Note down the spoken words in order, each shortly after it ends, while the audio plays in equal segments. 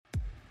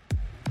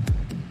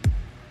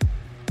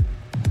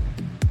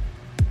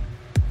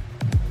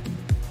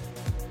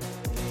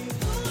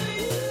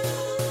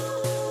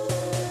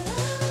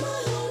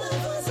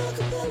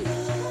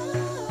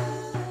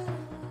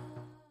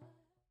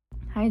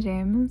Hi,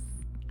 James.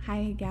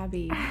 Hi,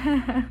 Gabby.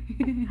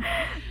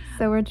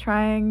 So we're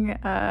trying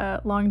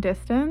long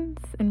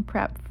distance in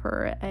prep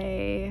for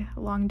a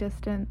long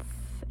distance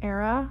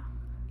era.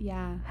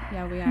 Yeah,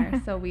 we are.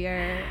 So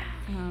we're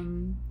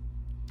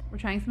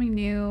trying something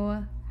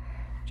new.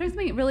 We're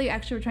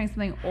trying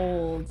something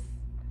old,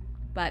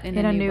 but in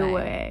a new new way.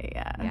 way.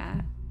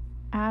 Yeah.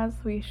 As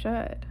we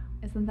should.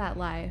 Isn't that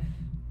life?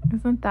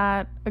 Isn't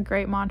that a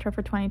great mantra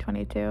for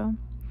 2022?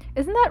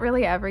 Isn't that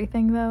really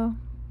everything, though?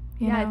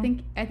 You know?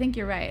 I think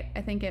you're right.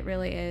 I think it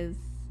really is.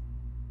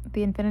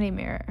 The infinity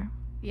mirror.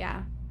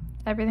 Yeah.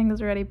 Everything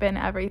has already been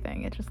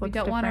everything. It just looks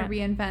different. We don't want to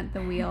reinvent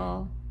the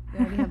wheel. We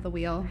already have the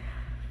wheel.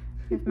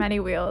 We have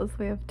many wheels.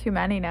 We have too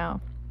many now.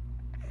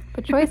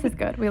 But choice is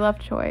good. We love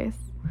choice.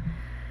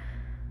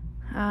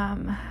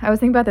 I was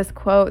thinking about this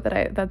quote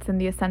that's in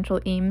the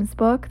Essential Eames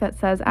book that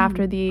says,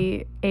 after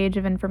the age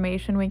of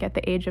information, we get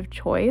the age of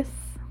choice.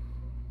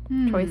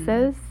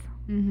 Choices.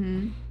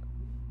 Mm-hmm.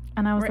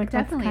 And I was We're like,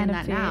 definitely that's kind in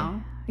of that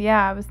now.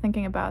 Yeah, I was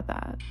thinking about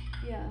that.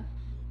 Yeah.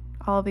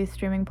 All of these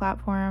streaming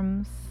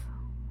platforms,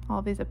 all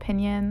of these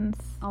opinions.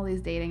 All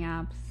these dating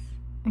apps.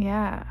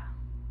 Yeah.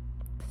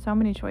 So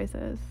many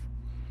choices.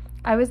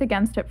 I was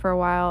against it for a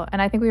while,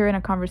 and I think we were in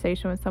a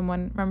conversation with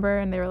someone, remember?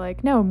 And they were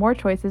like, no, more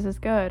choices is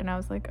good. And I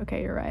was like,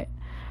 okay, you're right.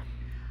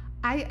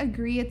 I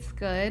agree it's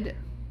good,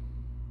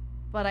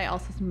 but I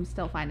also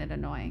still find it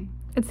annoying.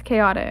 It's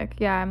chaotic.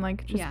 Yeah, I'm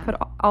like, just put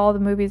all the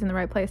movies in the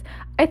right place.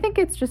 I think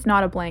it's just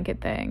not a blanket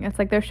thing. It's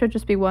like there should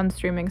just be one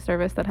streaming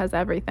service that has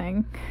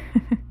everything.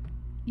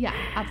 Yeah,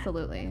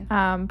 absolutely.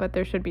 But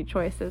there should be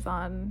choices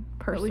on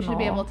personal. But we should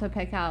be able to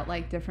pick out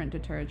like different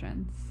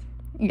detergents.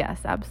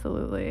 Yes,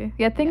 absolutely.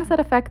 Yeah, things that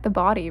affect the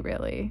body,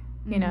 really.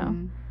 You know,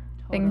 Totally.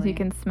 things you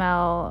can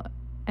smell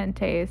and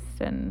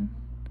taste and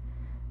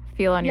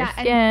feel on your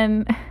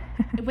skin.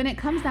 When it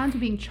comes down to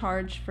being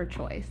charged for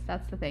choice,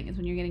 that's the thing, is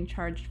when you're getting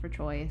charged for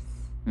choice.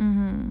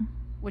 Mm-hmm.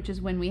 Which is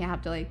when we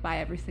have to like buy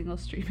every single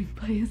streaming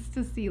place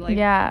to see like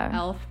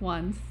Elf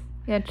once.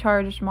 Yeah,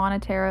 charged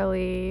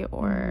monetarily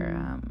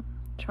or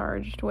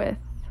charged with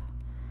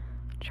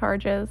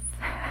charges.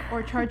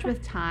 Or charged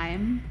with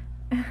time.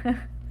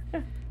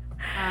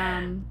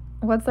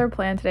 What's our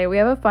plan today? We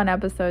have a fun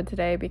episode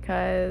today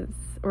because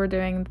we're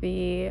doing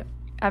the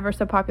ever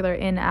so popular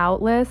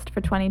in-out list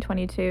for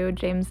 2022.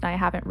 James and I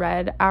haven't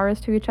read ours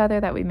to each other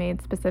that we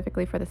made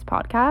specifically for this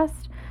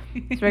podcast.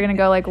 So we're going to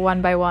go like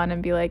one by one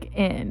and be like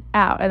in,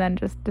 out, and then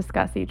just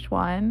discuss each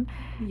one.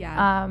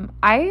 Yeah.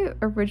 I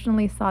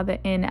originally saw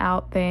the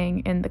in-out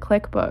thing in the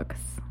Click books.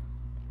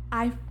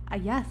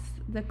 Yes,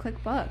 the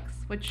Click books,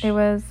 which... It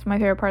was my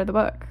favorite part of the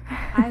book.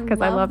 Because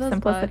I love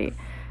simplicity.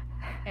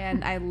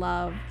 And I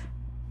loved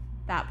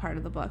that part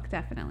of the book,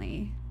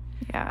 definitely.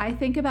 Yeah.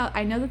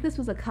 I know that this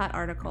was a cut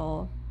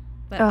article,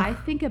 but I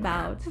think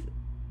about,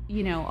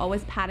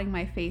 always patting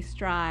my face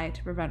dry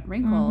to prevent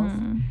wrinkles.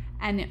 Mm-hmm.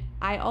 And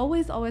I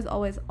always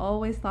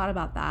thought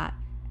about that.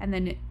 And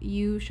then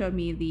you showed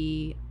me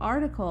the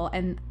article,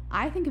 and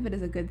I think of it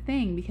as a good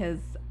thing because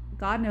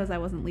God knows I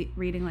wasn't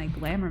reading like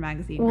Glamour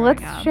magazine. Well,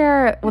 let's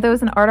share. Well, there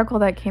was an article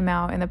that came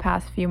out in the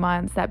past few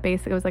months that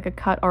basically was like a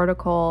cut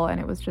article,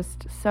 and it was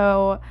just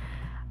so...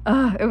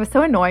 it was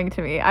so annoying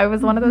to me. I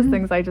was one of those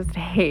things I just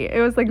hate.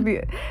 It was like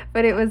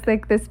but it was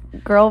like this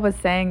girl was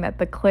saying that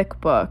the Click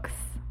books,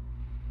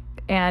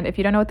 and if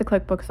you don't know what the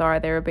Click books are,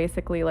 they were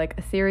basically like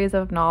a series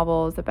of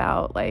novels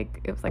about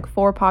like, it was like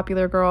 4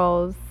 popular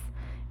girls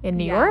in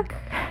New York.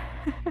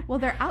 Well,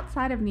 they're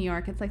outside of New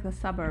York. It's like the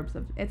suburbs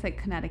of, it's like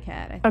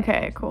Connecticut, I think.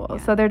 Okay, cool.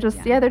 Yeah. So they're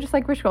just, they're just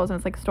like rich girls, and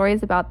it's like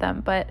stories about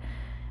them, but...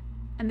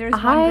 And there's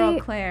one girl,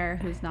 Claire,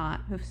 who's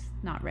not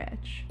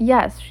rich.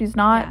 Yes, she's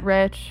not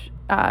rich.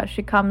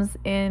 She comes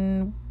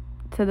in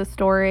to the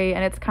story,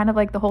 and it's kind of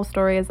like the whole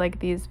story is like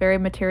these very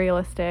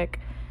materialistic,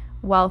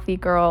 wealthy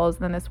girls,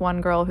 and then this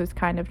one girl who's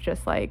kind of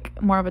just like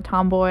more of a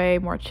tomboy,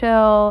 more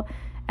chill,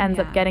 ends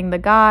up getting the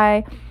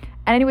guy.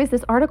 And anyways,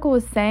 this article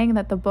was saying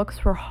that the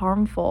books were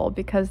harmful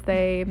because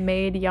they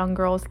made young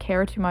girls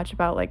care too much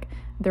about like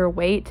their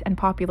weight and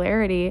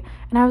popularity.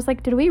 And I was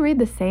like, did we read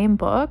the same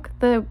book?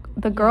 The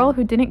girl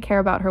who didn't care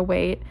about her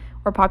weight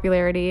or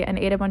popularity and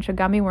ate a bunch of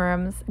gummy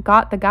worms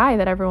got the guy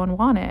that everyone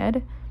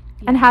wanted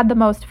and had the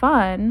most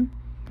fun.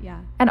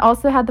 Yeah. And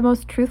also had the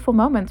most truthful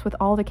moments with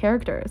all the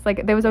characters.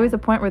 Like, there was always a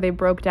point where they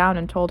broke down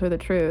and told her the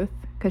truth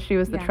because she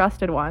was the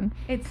trusted one.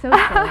 It's so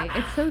silly.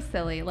 It's so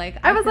silly. Like,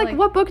 I was like,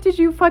 what book did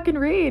you fucking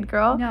read,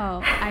 girl?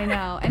 No, I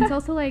know. And it's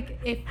also like,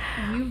 if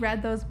you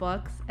read those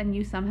books and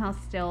you somehow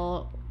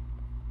still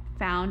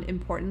found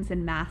importance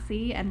in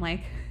Massey and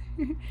like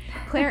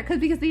Claire,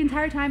 because the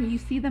entire time I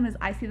see them as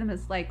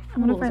like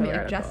fools or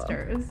like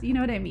jesters. You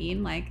know what I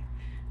mean? Like,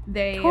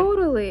 they're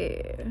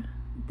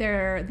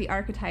the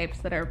archetypes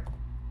that are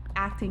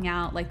acting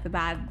out like the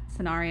bad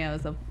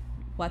scenarios of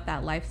what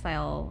that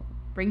lifestyle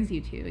brings you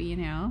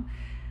to,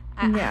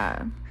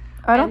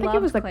 I don't think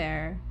it was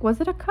Claire. Was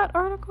it a cut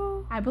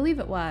article? I believe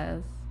it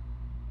was.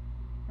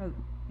 Or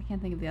I can't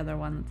think of the other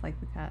one that's like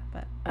the cut,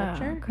 but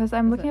sure. Because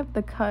I'm looking up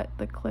the cut,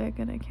 the Click,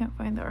 and I can't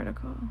find the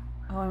article.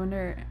 Oh, I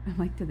wonder, I'm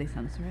like, did they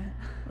censor it?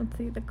 Let's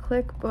see, the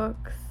click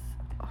books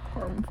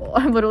harmful.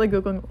 I'm literally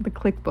Googling the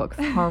click books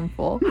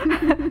harmful.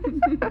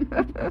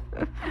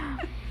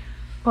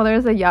 Well,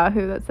 there's a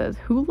Yahoo that says,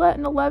 who let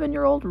an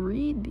 11-year-old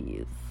read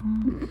these?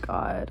 Oh,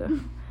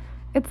 God.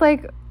 It's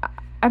like,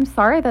 I'm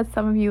sorry that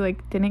some of you,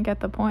 like, didn't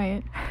get the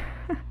point.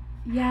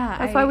 Yeah.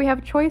 That's why we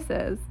have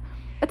choices.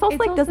 It's also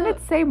like, doesn't it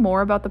say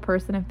more about the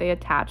person if they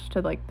attach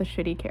to, like, the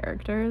shitty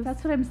characters?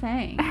 That's what I'm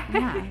saying.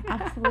 Yeah,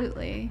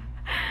 absolutely.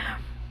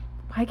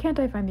 Why can't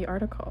I find the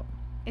article?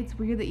 It's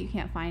weird that you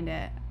can't find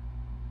it.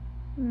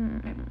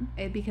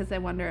 Because I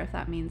wonder if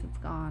that means it's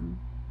gone.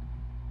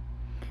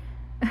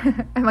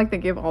 I'm like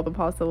thinking of all the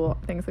possible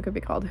things that could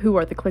be called. Who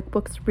are the click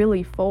books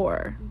really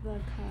for? The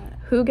cut.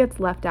 Who gets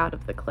left out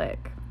of the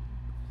click?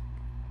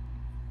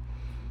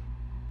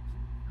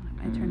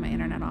 I turned my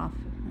internet off.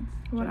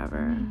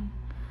 Whatever.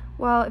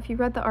 Well, if you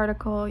read the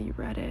article, you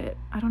read it.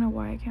 I don't know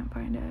why I can't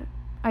find it.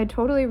 I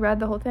totally read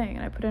the whole thing,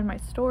 and I put it in my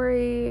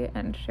story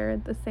and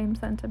shared the same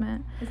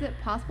sentiment. Is it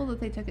possible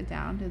that they took it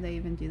down? Did they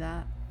even do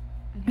that?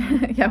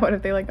 Yeah, what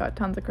if they like got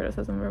tons of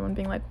criticism, everyone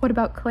being like, what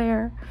about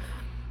Claire?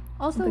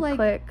 Also, the like,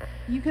 click.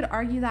 You could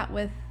argue that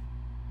with,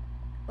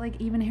 like,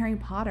 even Harry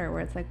Potter, where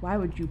it's like, why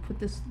would you put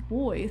this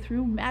boy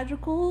through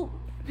magical...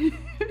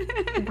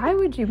 Why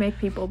would you make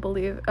people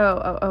believe...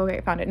 Oh,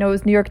 okay, found it. No, it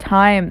was New York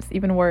Times.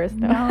 Even worse.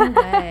 No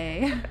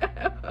way.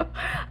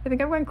 I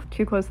think I'm going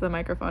too close to the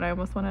microphone. I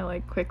almost want to,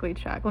 like, quickly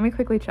check. Let me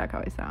quickly check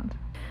how I sound.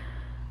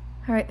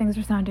 All right, things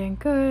are sounding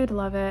good.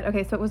 Love it.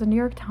 Okay, so it was a New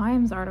York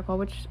Times article,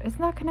 which... Isn't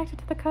that connected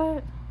to the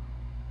cut?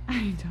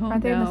 I don't know.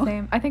 Aren't they in the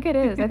same? I think it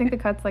is. I think the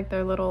cut's, like,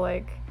 their little,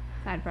 like...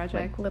 Side project.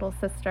 Like, little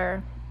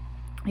sister.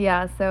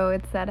 Yeah, so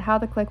it said, How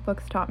the Click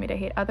Books Taught Me to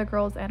Hate Other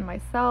Girls and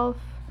Myself.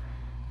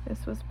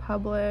 This was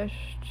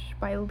published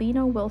by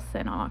Lena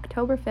Wilson on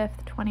October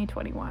 5th,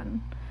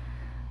 2021.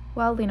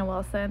 Well, Lena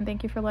Wilson,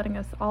 thank you for letting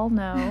us all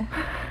know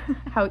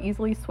how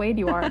easily swayed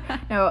you are.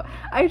 No,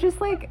 I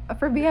just, like,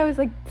 for me, I was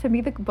like, to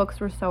me, the books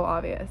were so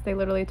obvious. They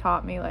literally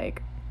taught me,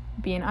 like,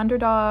 be an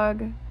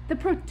underdog. The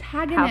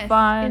protagonist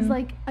is,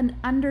 like, an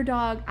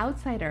underdog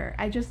outsider.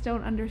 I just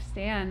don't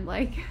understand,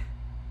 like...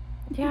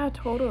 Yeah,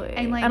 totally.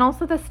 And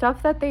also the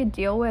stuff that they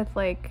deal with,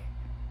 like,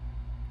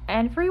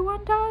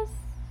 everyone does.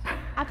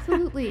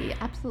 Absolutely.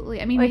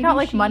 I mean, like, not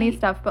like money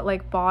stuff, but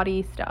like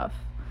body stuff.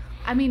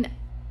 I mean,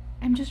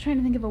 I'm just trying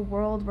to think of a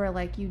world where,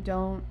 like, you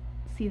don't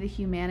see the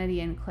humanity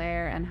in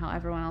Claire and how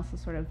everyone else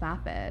is sort of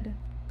vapid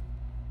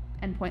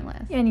and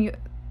pointless.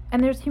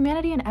 And there's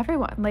humanity in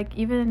everyone. Like,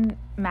 even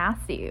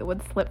Massey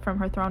would slip from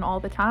her throne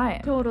all the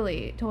time.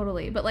 Totally.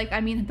 But, like,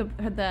 I mean,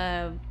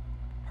 the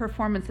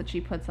performance that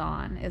she puts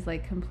on is,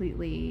 like,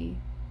 completely...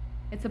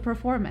 It's a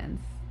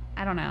performance.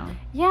 I don't know.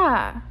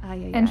 Yeah.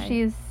 And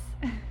she's...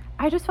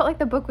 I just felt like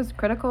the book was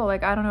critical.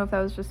 Like, I don't know if that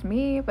was just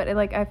me, but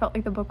I felt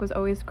like the book was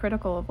always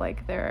critical of,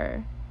 like,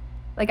 their...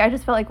 Like, I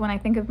just felt like when I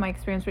think of my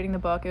experience reading the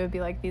book, it would be,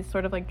 like, these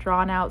sort of, like,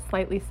 drawn-out,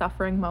 slightly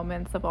suffering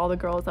moments of all the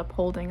girls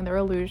upholding their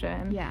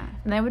illusion. Yeah.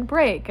 And they would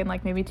break, and,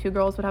 like, maybe two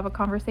girls would have a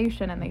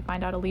conversation, and they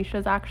find out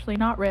Alicia's actually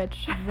not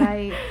rich.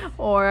 Right.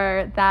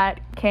 Or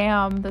that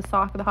Cam, the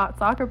hot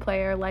soccer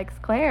player, likes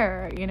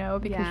Claire, you know,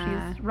 because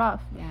she's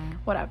rough. Yeah.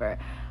 Whatever.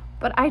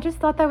 But I just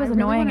thought that was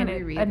really annoying. I really want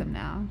to reread them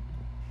now.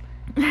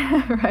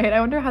 Right, I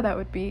wonder how that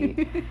would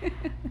be.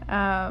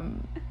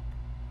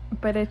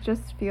 But it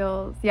just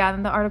feels... Yeah,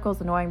 and the article's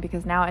annoying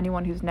because now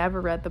anyone who's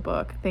never read the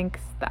book thinks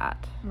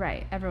that.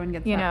 Right, everyone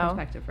gets that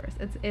perspective first.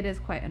 It is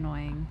quite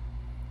annoying.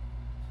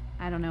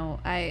 I don't know,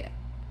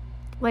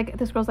 Like,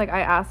 this girl's like,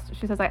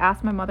 she says, I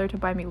asked my mother to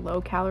buy me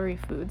low-calorie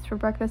foods for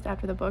breakfast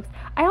after the books.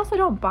 I also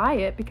don't buy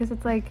it because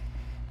it's like,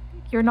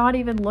 you're not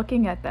even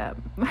looking at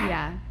them.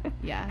 Yeah.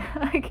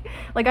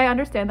 like I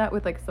understand that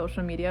with, like,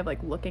 social media,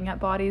 like, looking at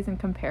bodies and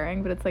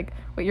comparing, but it's like,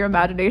 what, your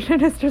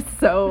imagination is just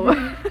so...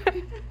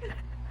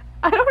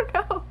 I don't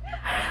know.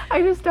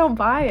 I just don't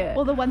buy it.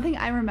 Well, the one thing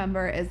I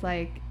remember is,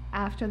 like,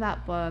 after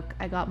that book,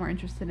 I got more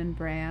interested in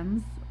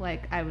brands.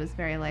 Like, I was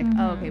very like,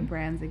 oh, okay,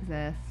 brands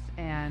exist.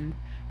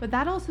 But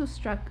that also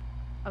struck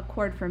a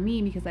chord for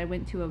me because I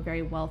went to a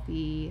very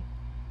wealthy,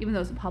 even though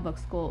it was a public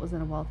school, it was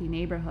in a wealthy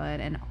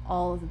neighborhood, and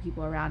all of the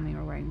people around me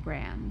were wearing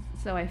brands.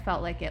 So I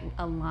felt like it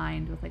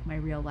aligned with, like, my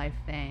real life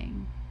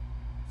thing.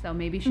 So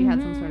maybe she had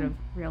some sort of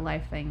real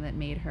life thing that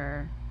made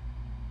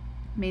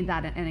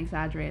that an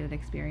exaggerated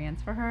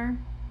experience for her.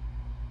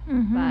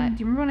 But do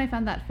you remember when I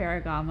found that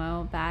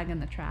Ferragamo bag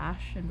in the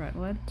trash in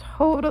Brentwood?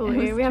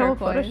 Totally. We had a whole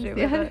photo shoot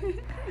with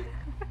it.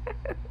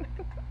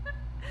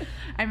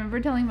 I remember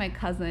telling my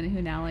cousin,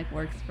 who now, like,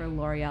 works for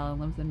L'Oreal and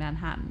lives in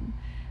Manhattan,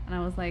 and I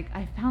was like,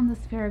 I found this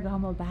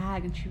Ferragamo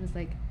bag, and she was,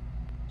 like,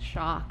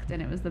 shocked,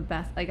 and it was the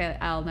best. Like,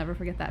 I'll never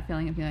forget that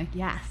feeling of being like,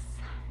 yes.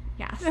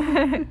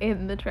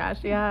 In the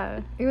trash.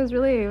 Yeah, it was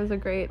a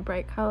great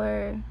bright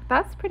color.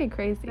 That's pretty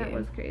crazy. That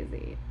was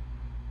crazy.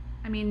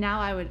 I mean,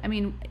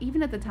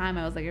 even at the time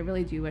I was like, I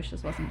really do wish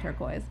this wasn't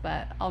turquoise,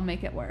 but I'll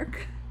make it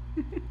work.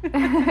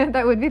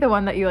 That would be the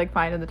one that you, like,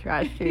 find in the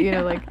trash too, you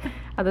know, like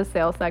how the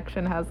sale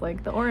section has,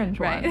 like, the orange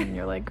one, and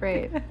you're like,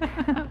 great.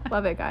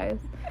 Love it, guys.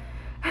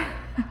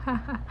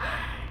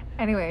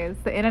 Anyways,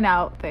 the in and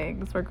out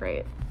things were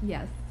great.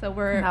 Yes. So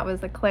and that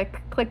was a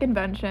click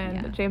invention.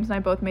 Yeah. James and I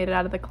both made it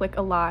out of the click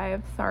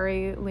alive.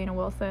 Sorry, Lena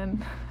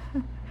Wilson,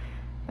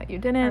 that you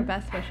didn't. Our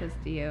best wishes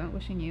to you.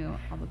 Wishing you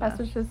all the best.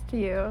 Best wishes to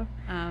you.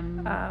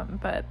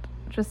 But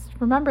just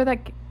remember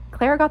that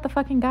Claire got the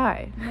fucking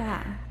guy.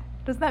 Yeah.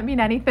 Doesn't that mean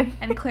anything?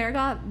 And Claire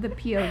got the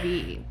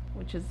POV,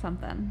 which is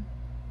something.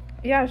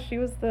 Yeah, she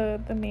was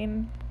the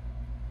main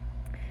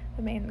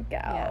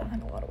gal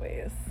in a lot of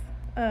ways.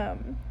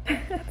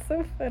 That's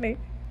so funny.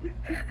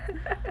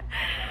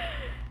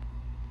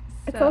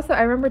 It's also,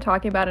 I remember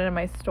talking about it in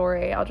my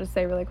story, I'll just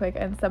say really quick,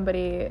 and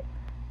a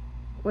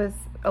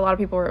lot of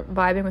people were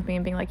vibing with me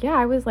and being like, yeah,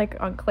 I was like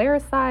on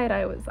Claire's side,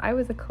 I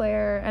was a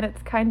Claire, and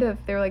it's kind of,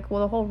 they're like,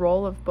 well, the whole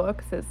role of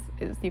books is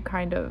you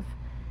kind of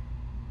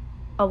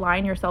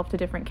align yourself to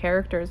different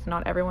characters,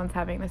 not everyone's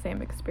having the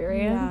same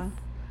experience.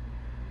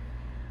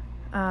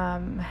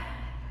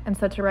 And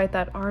so to write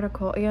that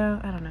article, I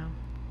don't know,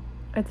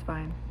 it's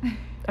fine.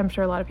 I'm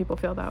sure a lot of people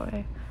feel that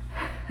way.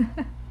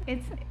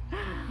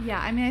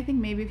 I mean, I think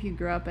maybe if you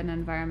grew up in an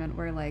environment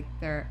where like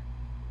but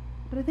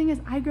the thing is,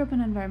 I grew up in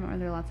an environment where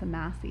there are lots of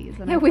Massies.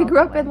 And we grew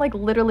up in like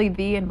literally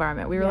the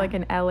environment. We were like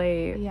an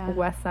LA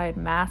West Side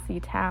Massy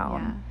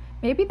town. Yeah.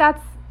 Maybe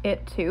that's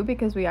it too,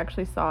 because we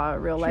actually saw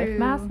real life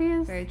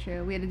Massies. Very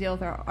true. We had to deal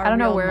with our I don't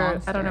know real where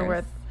monsters. I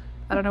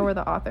don't know where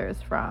the author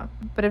is from.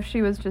 But if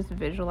she was just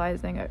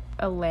visualizing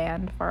a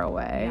land far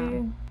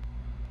away.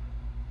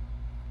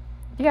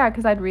 Yeah,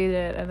 because I'd read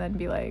it and then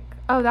be like,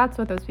 oh, that's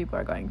what those people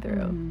are going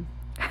through.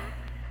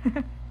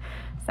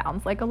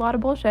 Sounds like a lot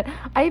of bullshit.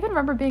 I even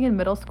remember being in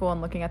middle school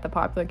and looking at the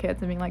Popular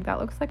Kids and being like, that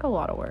looks like a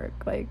lot of work.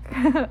 Like,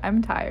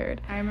 I'm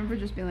tired. I remember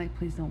just being like,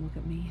 please don't look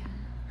at me.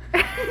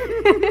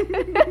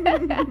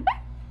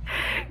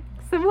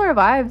 Similar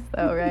vibes,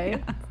 though, right?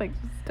 Yeah. It's like,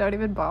 just don't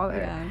even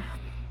bother.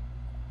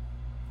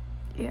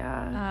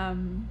 Yeah.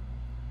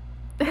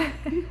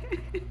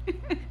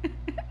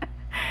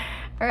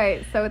 All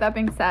right, so with that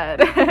being said,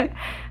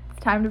 it's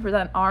time to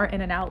present our in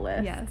and out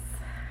list. Yes.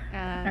 All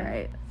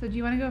right. So do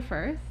you want to go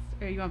first,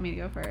 or you want me to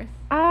go first?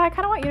 I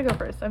kind of want you to go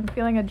first. I'm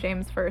feeling a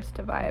James first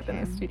vibe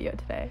in the studio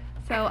today.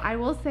 So I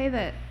will say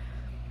that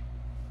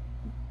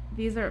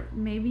these are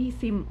maybe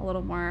seem a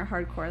little more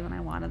hardcore than I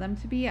wanted them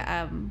to be,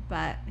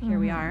 but here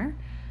we are.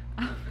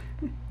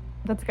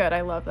 That's good.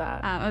 I love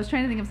that. I was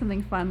trying to think of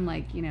something fun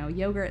like,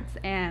 yogurt's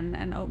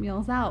and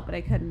oatmeal's out, but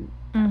I couldn't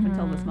up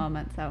until this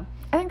moment. So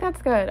I think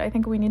that's good. I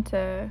think we need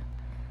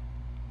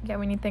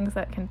we need things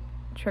that can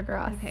trigger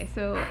us. Okay,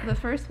 so the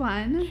first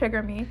one.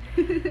 Trigger me.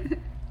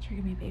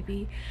 Trigger me,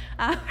 baby.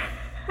 That's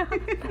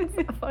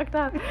fucked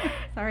up.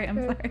 Sorry,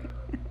 I'm sorry.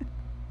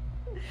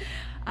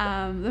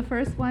 The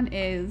first one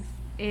is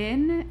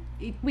in.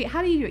 Wait,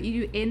 how do you do it?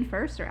 You do in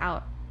first or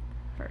out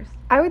first?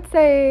 I would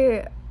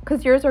say,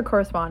 because yours are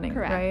corresponding,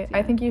 correct, right? Yeah.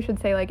 I think you should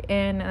say like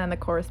in and then the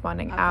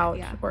corresponding out.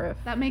 Yeah. Or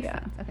if, that makes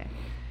sense. Okay.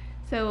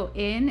 So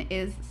in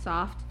is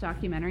soft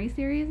documentary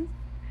series,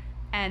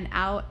 and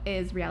out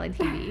is reality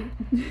TV.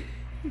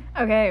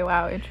 Okay,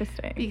 wow,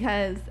 interesting.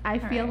 Because I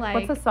feel like...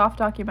 What's a soft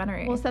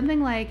documentary? Well,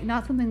 something like,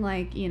 not something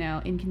like,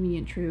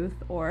 Inconvenient Truth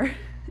or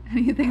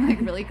anything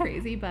like really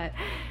crazy, but...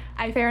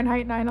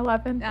 Fahrenheit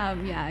 9/11?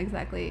 Yeah,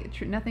 exactly.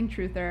 Nothing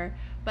truther.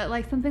 But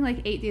like something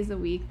like 8 Days a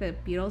Week, the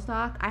Beatles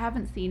doc, I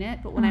haven't seen it,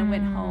 but when I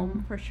went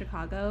home for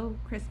Chicago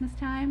Christmas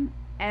time,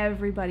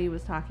 everybody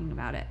was talking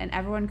about it. And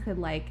everyone could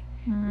like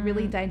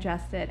really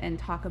digest it and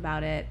talk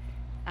about it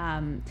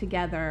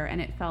together,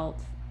 and it felt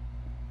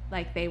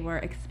like they were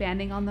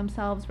expanding on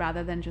themselves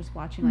rather than just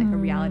watching like a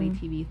reality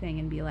TV thing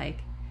and be like,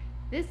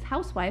 this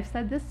housewife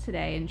said this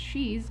today and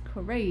she's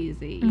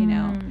crazy,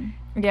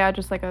 Yeah,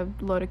 just like a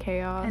load of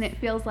chaos. And it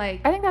feels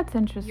like, I think that's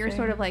interesting. You're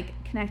sort of like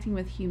connecting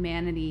with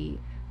humanity,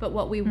 but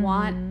what we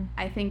want,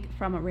 I think,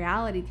 from a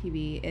reality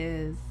TV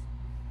is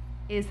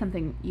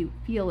something you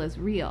feel is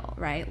real,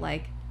 right?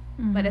 Like,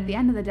 but at the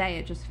end of the day,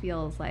 it just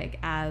feels like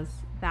as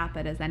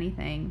vapid as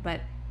anything. But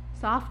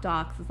soft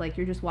docs is like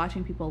you're just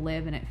watching people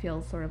live, and it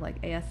feels sort of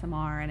like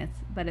ASMR, and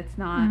it's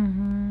not.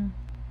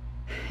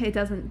 It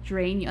doesn't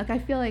drain you. Like, I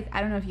feel like,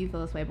 I don't know if you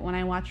feel this way, but when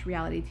I watch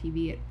reality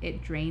TV,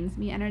 it drains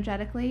me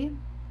energetically.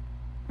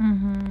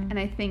 And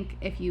I think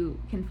if you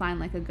can find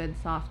like a good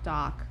soft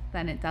doc,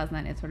 then it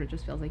doesn't. It sort of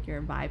just feels like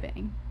you're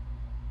vibing.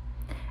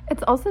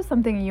 It's also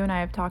something you and I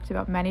have talked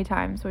about many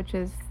times, which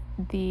is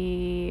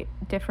the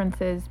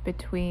differences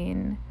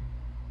between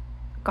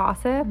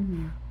gossip,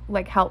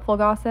 like helpful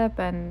gossip,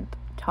 and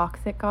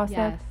toxic gossip.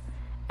 Yes.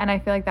 And I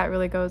feel like that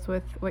really goes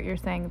with what you're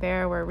saying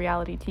there, where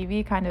reality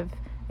TV kind of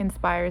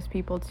inspires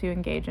people to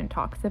engage in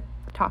toxic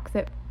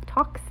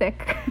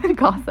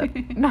gossip.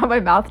 Now my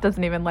mouth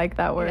doesn't even like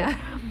that word.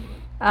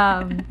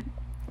 And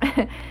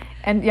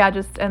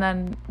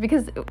then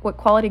because what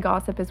quality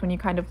gossip is when you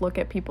kind of look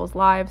at people's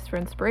lives for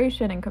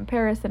inspiration and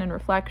comparison and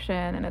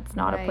reflection, and it's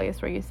not a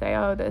place where you say,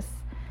 oh, this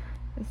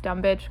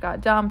dumb bitch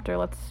got dumped, or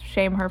let's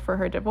shame her for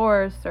her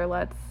divorce, or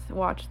let's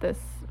watch this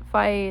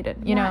fight,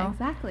 and you know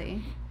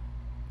exactly.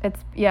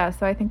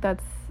 So I think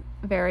that's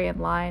very in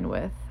line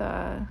with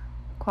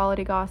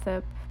quality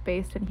gossip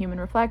based in human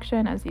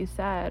reflection, as you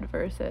said,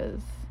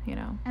 versus, you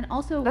know. And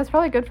also, that's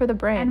probably good for the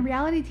brain. And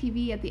reality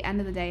TV at the end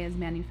of the day is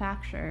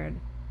manufactured.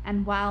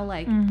 And while,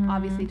 like,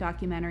 obviously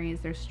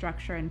documentaries, there's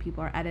structure and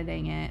people are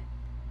editing it,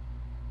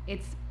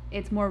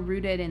 it's more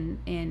rooted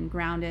in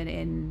grounded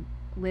in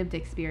lived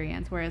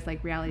experience, whereas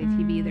like reality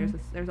TV,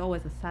 there's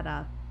always a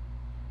setup.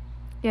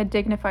 Yeah,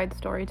 dignified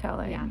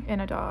storytelling in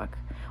a doc.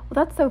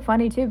 Well, that's so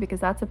funny too,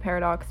 because that's a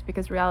paradox,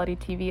 because reality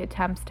TV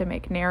attempts to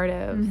make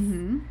narratives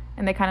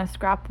and they kind of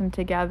scrap them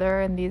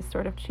together in these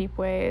sort of cheap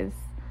ways,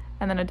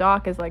 and then a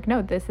doc is like,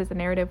 no, this is a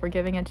narrative, we're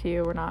giving it to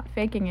you, we're not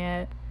faking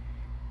it,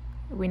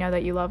 we know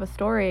that you love a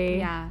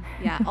story.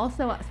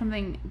 Also,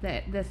 something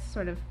that this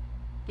sort of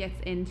gets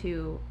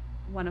into,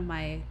 one of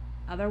my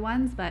other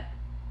ones, but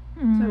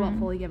so I won't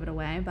fully give it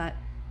away, but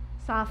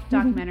soft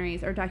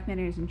documentaries or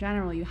documentaries in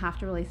general, you have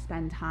to really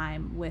spend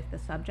time with the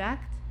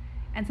subject,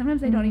 and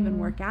sometimes they don't even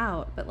work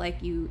out, but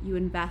like you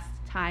invest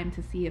time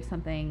to see if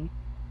something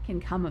can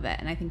come of it.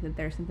 And I think that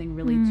there's something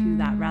really to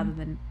that, rather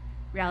than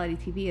reality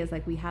TV is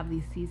like, we have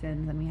these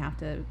seasons and we have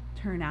to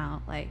turn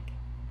out like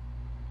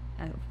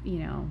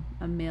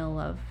a mill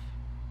of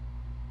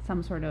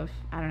some sort of,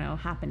 I don't know,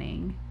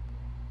 happening.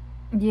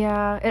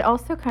 Yeah, it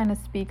also kind of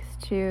speaks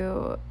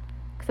to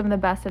some of the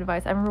best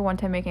advice. I remember one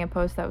time making a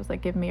post that was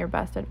like, give me your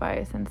best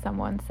advice, and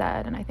someone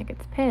said, and I think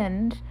it's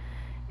pinned,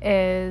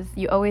 is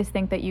you always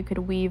think that you could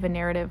weave a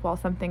narrative while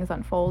something's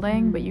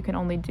unfolding, but you can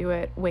only do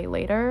it way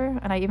later.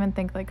 And I even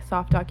think like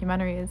soft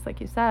documentaries, like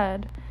you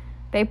said,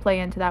 they play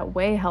into that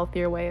way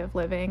healthier way of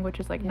living, which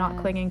is like not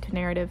clinging to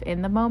narrative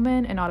in the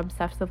moment and not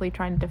obsessively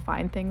trying to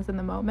define things in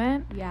the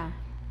moment.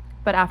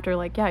 But after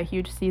like, a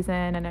huge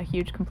season and a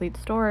huge complete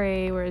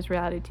story, whereas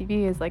reality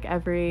TV is like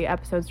every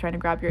episode's trying to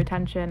grab your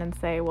attention and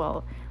say,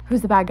 well,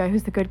 who's the bad guy,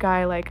 who's the good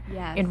guy, like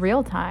in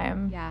real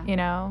time, you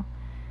know?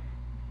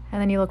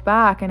 And then you look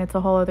back and it's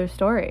a whole other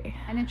story.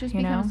 And it just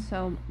becomes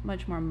so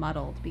much more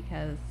muddled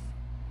because,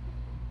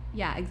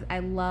 I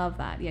love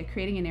that.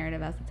 Creating a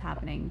narrative as it's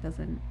happening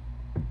doesn't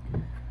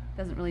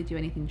really do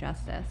anything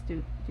justice,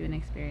 do an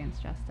experience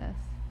justice.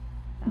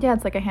 Yeah,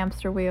 it's like a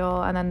hamster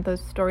wheel, and then the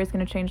story's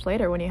going to change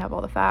later when you have all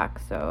the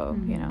facts. So,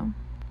 you know,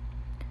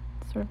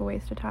 it's sort of a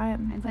waste of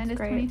time. Hindsight is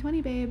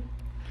 20/20, babe.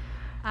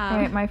 All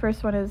right, my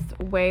first one is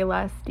way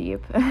less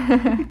deep.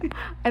 I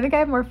think I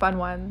have more fun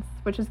ones,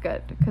 which is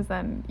good, because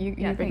then you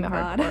bring the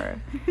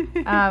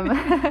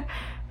hardcore.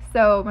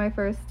 So my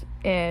first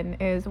in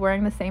is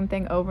wearing the same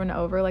thing over and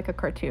over like a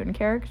cartoon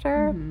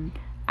character.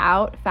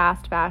 Out,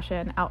 fast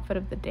fashion, outfit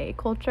of the day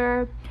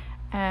culture.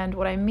 And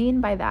what I mean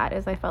by that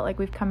is I felt like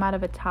we've come out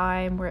of a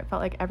time where it felt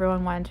like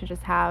everyone wanted to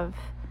just have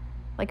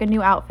like a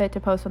new outfit to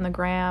post on the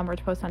gram or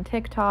to post on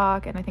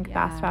TikTok, and I think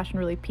fast fashion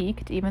really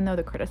peaked, even though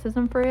the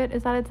criticism for it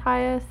is at its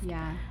highest.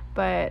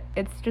 But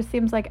it just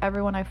seems like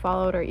everyone I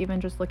followed, or even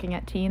just looking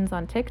at teens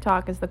on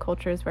TikTok, is the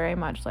culture is very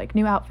much like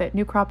new outfit,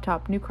 new crop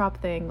top, new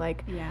crop thing.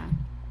 Like,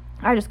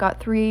 I just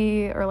got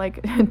 3 or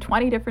like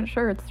 20 different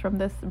shirts from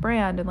this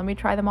brand, and let me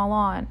try them all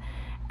on.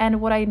 And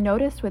what I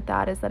noticed with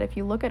that is that if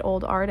you look at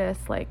old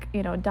artists like,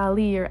 you know,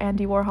 Dali or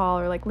Andy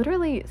Warhol, or like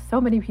literally so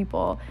many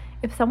people,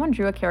 if someone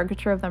drew a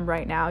caricature of them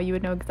right now, you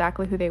would know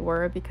exactly who they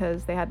were,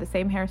 because they had the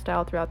same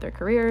hairstyle throughout their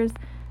careers.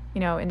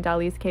 You know, in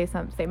Dali's case,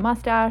 same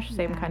mustache,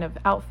 same kind of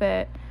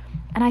outfit.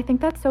 And I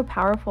think that's so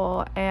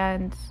powerful.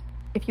 And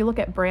if you look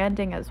at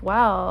branding as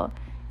well,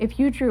 if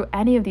you drew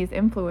any of these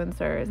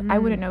influencers, I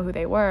wouldn't know who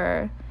they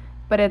were.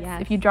 But it's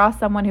if you draw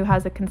someone who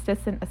has a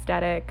consistent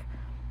aesthetic,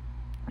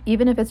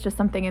 even if it's just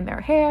something in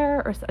their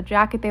hair or a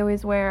jacket they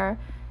always wear,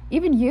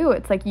 even you,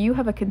 it's like you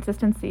have a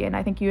consistency. And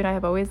I think you and I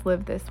have always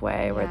lived this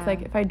way, where it's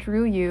like, if I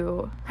drew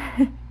you,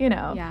 you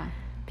know,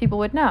 people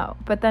would know.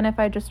 But then if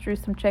I just drew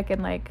some chick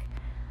in like,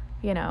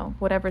 you know,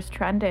 whatever's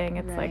trending,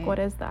 it's like, what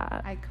is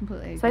that? I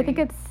completely agree. So I think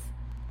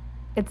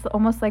it's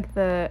almost like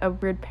a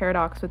weird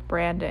paradox with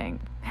branding.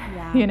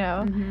 You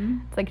know,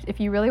 it's like, if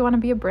you really want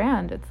to be a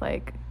brand, it's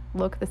like,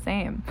 look the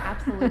same.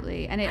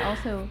 Absolutely. And it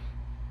also,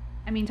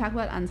 I mean, talk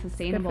about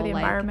unsustainable. It's good for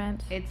the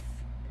environment. It's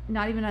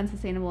not even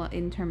unsustainable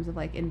in terms of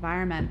like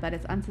environment, but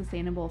it's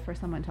unsustainable for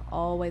someone to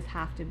always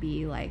have to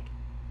be like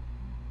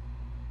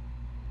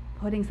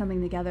putting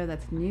something together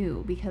that's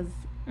new, because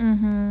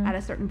at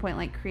a certain point,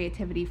 like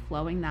creativity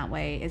flowing that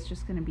way is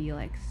just going to be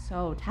like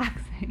so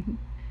taxing.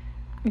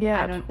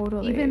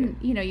 Totally. Even,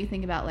 you know, you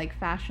think about like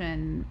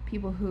fashion,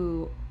 people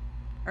who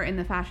are in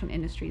the fashion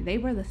industry, they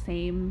wear the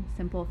same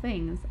simple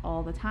things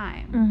all the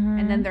time.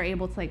 And then they're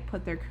able to like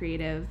put their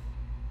creative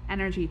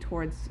energy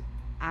towards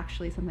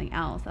actually something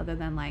else other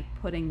than like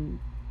putting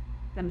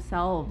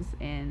themselves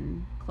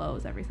in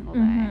clothes every single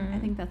day. I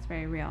think that's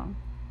very real.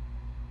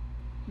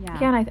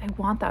 And I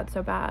want that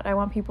so bad. I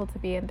want people to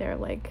be in their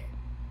like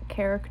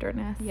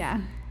characterness.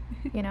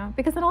 You know,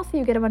 because then also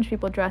you get a bunch of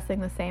people dressing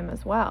the same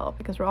as well,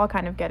 because we're all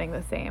kind of getting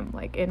the same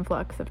like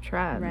influx of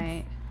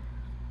trends.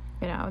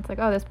 You know, it's like,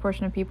 oh, this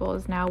portion of people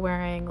is now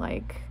wearing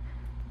like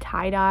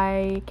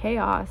tie-dye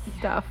chaos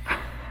stuff.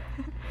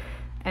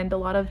 And a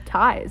lot of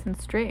ties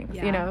and strings,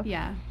 you know?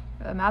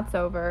 And that's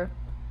over.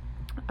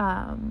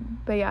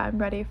 But yeah, I'm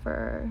ready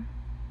for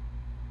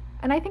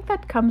And I think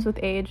that comes with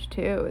age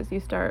too, as you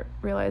start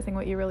realizing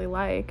what you really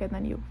like, and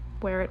then you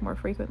wear it more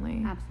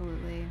frequently.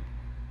 Absolutely.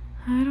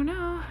 I don't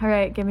know. All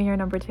right, give me your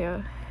number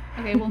 2.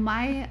 Okay, well,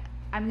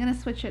 I'm gonna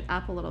switch it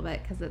up a little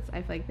bit because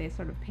I feel like they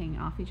sort of ping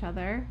off each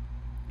other.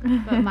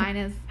 But mine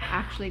is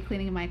actually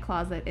cleaning my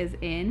closet is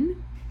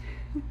in,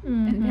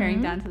 and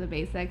paring down to the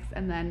basics,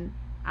 and then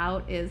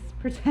out is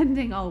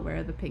pretending I'll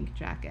wear the pink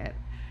jacket.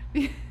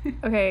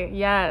 Okay,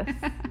 yes.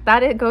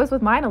 It goes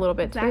with mine a little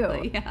bit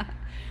exactly, too. Yeah.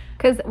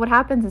 Because what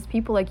happens is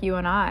people like you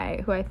and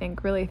I, who I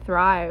think really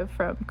thrive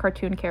from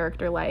cartoon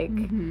character like,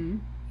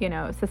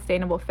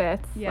 sustainable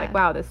fits, like,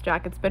 wow, this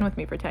jacket's been with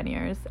me for 10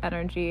 years,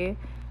 energy.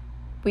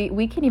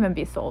 We can even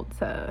be sold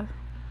to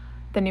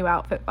the new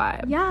outfit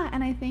vibe. Yeah,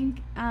 and I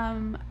think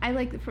I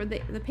like for the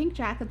pink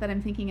jacket that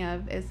I'm thinking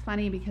of is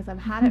funny because I've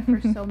had it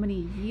for so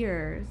many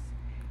years.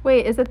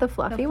 Wait, is it the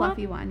fluffy one? The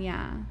fluffy one,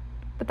 yeah.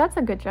 But that's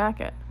a good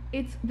jacket.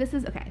 This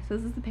is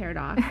the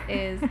paradox,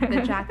 is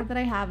the jacket that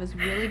I have is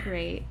really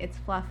great. It's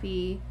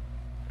fluffy.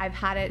 I've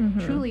had it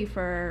truly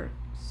for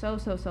so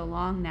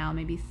long now,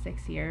 maybe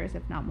 6 years,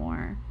 if not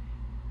more.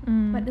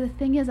 But the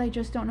thing is, I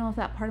just don't know if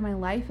that part of my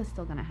life is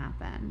still going to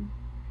happen.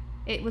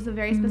 It was a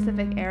very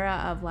specific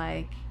era of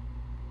like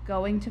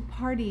going to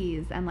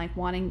parties and like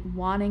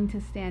wanting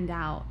to stand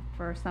out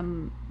for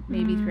some,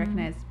 maybe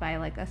recognized by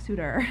like a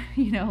suitor,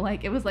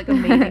 like it was like a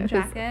mating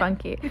jacket. It was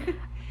funky.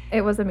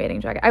 It was a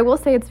mating jacket. I will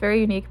say it's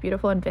very unique,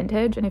 beautiful, and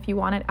vintage, and if you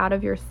want it out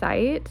of your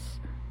sight,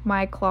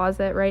 my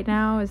closet right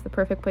now is the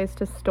perfect place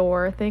to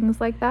store things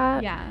like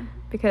that. Yeah.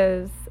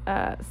 Because,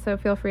 so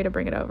feel free to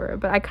bring it over,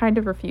 but I kind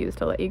of refuse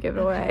to let you give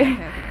it away.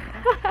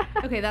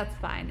 Okay, that's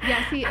fine.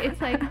 Yeah, see, it's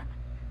like,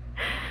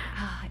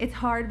 it's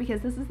hard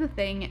because this is the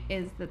thing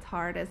that's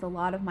hard is a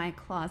lot of my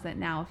closet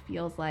now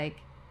feels like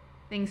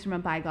things from a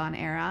bygone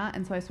era,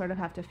 and so I sort of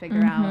have to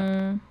figure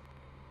out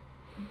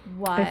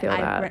what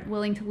I'm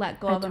willing to let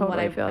go of and what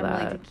I'm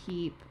willing to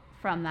keep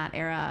from that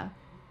era,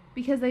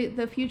 because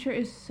the future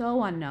is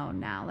so unknown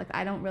now. Like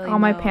I don't really know. All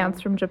my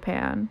pants from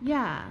Japan.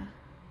 Yeah,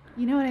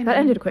 you know what I mean. That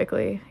ended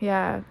quickly.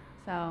 Yeah.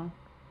 So,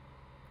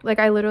 like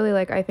I literally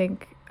I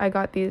think I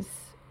got these.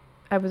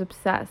 I was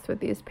obsessed with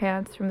these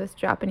pants from this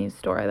Japanese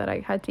store that I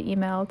had to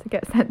email to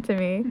get sent to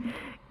me.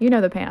 You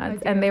know the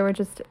pants, and they were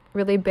just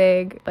really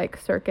big, like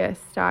circus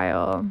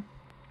style.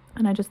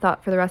 And I just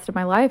thought for the rest of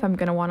my life, I'm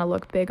going to want to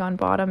look big on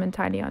bottom and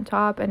tiny on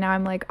top. And now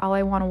I'm like, all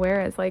I want to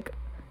wear is like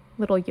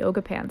little yoga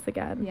pants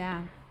again.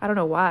 Yeah. I don't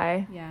know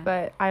why, yeah.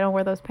 But I don't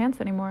wear those pants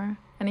anymore.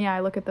 And yeah,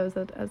 I look at those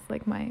as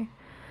like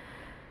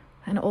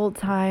an old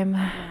time.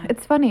 Yeah.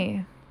 It's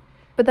funny.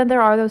 But then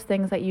there are those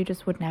things that you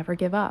just would never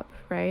give up,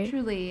 right?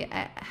 Truly.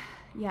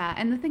 Yeah.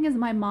 And the thing is,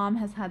 my mom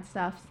has had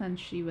stuff since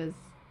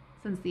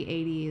the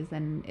 80s,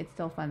 and it's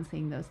still fun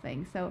seeing those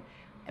things. So,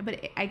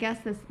 but I guess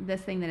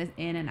this thing that is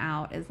in and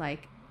out is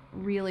like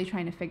really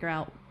trying to figure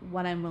out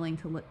what I'm willing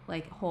to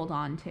like hold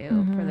on to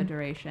for the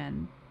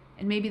duration.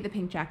 And maybe the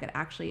pink jacket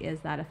actually is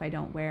that if I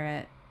don't wear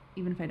it,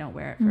 even if I don't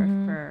wear it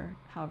for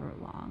however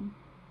long.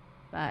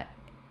 But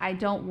I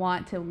don't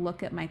want to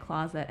look at my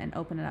closet and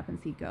open it up and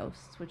see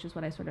ghosts, which is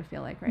what I sort of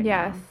feel like right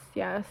now.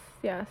 Yes.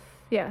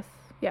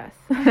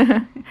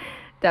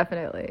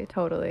 Definitely.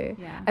 Totally.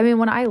 Yeah. I mean,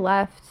 when I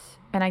left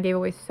and I gave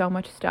away so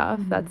much stuff,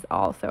 that's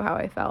also how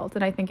I felt.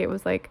 And I think it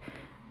was like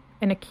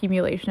an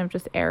accumulation of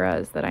just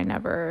eras that I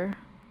don't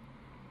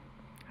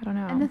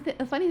know. And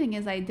the funny thing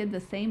is I did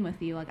the same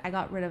with you. Like I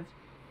got rid of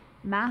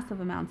massive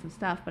amounts of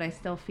stuff, but I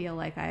still feel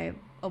like I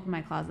open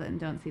my closet and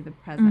don't see the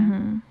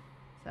present.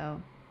 So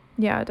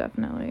yeah,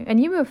 definitely.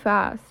 And you move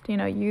fast.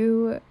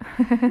 You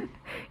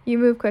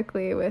move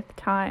quickly with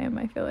time,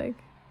 I feel like.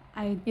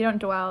 You don't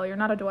dwell. You're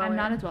not a dweller. I'm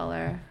not a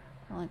dweller.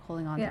 I like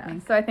holding on to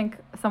things. So I think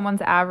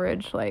someone's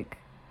average like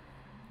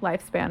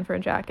lifespan for a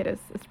jacket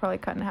is probably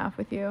cut in half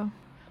with you.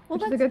 Well,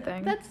 which is a good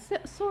thing. That's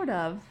sort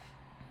of.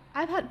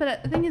 But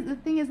the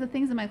thing is, the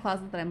things in my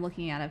closet that I'm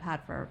looking at, I've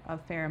had for a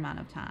fair amount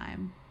of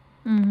time.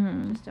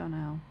 I just don't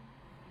know.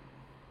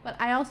 But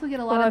I also get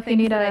a lot of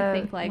things that I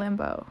think like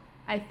limbo.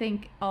 I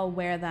think I'll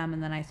wear them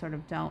and then I sort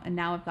of don't. And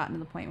now I've gotten to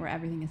the point where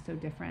everything is so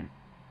different.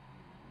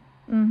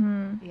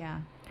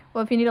 Yeah.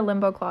 Well, if you need a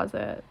limbo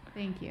closet,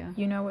 thank you.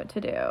 You know what to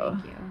do.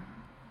 Thank you.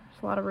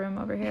 There's a lot of room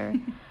over here.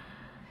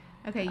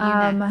 Okay, you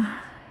next.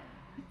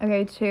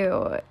 Okay,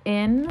 2.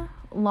 In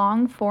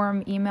long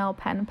form email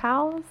pen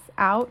pals,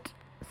 out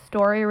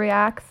story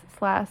reacts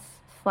 /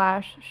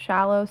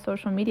 shallow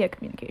social media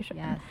communication.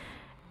 Yes.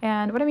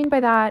 And what I mean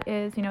by that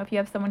is, if you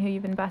have someone who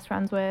you've been best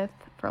friends with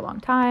for a long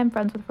time,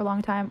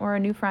 or a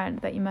new friend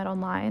that you met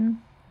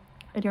online,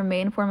 and your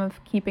main form of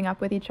keeping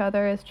up with each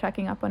other is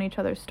checking up on each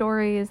other's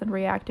stories and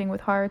reacting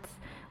with hearts,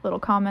 little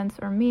comments,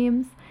 or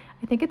memes,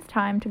 I think it's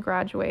time to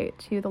graduate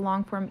to the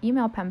long-form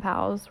email pen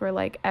pals where,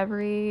 like,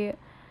 every,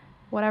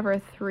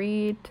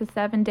 3 to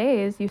 7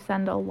 days, you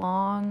send a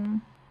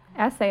long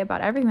essay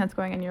about everything that's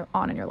going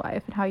on in your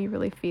life and how you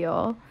really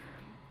feel.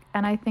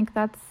 And I think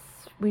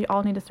we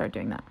all need to start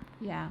doing that.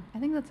 Yeah, I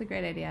think that's a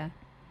great idea.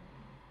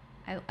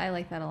 I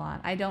like that a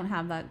lot. I don't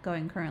have that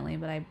going currently,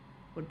 but I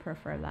would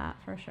prefer that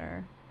for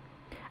sure.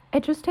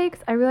 It just takes,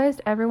 I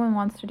realized everyone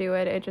wants to do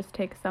it. It just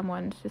takes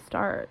someone to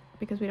start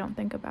because we don't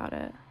think about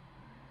it,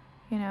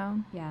 you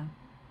know? Yeah.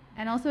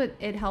 And also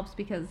it helps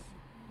because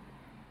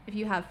if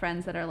you have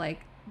friends that are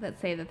like,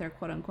 that say that they're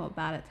quote unquote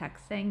bad at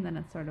texting, then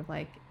it's sort of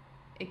like,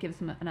 it gives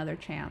them another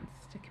chance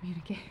to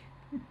communicate.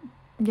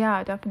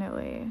 Yeah,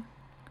 definitely.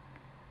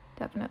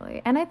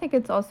 Definitely. And I think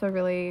it's also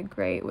really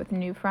great with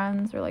new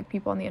friends or like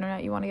people on the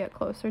internet you want to get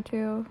closer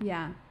to.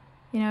 Yeah.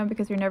 You know,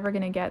 because you're never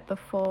going to get the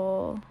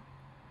full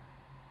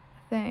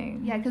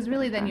thing. Yeah, because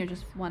really then you're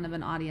just one of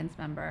an audience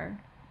member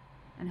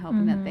and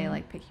hoping that they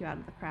like pick you out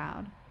of the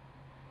crowd.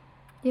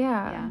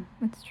 Yeah,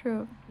 it's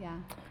true. Yeah.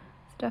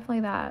 It's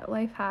definitely that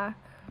life hack.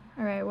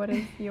 All right, what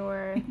is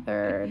your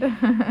third?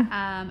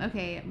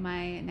 Okay,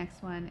 my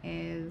next one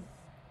is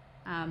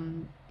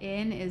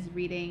in is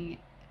reading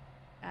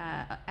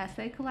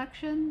essay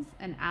collections,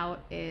 and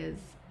out is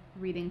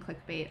reading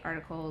clickbait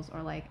articles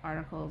or like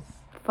articles.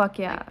 Fuck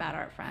yeah. Like Bad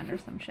Art Friend or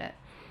some shit.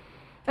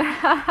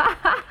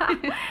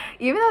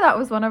 Even though that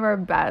was one of our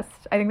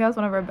best, I think that was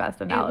one of our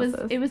best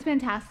analysis. It was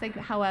fantastic.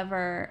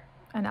 However,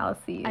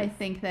 analyses. I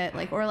think that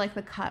like, or like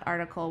the Cut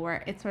article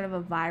where it's sort of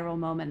a viral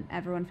moment.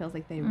 Everyone feels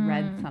like they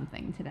read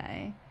something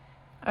today.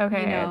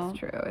 Okay, you know, it's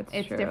true.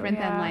 It's true, different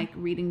than like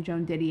reading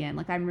Joan Didion.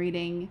 Like I'm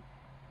reading,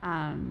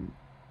 I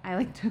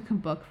like took a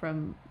book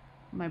from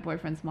my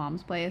boyfriend's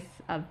mom's place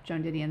of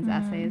Joan Didion's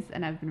essays,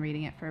 and I've been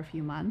reading it for a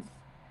few months.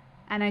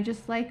 And I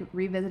just like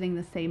revisiting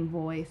the same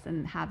voice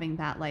and having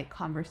that like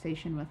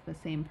conversation with the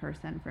same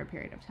person for a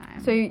period of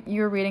time. So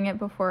you were reading it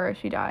before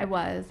she died? I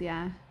was,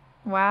 yeah.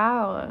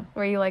 Wow.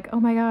 Were you like, oh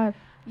my God?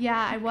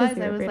 Yeah, I was.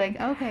 I was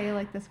like, okay,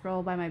 like this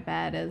girl by my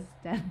bed is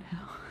dead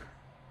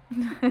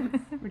now.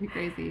 It's pretty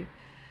crazy.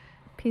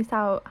 Peace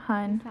out,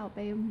 hun. Peace out,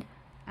 babe.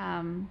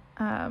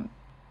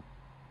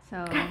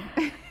 So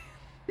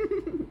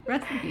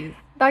rest in peace.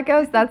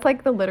 That's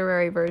like the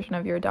literary version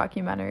of your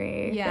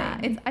documentary. Yeah,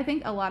 thing. I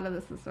think a lot of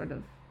this is sort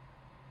of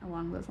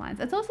along those lines.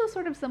 It's also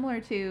sort of similar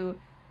to,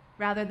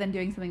 rather than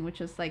doing something which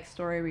is like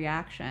story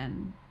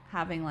reaction,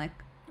 having like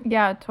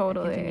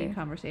totally a continued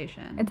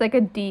conversation. It's like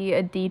a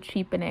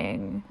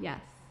de-cheapening.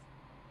 Yes.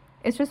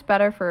 It's just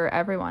better for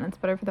everyone. It's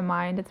better for the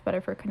mind. It's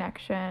better for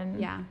connection.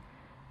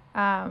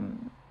 Yeah.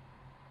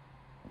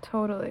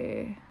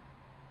 Totally.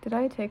 Did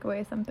I take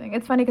away something?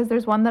 It's funny because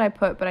there's one that I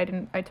put, but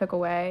I took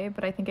away,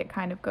 but I think it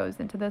kind of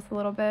goes into this a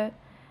little bit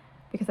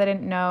because I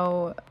didn't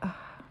know,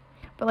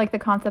 but like the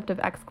concept of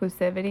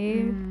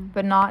exclusivity,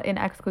 but not in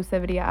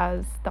exclusivity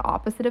as the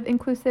opposite of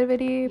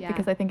inclusivity,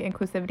 because I think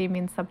inclusivity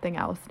means something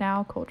else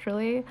now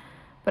culturally,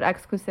 but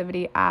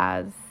exclusivity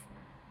as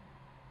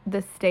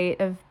the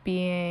state of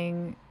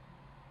being,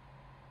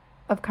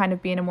 of kind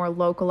of being a more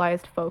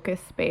localized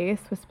focused space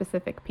with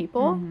specific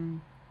people.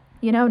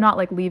 You know, not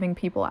like leaving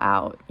people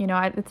out. You know,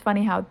 it's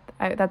funny how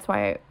that's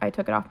why I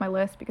took it off my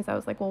list, because I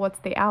was like, well, what's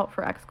the out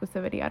for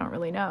exclusivity? I don't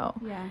really know.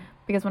 Yeah.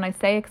 Because when I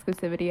say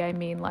exclusivity, I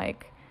mean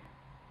like,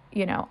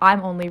 you know,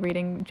 I'm only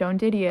reading Joan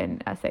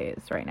Didion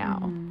essays right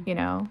now, you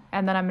know,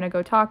 and then I'm going to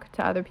go talk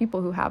to other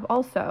people who have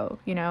also,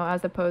 you know,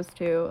 as opposed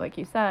to, like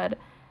you said,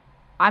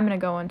 I'm going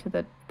to go into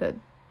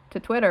to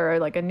Twitter or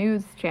like a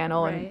news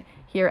channel and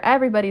hear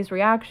everybody's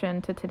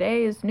reaction to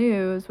today's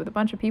news with a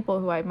bunch of people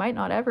who I might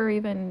not ever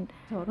even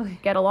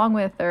get along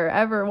with or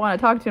ever want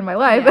to talk to in my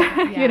life,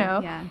 you know.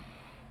 Yeah.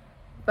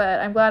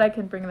 But I'm glad I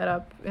can bring that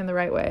up in the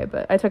right way.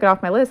 But I took it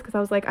off my list because I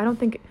was like, I don't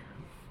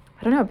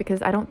know,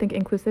 because I don't think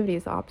inclusivity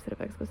is the opposite of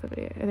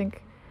exclusivity. I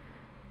think,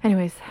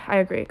 anyways, I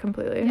agree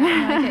completely. Yeah,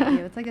 no, I get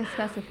you. It's like a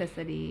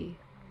specificity.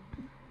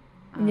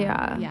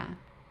 Yeah.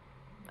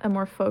 A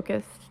more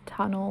focused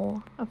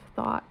tunnel of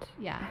thought.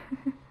 Yeah.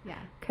 Yeah.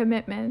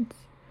 Commitment.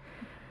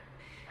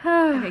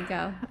 Okay,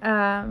 go.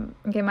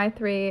 Okay, my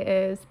 3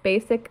 is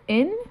basic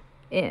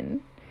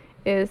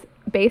is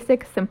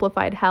basic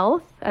simplified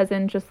health, as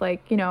in just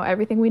like, you know,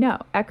 everything we know.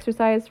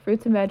 Exercise,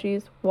 fruits and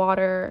veggies,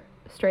 water,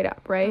 straight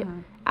up, right?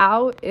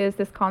 Out is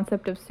this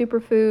concept of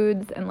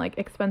superfoods and like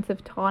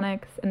expensive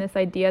tonics, and this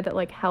idea that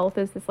like health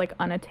is this like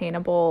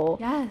unattainable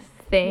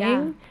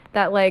thing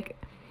that like,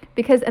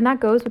 because, and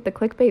that goes with the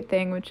clickbait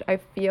thing, which I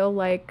feel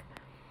like,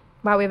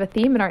 wow, we have a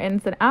theme in our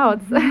ins and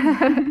outs.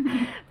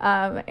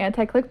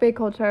 Anti-clickbait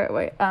culture.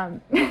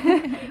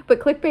 But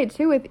clickbait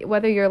too, with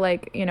whether you're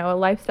like, you know, a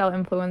lifestyle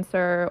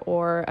influencer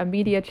or a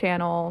media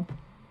channel,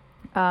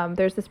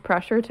 there's this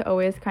pressure to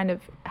always kind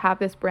of have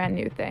this brand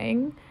new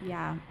thing.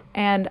 Yeah.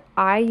 And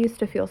I used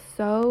to feel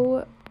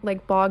so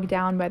like bogged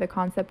down by the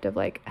concept of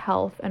like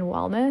health and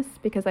wellness,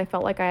 because I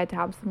felt like I had to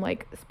have some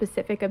like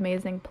specific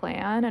amazing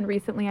plan. And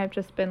recently I've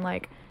just been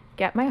like,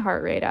 get my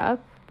heart rate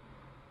up,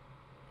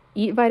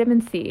 eat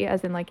vitamin C,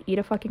 as in like eat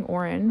a fucking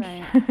orange.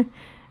 Right.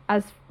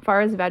 As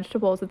far as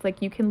vegetables, it's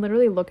like you can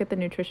literally look at the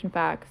nutrition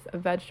facts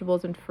of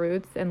vegetables and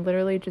fruits and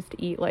literally just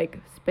eat like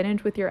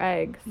spinach with your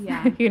eggs.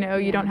 Yeah. You know,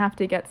 you don't have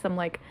to get some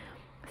like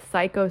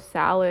psycho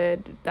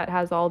salad that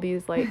has all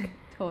these like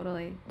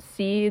totally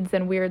seeds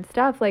and weird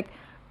stuff. Like,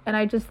 and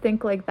I just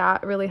think like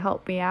that really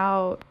helped me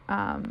out.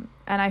 And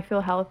I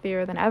feel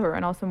healthier than ever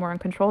and also more in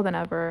control than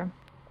ever.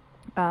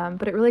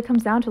 But it really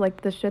comes down to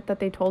like the shit that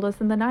they told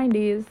us in the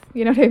 90s.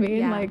 You know what I mean?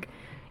 Yeah. Like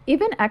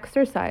even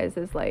exercise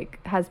is like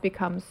has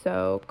become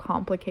so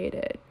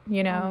complicated,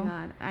 you know? Oh my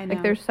God, I know.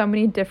 Like there's so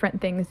many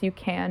different things you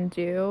can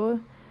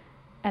do.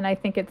 And I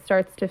think it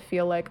starts to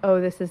feel like, oh,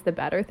 this is the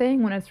better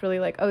thing, when it's really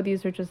like, oh,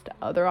 these are just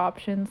other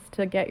options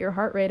to get your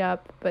heart rate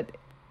up. But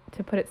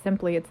to put it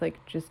simply, it's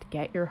like, just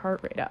get your heart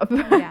rate up.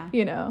 Yeah.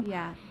 You know?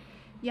 Yeah.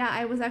 Yeah,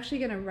 I was actually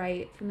going to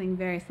write something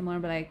very similar,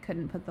 but I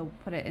couldn't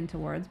put it into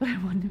words. But I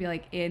wanted to be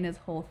like, in is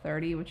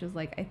Whole30, which is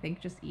like, I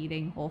think just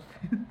eating whole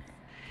foods.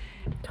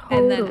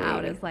 Totally. And then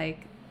out is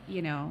like,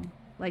 you know,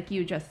 like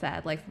you just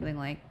said, like something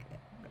like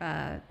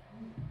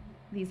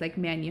these like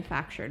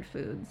manufactured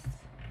foods.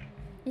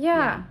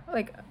 Yeah,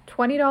 like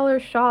 $20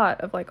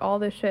 shot of like all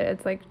this shit.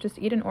 It's like, just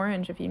eat an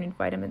orange if you need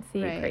vitamin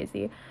C. Right.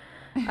 Crazy.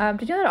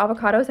 Did you know that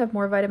avocados have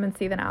more vitamin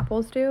C than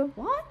apples do?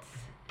 What?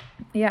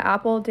 Yeah,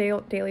 apple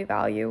daily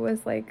value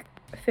was like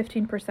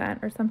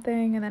 15% or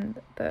something, and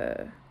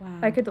then Wow.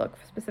 I could look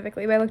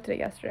specifically, but I looked at it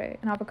yesterday.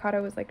 An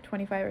avocado was like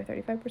 25 or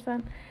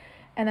 35%,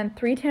 and then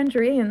 3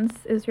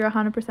 tangerines is your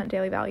 100%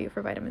 daily value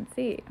for vitamin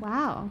C.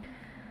 Wow.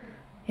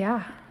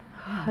 Yeah,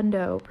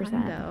 100%.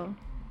 Hundo.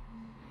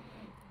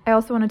 I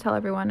also want to tell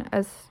everyone,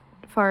 as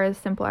far as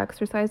simple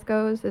exercise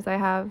goes, is I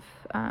have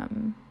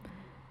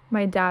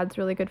my dad's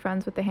really good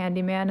friends with the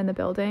handyman in the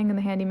building, and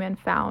the handyman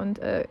found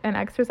an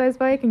exercise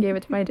bike and gave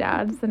it to my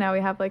dad. So now we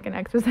have like an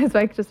exercise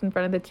bike just in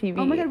front of the TV.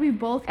 Oh my God, we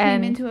both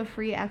came into a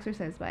free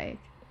exercise bike.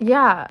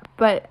 Yeah,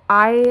 but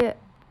I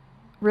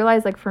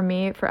realized, like, for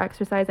me, for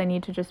exercise, I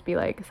need to just be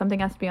like, something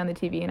has to be on the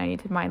TV and I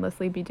need to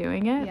mindlessly be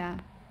doing it. Yeah.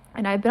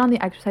 And I've been on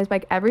the exercise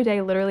bike every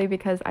day, literally,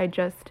 because I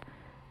just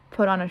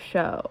put on a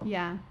show.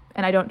 Yeah.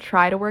 And I don't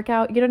try to work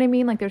out. You know what I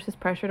mean? Like, there's this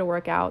pressure to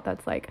work out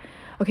that's like,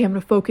 okay, I'm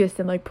going to focus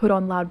and like put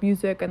on loud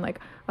music. And like,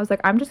 I was like,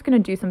 I'm just going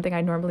to do something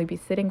I'd normally be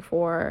sitting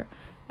for.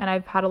 And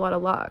I've had a lot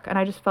of luck. And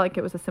I just felt like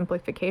it was a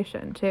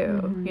simplification too.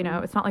 Mm-hmm. You know,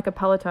 it's not like a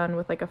Peloton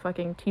with like a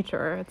fucking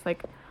teacher. It's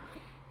like,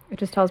 it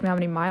just tells me how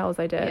many miles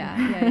I did.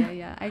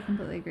 Yeah. I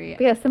completely agree.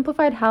 But yeah,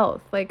 simplified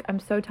health. Like, I'm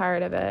so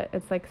tired of it.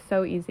 It's like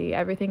so easy.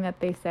 Everything that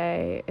they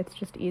say, it's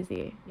just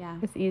easy. Yeah.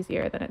 It's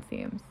easier than it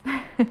seems.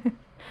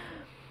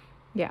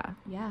 Yeah.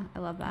 Yeah, I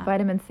love that.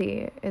 Vitamin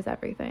C is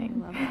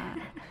everything. I love that.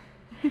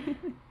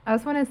 I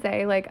just want to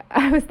say, like,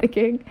 I was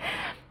thinking,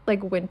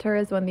 like, winter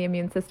is when the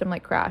immune system,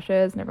 like,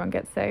 crashes and everyone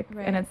gets sick.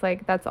 Right. And it's,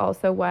 like, that's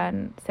also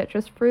when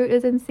citrus fruit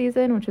is in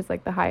season, which is,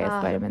 like, the highest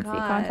vitamin C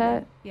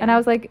content. Yeah. And I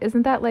was like,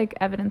 isn't that, like,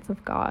 evidence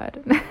of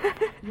God?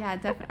 Yeah,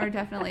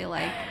 definitely,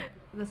 like,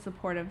 the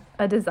support of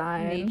a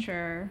design.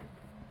 nature.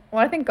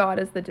 Well, I think God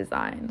is the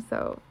design,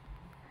 so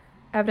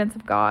evidence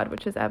of God,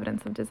 which is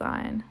evidence of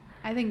design.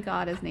 I think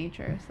God is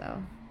nature,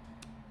 so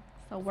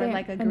we're Same.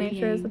 like And agreeing.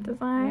 nature is a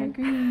design.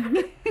 We're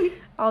agreeing.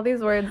 All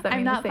these words that I'm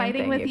mean not the same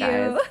fighting thing, with you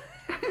guys.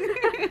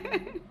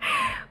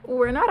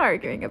 We're not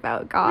arguing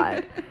about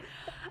God.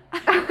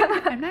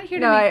 I'm not here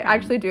to No, I make friends.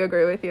 actually do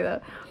agree with you,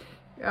 though.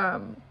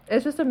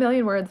 It's just a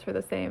million words for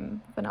the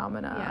same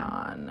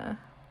phenomenon. Yeah.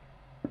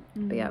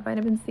 But yeah,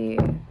 vitamin C.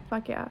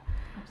 Fuck yeah.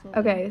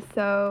 Absolutely. Okay,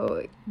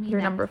 so Me you're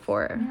next. number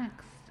 4.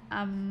 Next.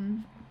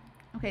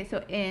 Okay,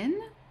 so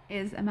in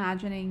is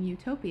imagining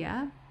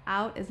utopia.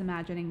 Out is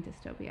imagining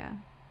dystopia.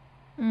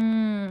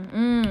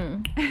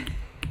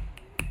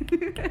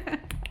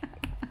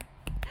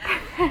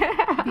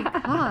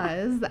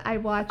 Because I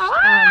watched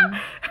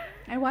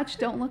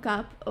Don't Look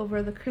Up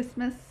over the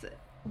Christmas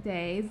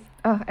days.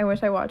 Oh, I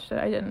wish I watched it.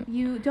 I didn't.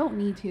 You don't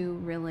need to,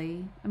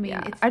 really. I mean,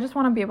 Yeah, it's I just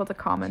want to be able to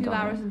comment 2 on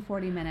hours it. and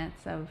 40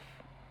 minutes of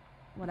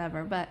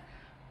whatever, but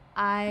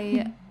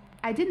I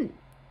didn't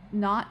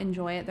not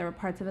enjoy it. There were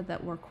parts of it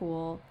that were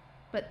cool,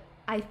 but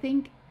I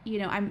think, you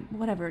know, I'm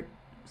whatever,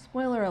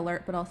 spoiler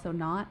alert, but also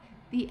not.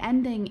 The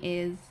ending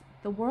is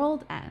the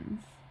world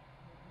ends.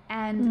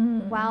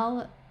 And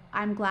while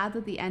I'm glad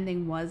that the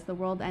ending was the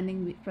world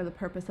ending for the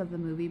purpose of the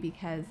movie,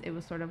 because it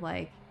was sort of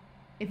like,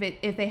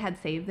 if they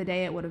had saved the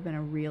day, it would have been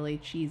a really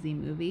cheesy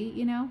movie,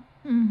 you know?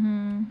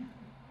 Mm-hmm.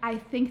 I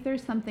think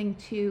there's something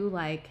to,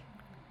 like,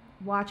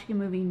 watching a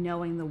movie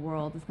knowing the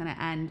world is going to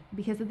end,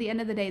 because at the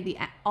end of the day,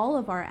 all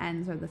of our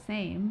ends are the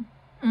same.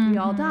 We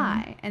all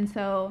die. And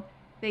so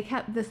they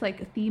kept this,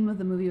 like, theme of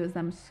the movie was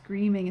them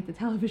screaming at the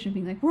television,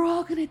 being like, we're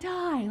all going to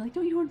die. Like,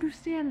 don't you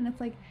understand? And it's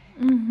like,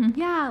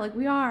 yeah, like,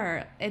 we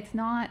are. It's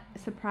not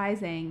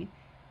surprising.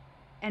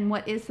 And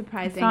what is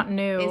surprising It's not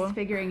new. is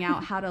figuring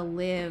out how to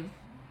live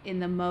in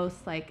the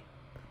most, like,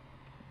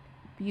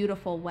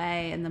 beautiful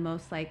way and the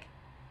most, like,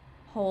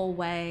 whole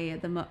way.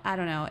 I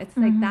don't know. It's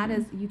like that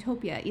is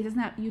utopia.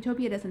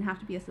 Utopia doesn't have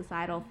to be a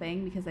societal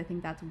thing, because I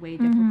think that's way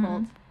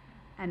difficult.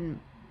 And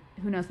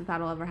who knows if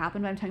that'll ever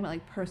happen. But I'm talking about,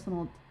 like,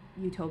 personal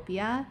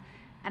utopia.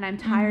 And I'm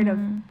tired of,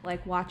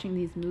 like, watching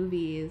these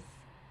movies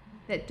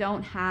that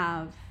don't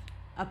have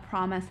a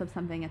promise of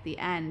something at the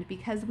end,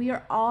 because we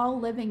are all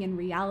living in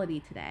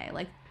reality today.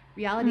 Like,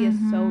 reality is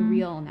so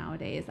real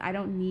nowadays. I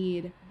don't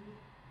need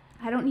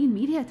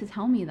media to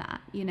tell me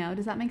that, you know?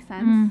 Does that make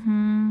sense?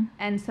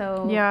 And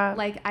so, Yeah.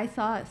 like, I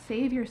saw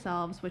Save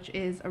Yourselves, which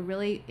is a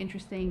really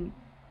interesting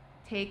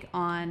take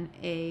on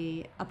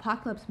a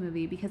apocalypse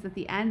movie, because at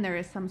the end there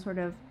is something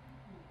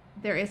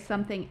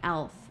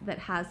else that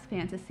has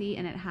fantasy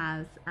and it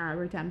has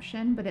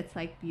redemption, but it's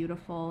like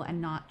beautiful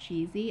and not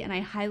cheesy. And I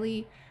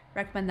highly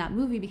recommend that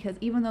movie, because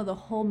even though the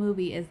whole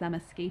movie is them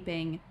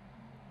escaping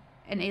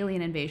an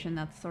alien invasion,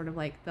 that's sort of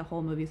like the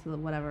whole movie, so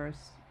whatever,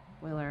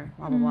 spoiler,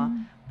 blah blah blah.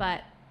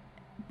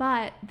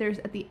 But there's,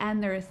 at the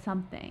end there is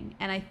something,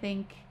 and I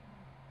think,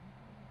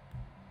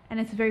 and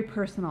it's very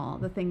personal,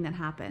 the thing that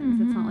happens.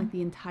 It's not like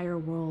the entire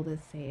world is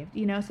saved,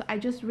 you know. So I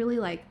just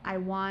really I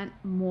want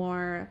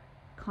more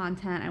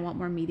content, I want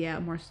more media,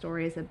 more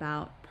stories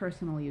about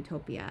personal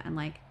utopia and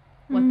like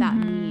what that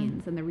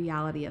means and the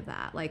reality of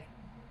that. Like,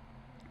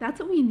 that's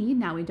what we need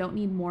now. We don't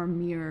need more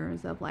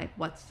mirrors of like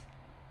what's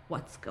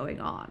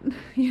going on,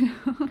 you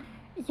know.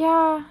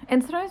 Yeah,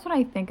 and sometimes when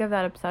I think of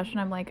that obsession,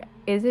 I'm like,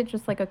 is it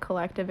just like a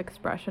collective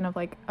expression of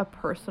like a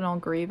personal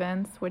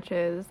grievance, which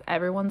is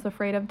everyone's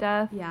afraid of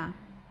death? Yeah.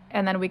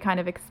 And then we kind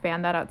of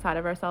expand that outside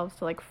of ourselves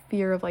to like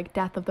fear of like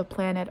death of the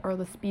planet or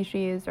the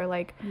species or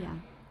like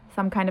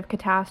some kind of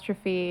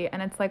catastrophe.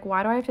 And it's like,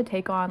 why do I have to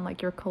take on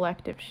like your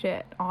collective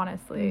shit,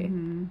 honestly?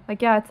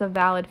 Like, yeah, it's a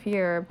valid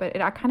fear, but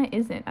it kind of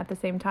isn't at the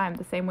same time.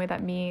 The same way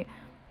that me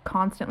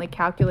constantly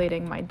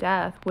calculating my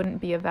death wouldn't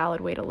be a valid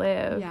way to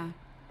live. Yeah.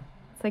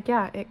 It's like,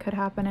 yeah, it could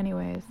happen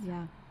anyways.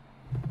 Yeah.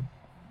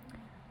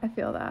 I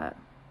feel that.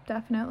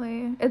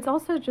 Definitely. It's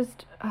also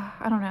just,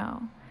 I don't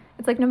know.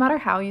 It's like, no matter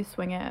how you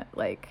swing it,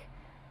 like,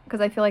 because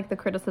I feel like the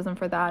criticism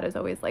for that is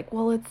always like,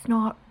 well, it's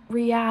not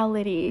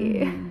reality.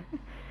 And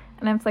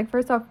it's like,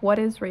 first off, what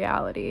is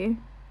reality?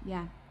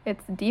 Yeah.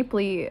 It's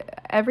deeply,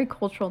 every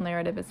cultural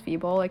narrative is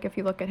feeble. Like, if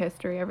you look at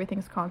history,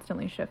 everything's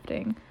constantly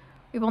shifting.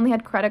 We've only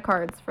had credit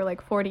cards for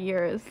like 40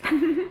 years.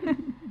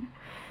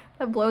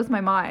 That blows my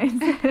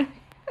mind.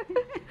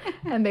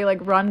 And they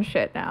like run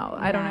shit now.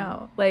 I don't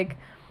know. Like,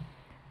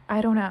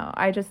 I don't know.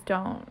 I just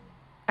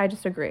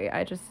agree.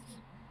 I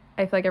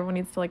feel like everyone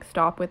needs to like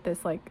stop with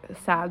this like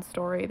sad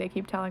story they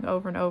keep telling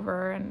over and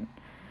over, and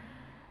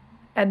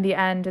in the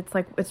end it's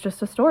like, it's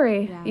just a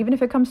story. Yeah. Even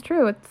if it comes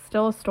true, it's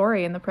still a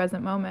story in the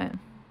present moment.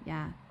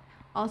 Yeah.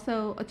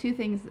 Also, two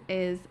things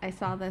is, I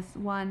saw this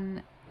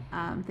one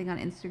thing on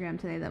Instagram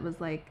today that was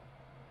like,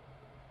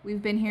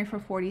 we've been here for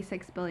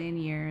 46 billion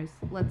years.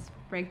 Let's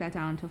break that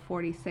down to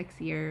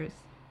 46 years,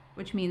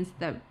 which means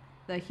that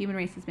the human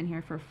race has been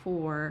here for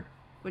 4,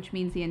 which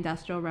means the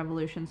Industrial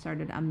Revolution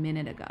started a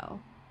minute ago.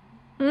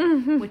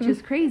 Which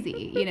is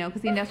crazy, you know,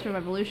 because the Industrial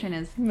Revolution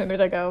is a minute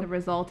ago the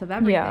result of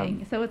everything.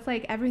 Yeah. So it's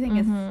like everything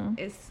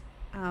is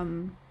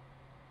so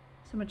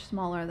much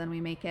smaller than we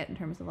make it in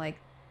terms of like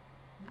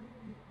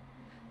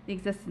the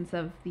existence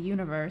of the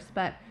universe.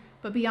 But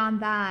beyond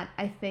that,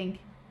 I think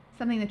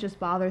something that just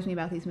bothers me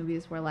about these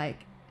movies were like,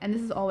 and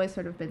this has always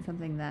sort of been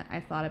something that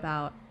I've thought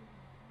about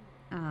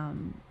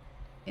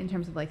in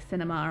terms of like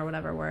cinema or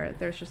whatever, where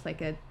there's just like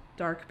a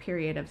dark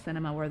period of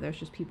cinema where there's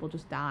just people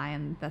just die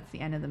and that's the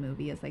end of the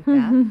movie, is like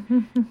death.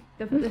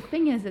 The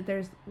thing is that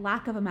there's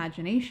lack of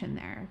imagination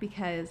there,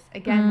 because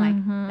again, like,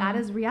 that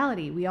is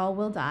reality. We all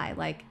will die.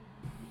 Like,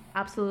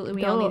 absolutely,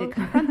 we all need to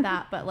confront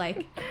that. But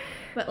like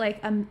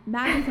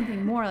imagine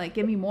something more. Like,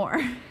 give me more.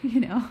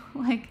 You know,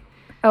 like.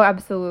 Oh,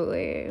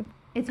 absolutely.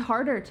 It's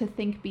harder to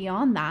think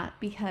beyond that,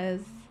 because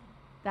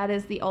that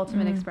is the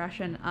ultimate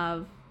expression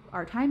of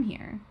our time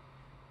here.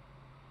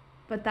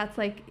 But that's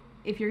like,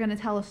 if you're going to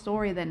tell a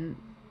story, then,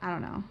 I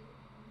don't know,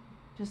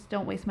 just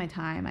don't waste my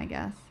time, I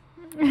guess.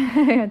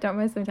 Don't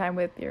waste my time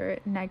with your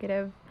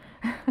negative.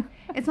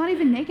 It's not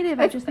even negative.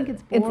 I just think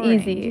it's boring.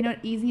 It's easy. You know,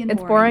 easy and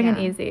boring. It's boring and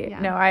easy. Yeah.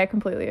 No, I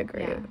completely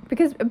agree.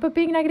 Yeah. But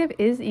being negative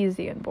is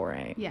easy and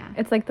boring. Yeah.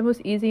 It's like the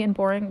most easy and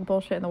boring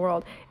bullshit in the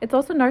world. It's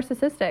also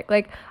narcissistic.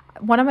 Like,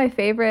 one of my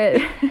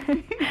favorite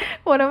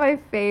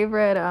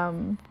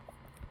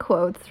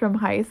quotes from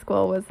high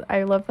school was,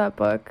 I love that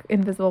book,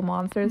 Invisible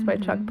Monsters by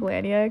Chuck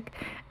Palahniuk,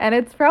 and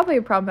it's probably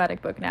a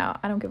problematic book now.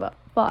 I don't give a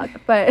fuck,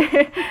 but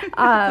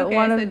okay,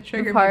 one of the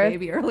trigger me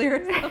baby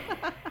earlier.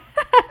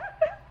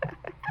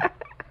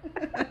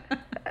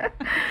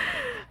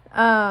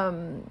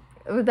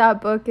 That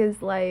book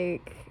is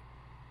like,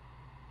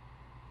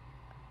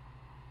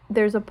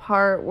 there's a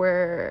part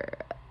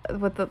where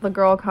with the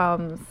girl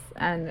comes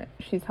and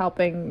she's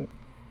helping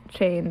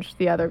change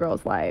the other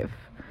girl's life.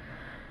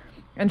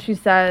 And she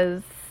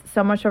says,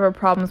 so much of our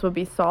problems would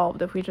be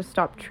solved if we just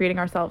stopped treating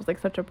ourselves like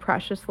such a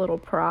precious little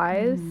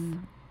prize.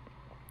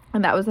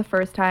 And that was the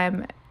first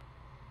time,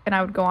 and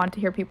I would go on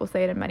to hear people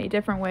say it in many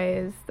different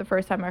ways, the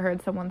first time I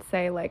heard someone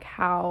say, like,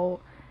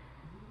 how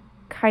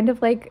kind of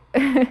like,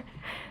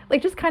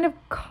 like just kind of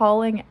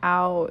calling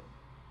out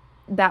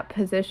that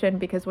position,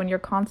 because when you're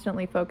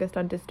constantly focused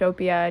on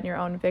dystopia and your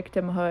own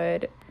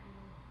victimhood,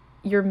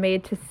 you're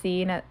made to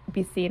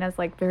be seen as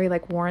like very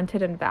like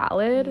warranted and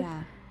valid.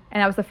 Yeah.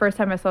 And that was the first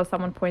time I saw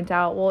someone point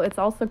out, well, it's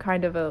also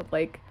kind of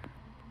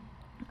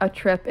a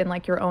trip in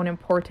like your own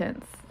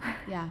importance.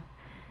 Yeah.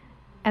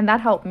 And that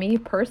helped me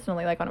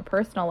personally, like on a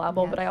personal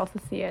level, Yes. but I also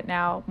see it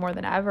now more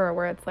than ever,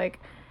 where it's like,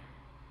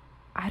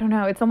 I don't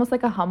know, it's almost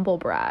like a humble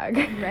brag.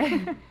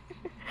 Right.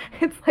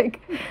 It's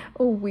like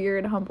a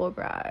weird humble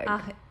brag.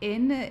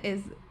 In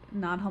is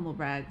not humble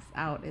brags.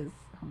 Out is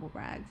humble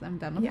brags. I'm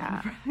done with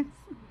humble brags.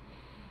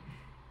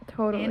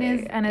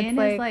 Totally. And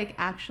it's like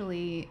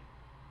actually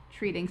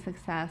treating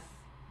success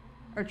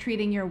or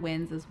treating your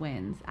wins as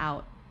wins.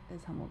 Out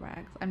is humble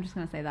brags. I'm just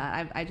gonna say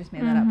that. I just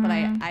made that up, but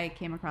I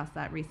came across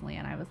that recently,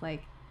 and I was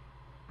like,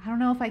 I don't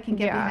know if I can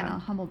get behind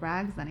humble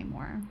brags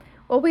anymore.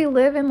 Well, we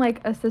live in like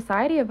a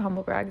society of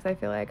humble brags, I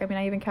feel like. I mean,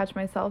 I even catch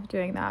myself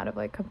doing that, of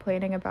like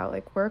complaining about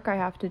like work I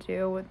have to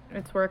do.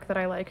 It's work that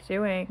I like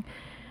doing.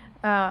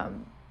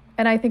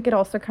 And I think it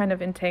also kind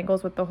of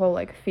entangles with the whole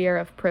like fear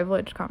of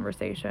privilege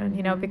conversation,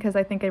 you know, because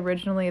I think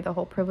originally the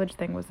whole privilege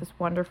thing was this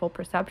wonderful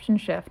perception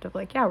shift of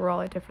like, yeah, we're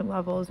all at different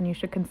levels and you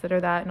should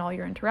consider that in all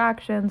your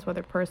interactions,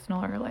 whether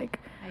personal or like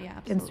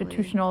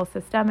institutional,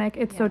 systemic.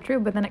 It's so true.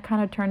 But then it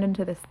kind of turned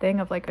into this thing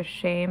of like a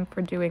shame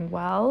for doing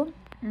well.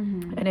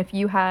 And if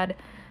you had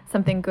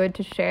something good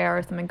to share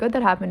or something good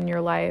that happened in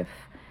your life,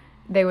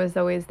 there was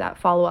always that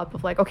follow-up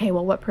of like, okay,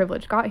 well, what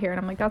privilege got here? And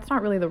I'm like, that's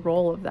not really the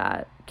role of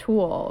that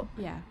tool.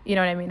 Yeah. You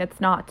know what I mean? It's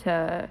not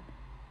to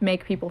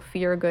make people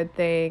fear good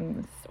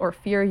things or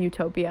fear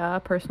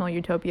utopia, personal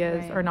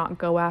utopias, or not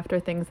go after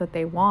things that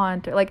they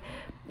want. Or, like,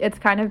 it's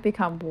kind of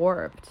become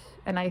warped.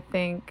 And I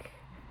think,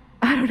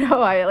 I don't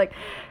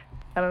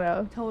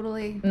know.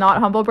 Totally. Not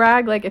humble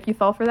brag. Like, if you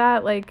fall for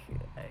that, like,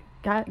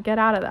 get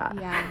out of that.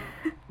 Yeah.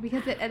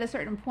 Because at a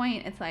certain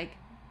point, it's like,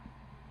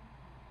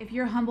 if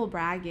you're humble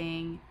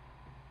bragging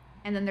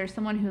and then there's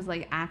someone who's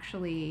like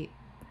actually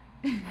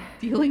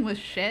dealing with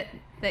shit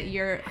that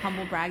you're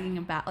humble bragging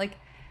about, like,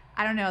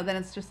 I don't know, then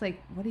it's just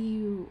like, I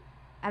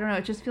don't know,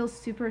 it just feels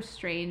super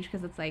strange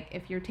because it's like,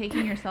 if you're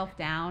taking yourself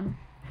down,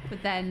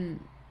 but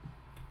then,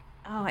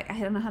 I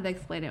don't know how to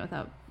explain it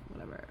without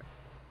whatever.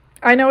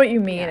 I know what you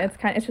mean. Yeah.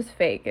 It's just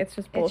fake. It's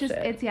just bullshit.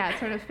 It's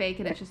sort of fake,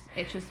 and it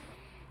just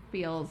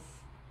feels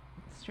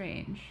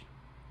strange.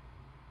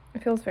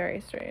 It feels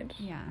very strange.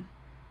 Yeah.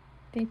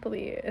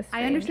 Deeply estranging.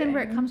 I understand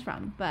where it comes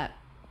from, but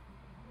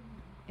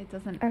it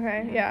doesn't.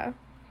 Okay, yeah.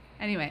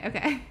 Anyway,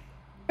 okay.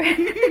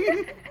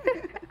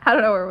 I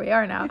don't know where we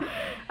are now.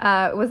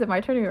 Was it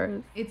my turn or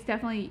yours? It's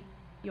definitely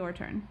your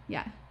turn.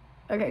 Yeah.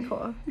 Okay,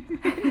 cool.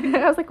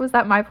 I was like, was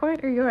that my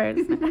point or yours?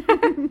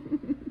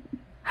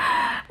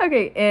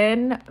 Okay,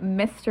 in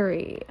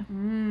mystery.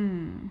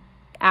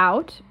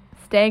 Out,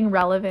 staying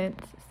relevant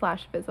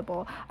 /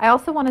 visible. I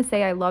also want to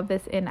say I love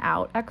this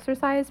in-out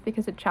exercise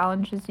because it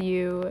challenges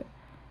you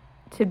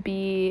to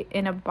be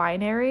in a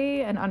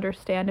binary and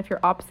understand if your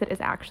opposite is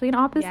actually an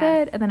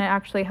opposite, and then it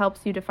actually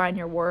helps you define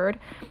your word.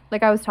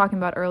 Like I was talking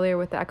about earlier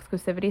with the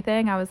exclusivity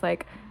thing, I was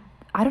like,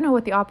 I don't know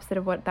what the opposite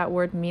of what that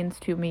word means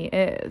to me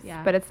is,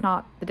 but it's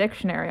not the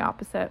dictionary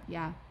opposite.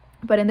 Yeah.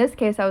 But in this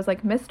case, I was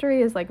like,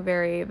 mystery is like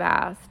very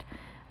vast,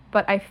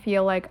 but I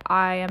feel like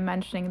I am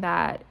mentioning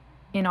that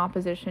in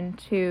opposition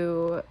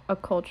to a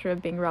culture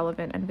of being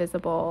relevant and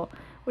visible,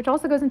 which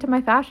also goes into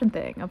my fashion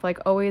thing of like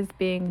always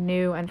being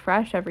new and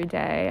fresh every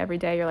day. Every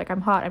day you're like, I'm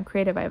hot, I'm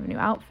creative, I have a new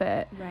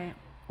outfit. Right.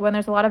 When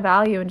there's a lot of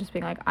value in just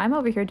being like, I'm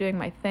over here doing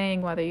my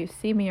thing, whether you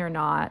see me or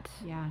not.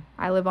 Yeah.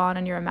 I live on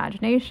in your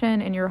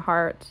imagination, in your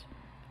heart.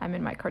 I'm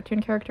in my cartoon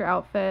character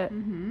outfit.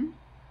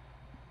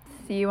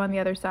 See you on the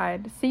other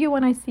side. See you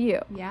when I see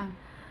you. Yeah.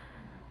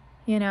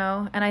 You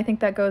know, and I think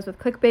that goes with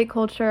clickbait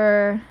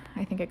culture.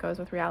 I think it goes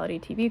with reality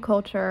TV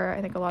culture.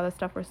 I think a lot of the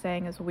stuff we're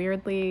saying is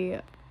weirdly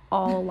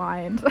all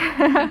aligned.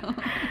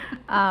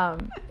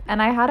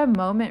 And I had a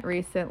moment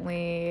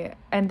recently,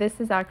 and this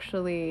is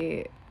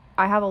actually,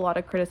 I have a lot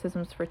of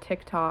criticisms for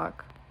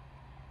TikTok.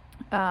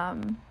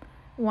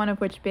 One of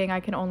which being I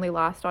can only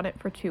last on it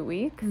for 2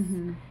 weeks.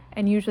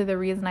 And usually the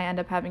reason I end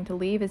up having to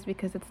leave is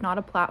because it's not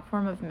a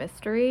platform of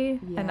mystery.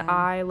 And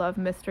I love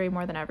mystery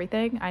more than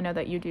everything. I know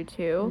that you do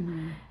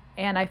too.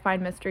 And I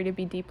find mystery to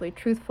be deeply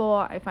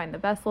truthful. I find the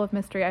vessel of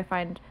mystery. I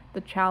find the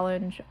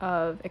challenge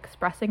of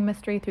expressing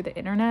mystery through the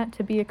internet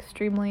to be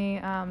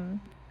extremely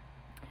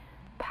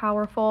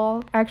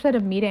powerful. I actually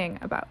had a meeting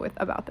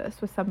about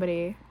this with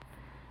somebody.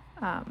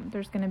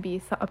 There's going to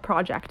be a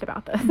project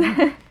about this,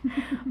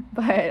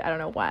 but I don't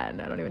know when.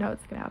 I don't even know how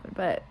it's going to happen.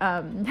 But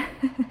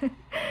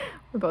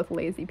we're both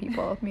lazy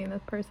people, me and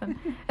this person.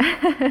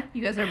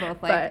 You guys are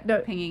both like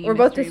pinging. We're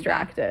both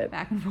distracted.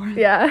 Back and forth.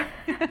 Yeah,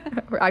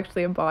 we're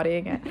actually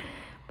embodying it.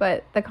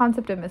 But the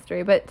concept of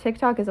mystery. But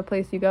TikTok is a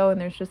place you go and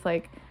there's just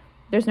like,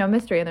 there's no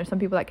mystery, and there's some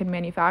people that can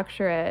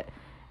manufacture it.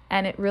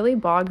 And it really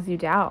bogs you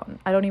down.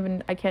 I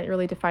can't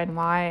really define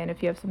why. And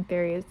if you have some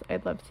theories,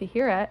 I'd love to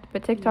hear it.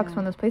 But TikTok's one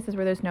of those places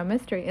where there's no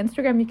mystery.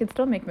 Instagram, you can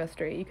still make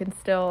mystery. You can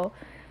still,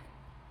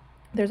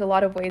 there's a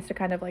lot of ways to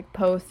kind of like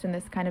post in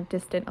this kind of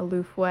distant,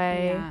 aloof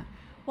way. Yeah.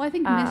 Well, I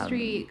think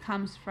mystery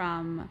comes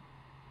from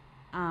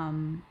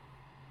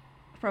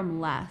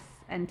less,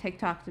 and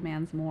TikTok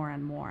demands more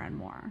and more and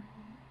more.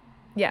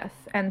 Yes,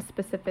 and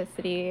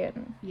specificity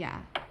and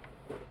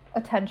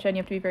attention.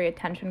 You have to be very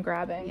attention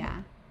grabbing.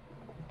 Yeah.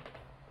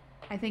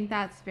 I think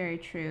that's very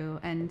true.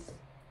 And,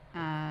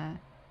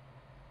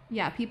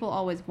 people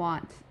always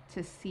want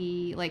to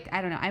see, like,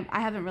 I don't know,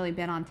 I haven't really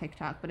been on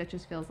TikTok, but it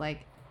just feels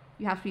like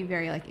you have to be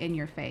very like in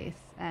your face,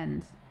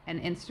 and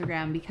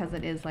Instagram, because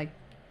it is like,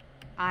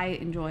 I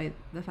enjoy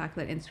the fact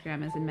that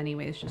Instagram is in many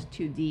ways just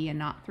 2D and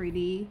not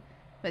 3D.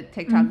 But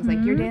TikTok is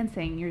like, you're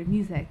dancing, your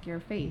music,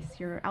 your face,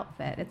 your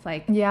outfit. It's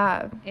like,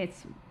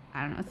 it's,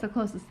 I don't know, it's the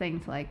closest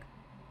thing to like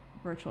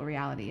virtual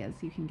reality as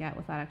you can get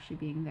without actually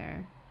being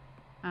there.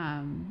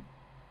 I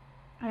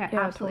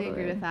absolutely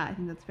agree with that. I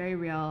think that's very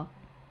real.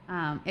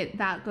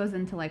 That goes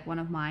into like one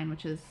of mine,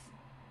 which is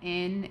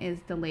in is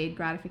delayed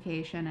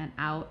gratification and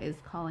out is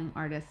calling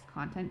artists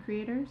content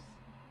creators.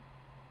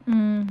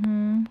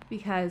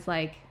 Because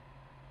like,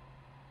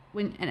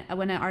 when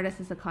an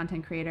artist is a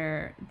content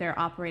creator, they're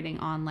operating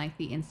on like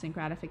the instant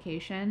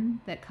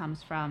gratification that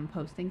comes from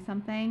posting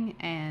something,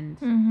 and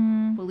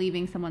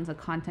believing someone's a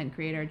content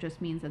creator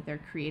just means that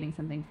they're creating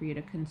something for you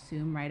to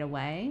consume right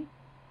away.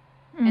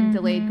 And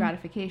delayed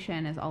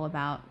gratification is all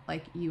about,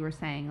 like you were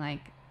saying,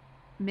 like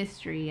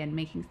mystery and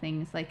making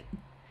things like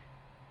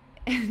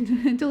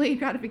delayed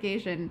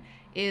gratification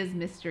is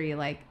mystery,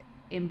 like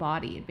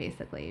embodied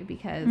basically,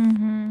 because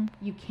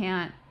you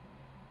can't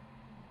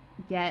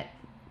get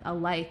a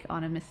like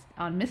on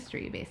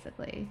mystery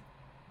basically.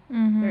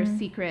 There's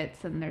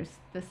secrets and there's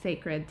the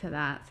sacred to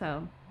that.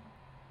 So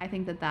I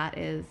think that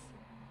is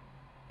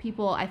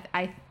people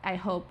I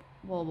hope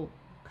will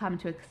come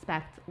to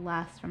expect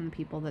less from the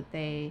people that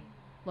they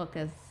look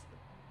as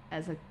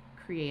a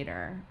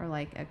creator or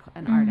like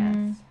an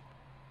artist,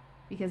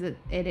 because it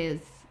is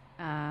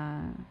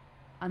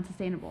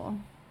unsustainable,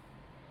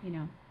 you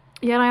know.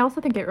 Yeah, and I also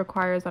think it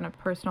requires on a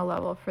personal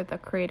level for the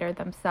creator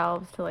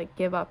themselves to like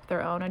give up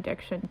their own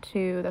addiction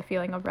to the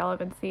feeling of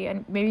relevancy,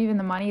 and maybe even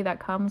the money that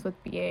comes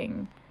with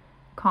being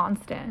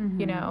constant,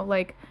 you know.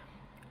 Like,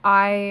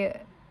 I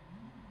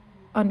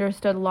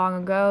understood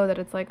long ago that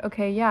it's like,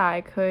 okay, yeah,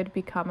 I could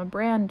become a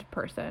brand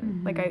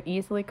person. Like, I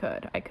easily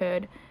could. I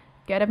could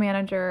get a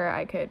manager.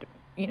 I could,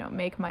 you know,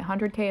 make my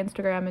 100K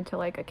Instagram into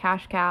like a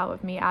cash cow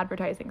of me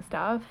advertising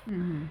stuff.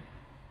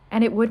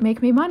 And it would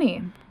make me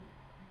money.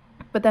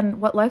 But then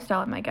what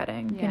lifestyle am I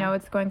getting? You know,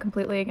 it's going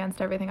completely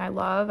against everything I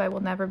love. I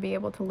will never be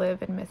able to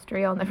live in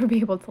mystery. I'll never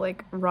be able to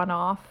like run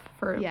off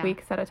for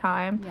weeks at a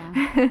time.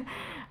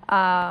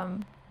 I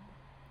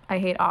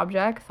hate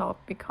objects. I'll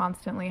be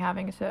constantly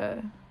having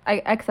to...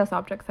 excess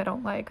objects I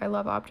don't like. I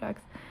love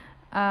objects.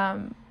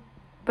 But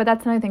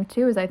that's another thing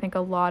too, is I think a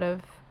lot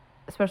of,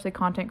 especially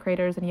content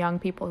creators and young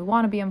people who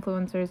want to be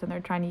influencers and they're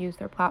trying to use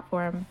their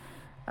platform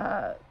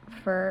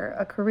for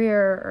a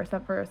career or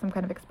for some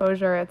kind of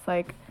exposure, it's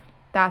like,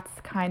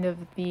 that's kind of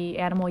the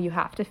animal you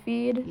have to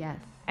feed. Yes.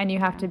 And you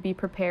have to be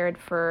prepared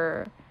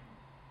for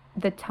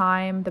the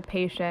time, the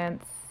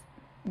patience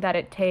that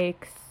it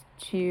takes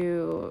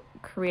to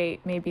create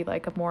maybe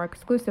like a more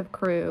exclusive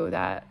crew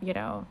that, you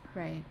know,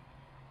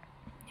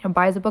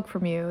 buys a book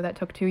from you that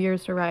took 2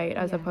 years to write,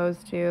 as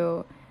opposed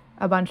to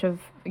a bunch of,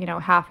 you know,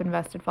 half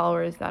invested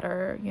followers that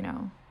are, you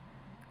know,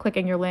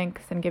 clicking your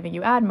links and giving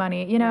you ad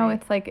money. You know,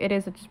 it's like, it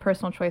is a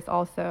personal choice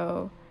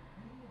also.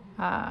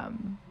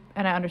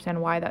 And I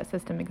understand why that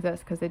system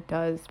exists, because it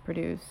does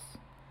produce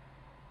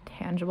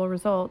tangible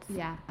results.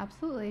 Yeah,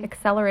 absolutely.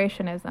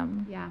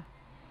 Accelerationism. Yeah.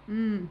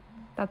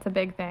 That's a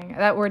big thing.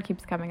 That word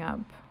keeps coming up.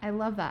 I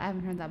love that. I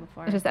haven't heard that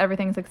before. It's just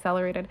everything's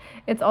accelerated.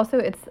 It's also,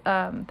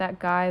 that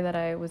guy that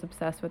I was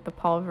obsessed with, the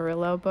Paul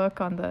Virillo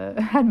book on the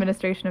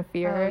administration of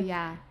fear. Oh,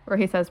 yeah. Where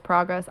he says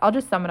progress. I'll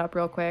just sum it up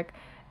real quick.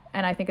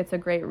 And I think it's a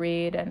great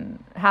read.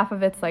 And half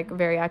of it's like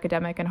very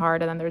academic and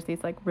hard. And then there's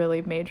these like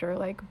really major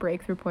like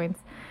breakthrough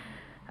points.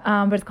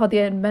 But it's called The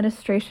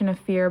Administration of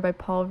Fear by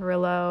Paul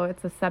Virillo.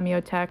 It's a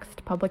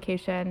semiotext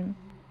publication.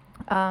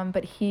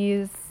 But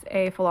he's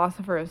a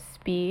philosopher of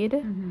speed.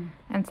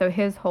 And so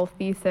his whole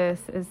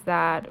thesis is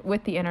that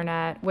with the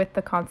internet, with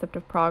the concept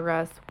of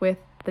progress, with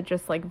the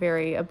just like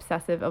very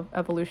obsessive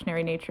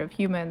evolutionary nature of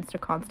humans to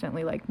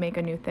constantly like make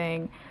a new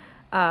thing,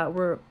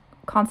 we're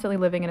constantly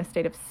living in a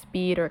state of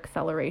speed or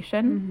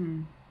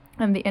acceleration.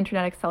 And the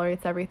internet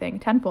accelerates everything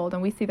tenfold.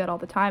 And we see that all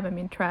the time. I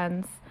mean,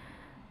 trends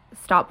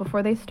stop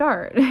before they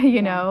start,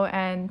 you know,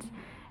 and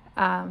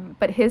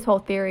but his whole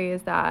theory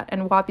is that,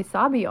 and Wabi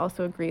Sabi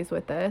also agrees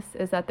with this,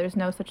 is that there's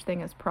no such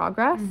thing as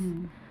progress,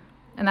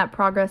 and that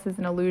progress is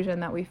an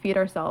illusion that we feed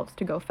ourselves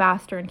to go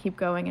faster and keep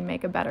going and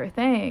make a better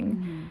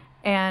thing.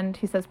 And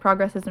he says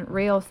progress isn't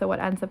real, so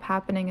what ends up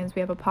happening is we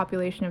have a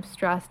population of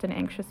stressed and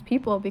anxious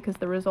people, because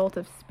the result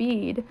of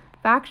speed,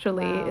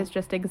 factually, is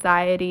just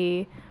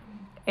anxiety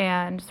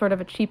and sort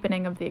of a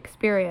cheapening of the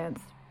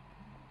experience.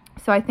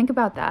 So I think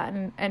about that,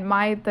 and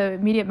the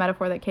immediate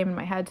metaphor that came in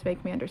my head to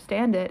make me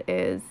understand it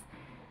is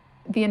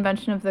the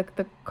invention of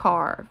the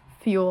car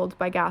fueled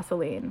by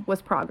gasoline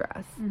was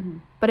progress.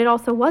 But it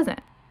also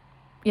wasn't,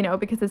 you know,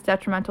 because it's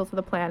detrimental to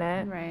the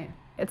planet. Right.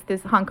 It's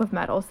this hunk of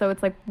metal. So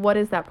it's like, what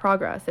is that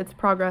progress? It's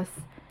progress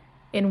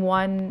in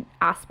one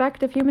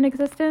aspect of human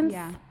existence.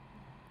 Yeah.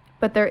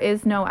 But there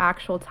is no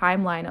actual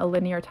timeline, a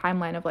linear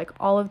timeline of like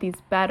all of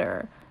these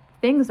better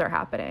things are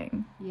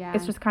happening. Yeah.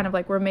 It's just kind of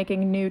like we're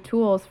making new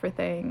tools for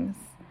things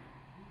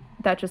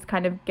that just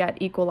kind of get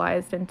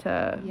equalized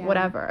into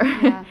whatever.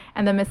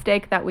 And the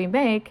mistake that we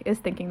make is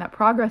thinking that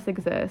progress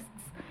exists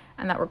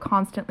and that we're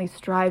constantly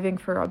striving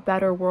for a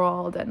better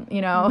world, and,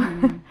 you know,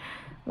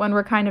 when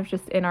we're kind of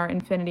just in our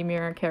infinity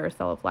mirror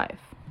carousel of life.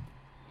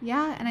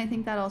 Yeah, and I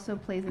think that also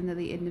plays into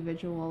the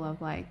individual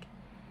of, like,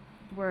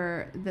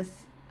 we're this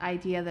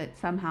idea that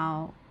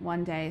somehow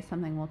one day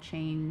something will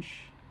change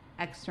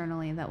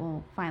externally that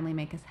will finally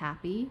make us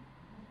happy.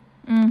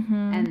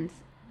 And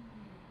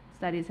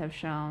studies have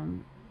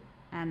shown,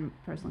 and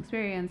personal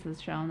experience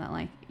has shown, that,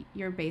 like,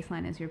 your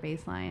baseline is your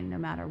baseline no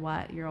matter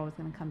what. You're always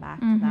going to come back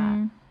to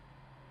that.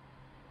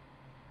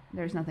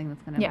 There's nothing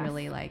that's going to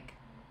really, like,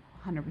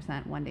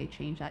 100% one day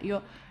change that.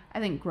 I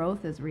think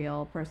growth is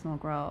real, personal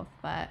growth,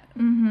 but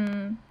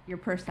your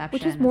perception,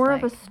 which is more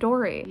of a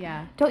story.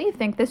 Yeah. Don't you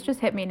think, this just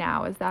hit me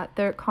now, is that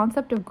the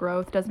concept of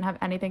growth doesn't have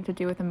anything to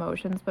do with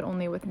emotions, but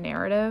only with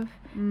narrative?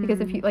 Because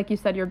if you, like you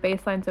said, your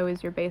baseline's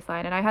always your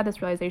baseline. And I had this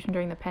realization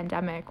during the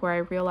pandemic where I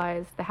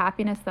realized the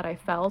happiness that I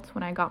felt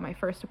when I got my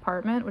first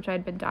apartment, which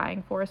I'd been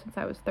dying for since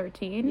I was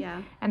 13,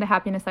 and the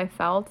happiness I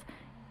felt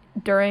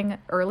during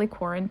early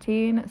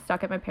quarantine,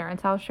 stuck at my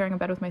parents' house, sharing a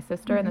bed with my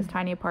sister in this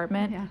tiny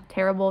apartment,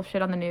 terrible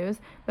shit on the news,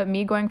 but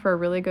me going for a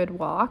really good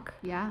walk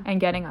and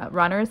getting a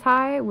runner's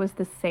high was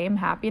the same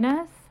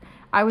happiness.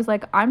 I was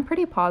like, I'm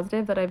pretty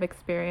positive that I've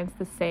experienced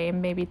the same,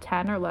 maybe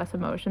 10 or less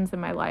emotions in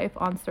my life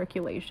on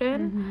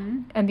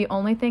circulation. And the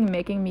only thing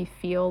making me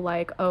feel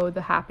like, oh,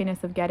 the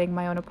happiness of getting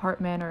my own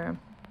apartment or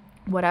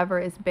whatever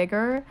is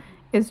bigger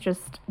is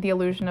just the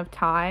illusion of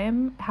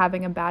time,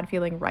 having a bad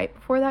feeling right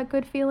before that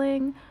good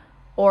feeling,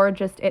 or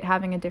just it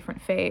having a different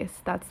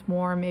face that's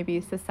more maybe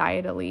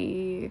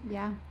societally,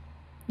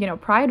 you know,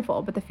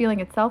 prideful, but the feeling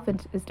itself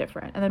is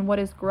different. And then what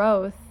is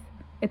growth?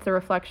 It's a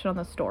reflection on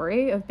the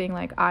story of being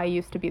like, I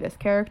used to be this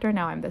character,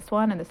 now I'm this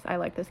one, and I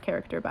like this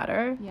character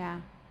better.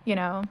 You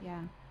know?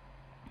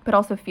 But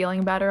also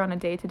feeling better on a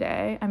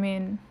day-to-day. I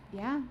mean,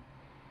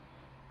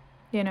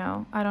 you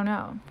know, I don't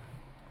know.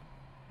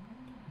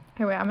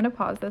 Anyway, I'm going to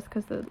pause this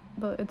because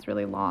it's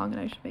really long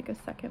and I should make a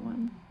second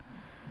one.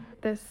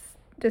 This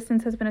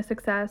distance has been a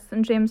success,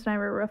 and James and I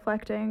were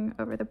reflecting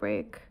over the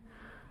break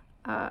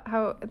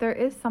how there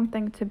is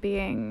something to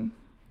being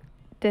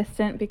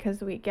distant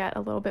because we get a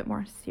little bit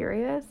more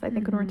serious. I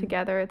think when we're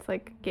together, it's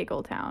like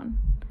Giggle Town,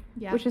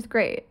 which is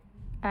great,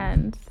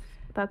 and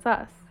that's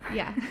us.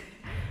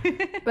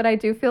 But I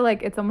do feel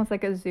like it's almost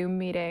like a Zoom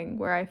meeting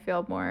where I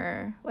feel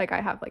more like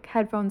I have like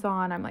headphones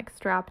on, I'm like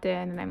strapped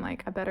in, and I'm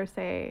like, I better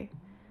say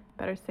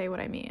what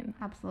I mean.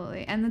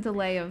 Absolutely. And the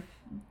delay of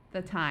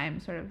the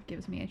time sort of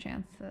gives me a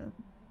chance to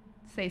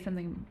say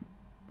something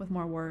with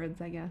more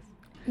words, I guess.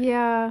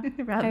 Yeah.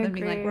 Rather than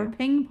being like, we're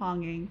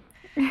ping-ponging.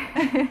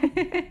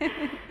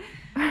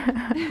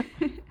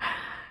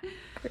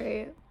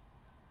 Great.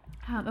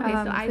 Okay,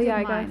 so I did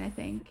mine, I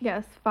think.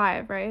 Yes,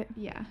 5, right?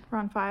 Yeah. We're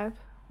on 5?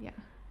 Yeah.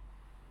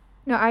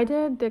 No, I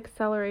did the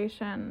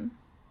acceleration.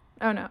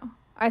 Oh, no.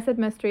 I said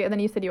mystery, and then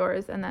you said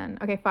yours, and then,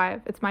 okay,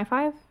 5. It's my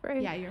 5,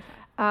 right? Yeah, you're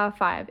 5.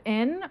 5.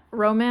 In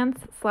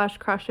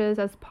romance/crushes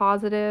as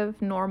positive,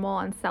 normal,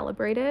 and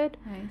celebrated.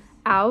 Nice.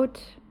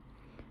 Out,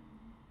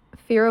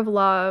 fear of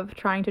love,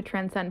 trying to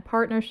transcend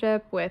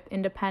partnership with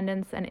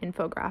independence and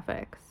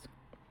infographics.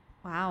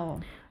 Wow.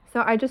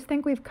 So I just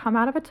think we've come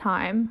out of a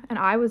time, and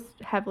I was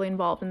heavily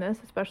involved in this,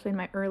 especially in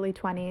my early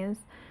 20s,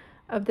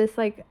 of this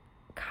like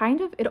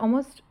kind of, it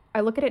almost, I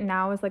look at it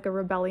now as like a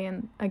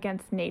rebellion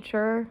against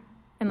nature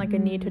and like a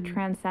need to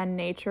transcend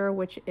nature,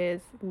 which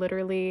is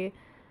literally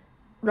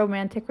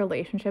romantic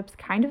relationships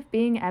kind of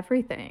being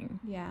everything.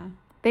 Yeah.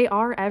 They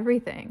are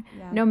everything,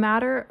 no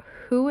matter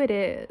who it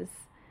is.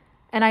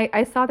 And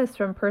I saw this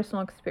from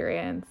personal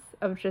experience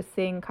of just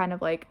seeing kind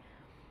of like,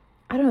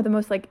 I don't know, the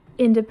most like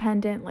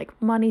independent, like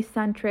money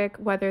centric,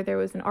 whether there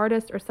was an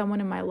artist or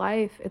someone in my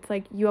life, it's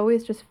like you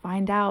always just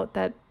find out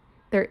that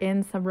they're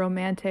in some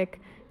romantic,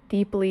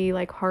 deeply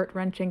like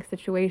heart-wrenching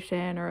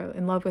situation or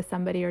in love with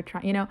somebody or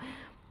trying, you know.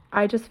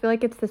 I just feel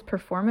like it's this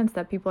performance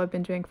that people have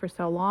been doing for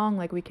so long.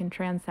 Like we can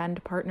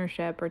transcend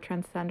partnership or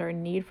transcend our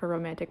need for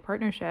romantic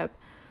partnership.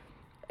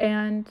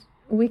 And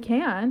we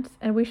can't,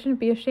 and we shouldn't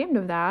be ashamed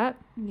of that.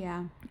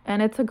 Yeah.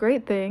 And it's a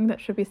great thing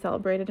that should be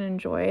celebrated and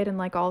enjoyed. And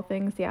like all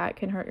things, yeah, it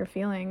can hurt your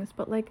feelings.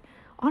 But like,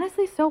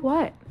 honestly, so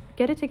what?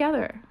 Get it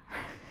together.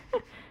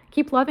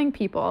 Keep loving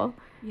people.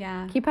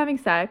 Yeah. Keep having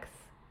sex.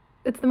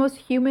 It's the most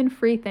human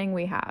free thing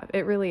we have.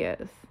 It really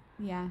is.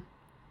 Yeah.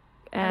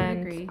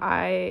 And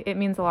I it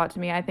means a lot to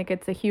me. I think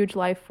it's a huge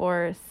life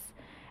force.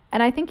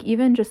 And I think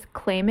even just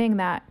claiming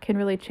that can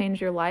really change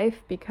your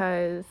life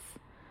because,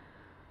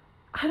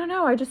 I don't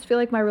know, I just feel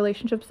like my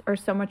relationships are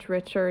so much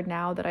richer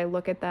now that I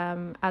look at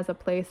them as a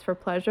place for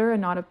pleasure and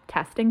not a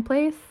testing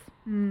place,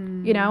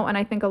 you know? And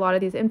I think a lot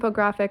of these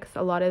infographics,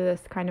 a lot of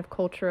this kind of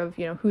culture of,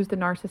 you know, who's the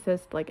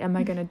narcissist? Like, am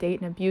I going to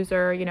date an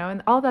abuser? You know,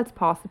 and all that's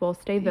possible.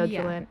 Stay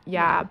vigilant.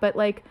 Yeah. But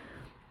like,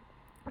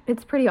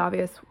 it's pretty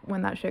obvious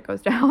when that shit goes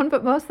down,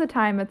 but most of the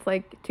time it's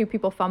like two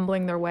people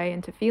fumbling their way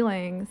into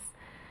feelings.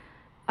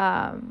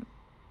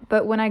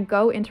 But when I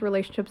go into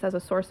relationships as a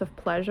source of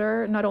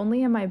pleasure, not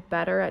only am I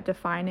better at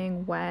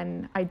defining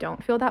when I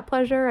don't feel that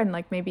pleasure and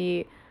like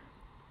maybe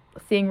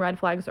seeing red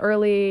flags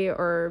early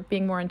or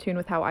being more in tune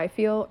with how I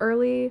feel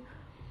early,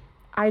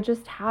 I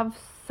just have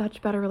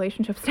such better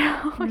relationships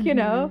now, you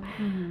know?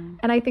 Mm-hmm.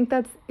 And I think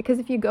that's because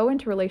if you go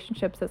into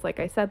relationships as, like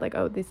I said, like,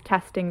 oh, these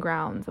testing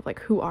grounds of like,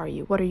 who are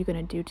you? What are you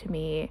going to do to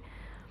me?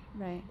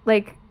 Right.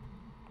 Like,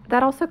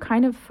 that also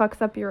kind of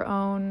fucks up your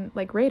own,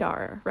 like,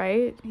 radar,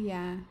 right?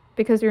 Yeah.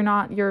 Because your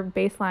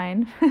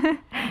baseline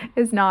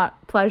is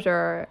not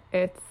pleasure.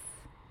 It's,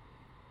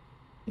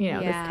 you know,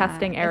 this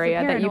testing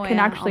area that you can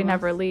actually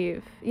never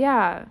leave.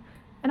 Yeah.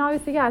 And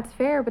obviously, yeah, it's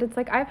fair, but it's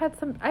like I've had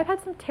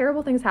some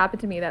terrible things happen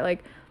to me that,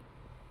 like,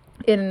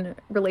 in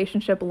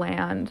relationship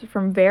land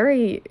from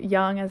very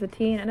young as a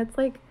teen, and it's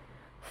like,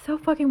 so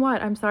fucking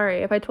what? I'm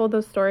sorry. If I told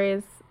those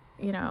stories,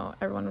 you know,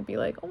 everyone would be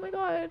like, oh my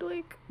God,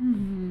 like,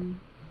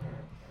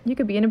 you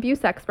could be an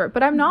abuse expert,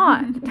 but I'm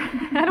not.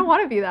 I don't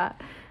want to be that.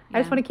 Yeah.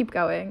 I just want to keep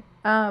going.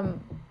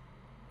 I'm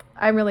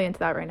really into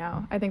that right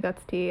now. I think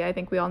that's tea. I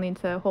think we all need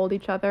to hold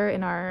each other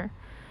in our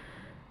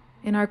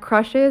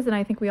crushes, and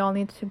I think we all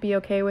need to be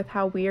okay with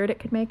how weird it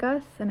can make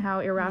us and how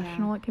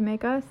irrational it can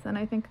make us, and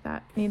I think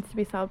that needs to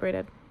be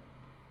celebrated.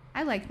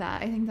 I like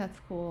that. I think that's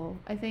cool.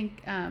 I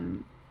think as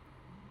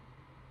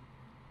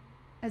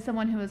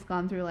someone who has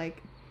gone through,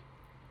 like,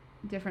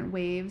 different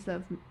waves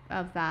of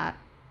that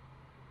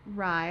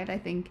ride, I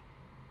think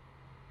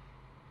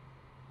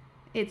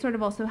it sort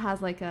of also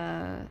has, like,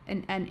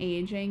 an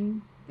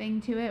aging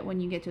thing to it.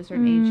 When you get to a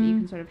certain age, you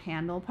can sort of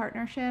handle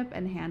partnership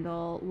and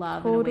handle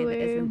love in a way that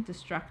isn't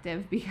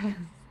destructive, because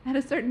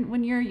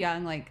when you're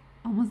young, like,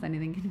 almost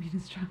anything can be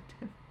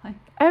destructive. Like,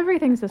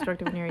 everything's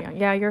destructive when you're young.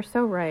 Yeah, you're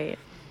so right.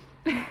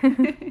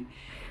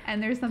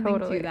 And there's something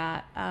to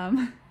that.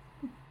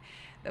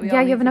 That you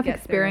have enough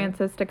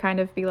experiences to kind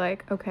of be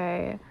like,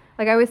 okay.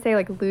 Like, I always say,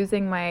 like,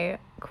 losing my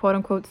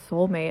quote-unquote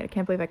soulmate, I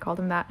can't believe I called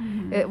him that.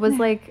 It was,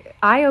 like,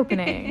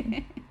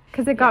 eye-opening.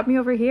 Because it got me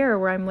over here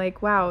where I'm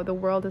like, wow, the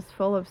world is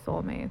full of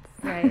soulmates.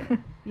 Right.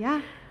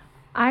 Yeah.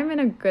 I'm in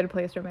a good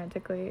place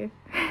romantically.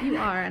 You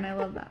are, and I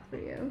love that for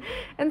you.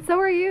 And so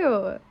are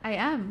you. I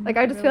am. Like,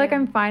 I just feel like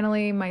I'm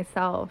finally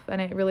myself,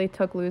 and it really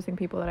took losing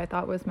people that I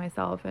thought was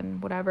myself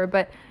and whatever.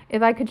 But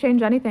if I could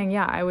change anything,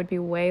 yeah, I would be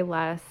way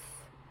less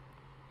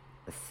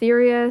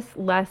serious,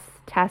 less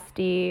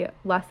testy,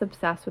 less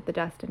obsessed with the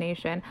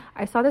destination.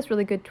 I saw this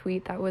really good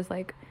tweet that was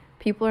like,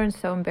 people are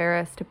so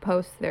embarrassed to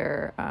post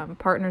their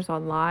partners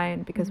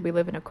online because we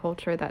live in a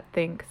culture that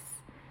thinks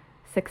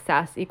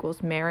success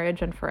equals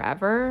marriage and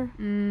forever,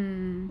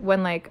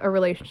 when, like, a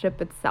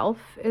relationship itself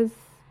is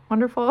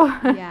wonderful.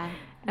 Yeah.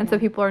 And so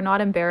people are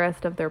not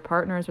embarrassed of their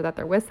partners or that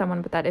they're with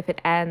someone, but that if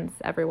it ends,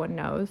 everyone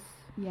knows.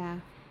 Yeah.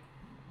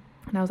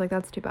 And I was like,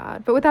 that's too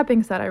bad. But with that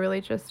being said, I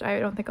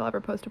don't think I'll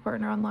ever post a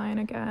partner online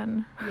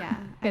again. Yeah.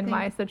 In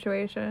my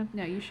situation.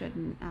 No, you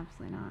shouldn't.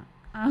 Absolutely not.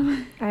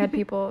 I had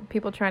people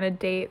trying to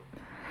date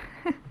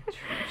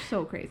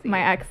so crazy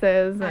my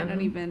exes, and I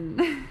don't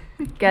even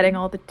getting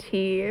all the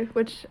tea,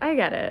 which I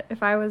get it.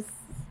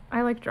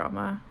 I like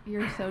drama.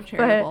 You're so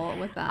charitable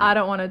with that. I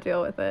don't want to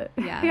deal with it.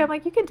 Yeah. I'm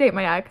like, you can date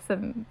my ex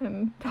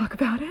and talk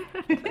about it.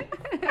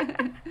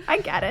 I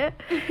get it.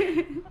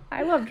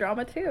 I love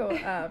drama too.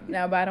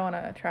 No, but I don't want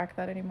to attract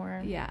that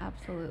anymore. Yeah,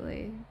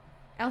 absolutely.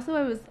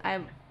 Also, I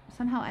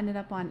somehow ended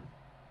up on,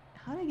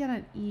 how did I get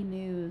on E!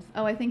 News?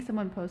 Oh, I think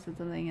someone posted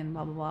something and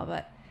blah, blah, blah,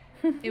 but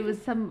it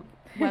was some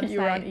website.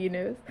 You were on E!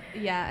 News?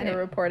 Yeah. And you're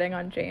reporting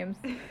on James.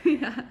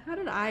 Yeah. How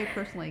did I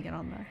personally get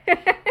on the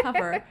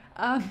cover?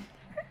 But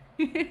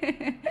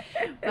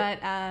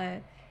I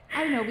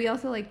don't know, we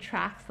also, like,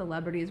 track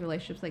celebrities'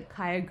 relationships, like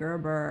Kaya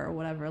Gerber or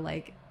whatever.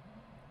 Like,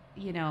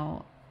 you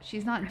know,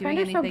 she's not doing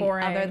anything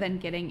other than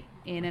getting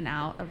in and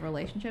out of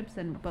relationships,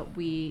 but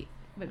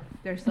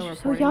they're still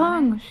reporting. So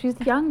young. She's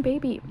a young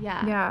baby.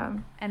 Yeah. Yeah.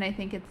 And I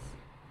think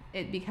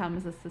it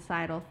becomes a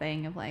societal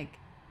thing of, like,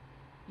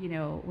 you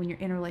know, when you're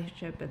in a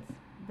relationship, it's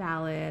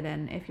valid,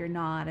 and if you're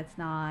not, it's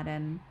not,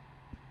 and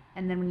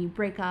then when you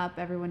break up,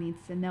 everyone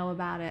needs to know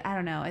about it. I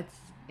don't know.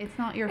 It's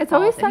not your fault. It's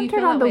always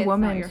centered on the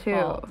woman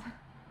too.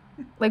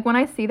 Like, when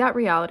I see that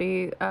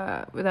reality,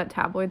 with that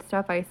tabloid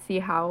stuff, I see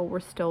how we're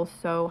still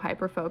so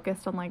hyper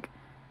focused on, like,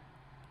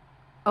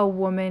 a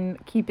woman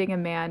keeping a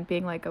man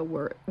being, like, a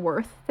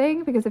worth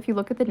thing. Because if you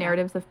look at the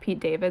narratives of Pete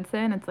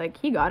Davidson, it's like,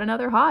 he got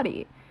another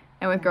hottie.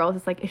 And with girls,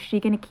 it's like, is she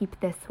going to keep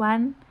this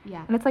one?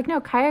 Yeah. And it's like, no,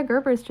 Kaya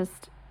Gerber's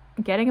just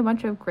getting a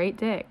bunch of great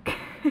dick.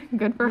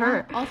 Good for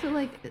her. Also,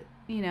 like,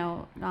 you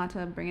know, not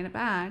to bring it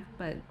back,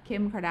 but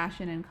Kim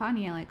Kardashian and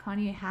Kanye, like,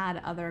 Kanye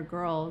had other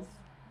girls,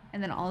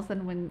 and then all of a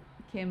sudden when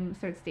Kim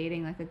starts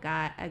dating, like, a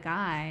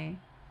guy,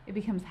 it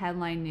becomes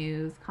headline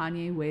news.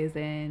 Kanye weighs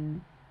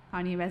in.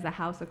 Kanye has a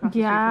house across the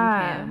street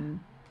from Kim.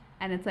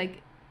 And it's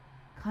like,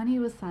 Kanye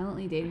was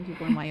silently dating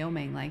people in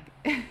Wyoming, like...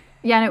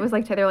 Yeah, and it was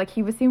like, they're like,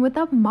 he was seen with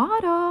a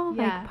model,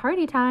 like,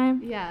 party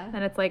time. Yeah.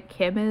 And it's like,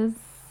 Kim is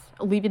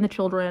leaving the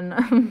children.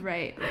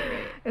 Right.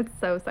 It's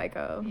so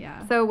psycho.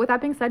 Yeah. So with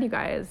that being said, you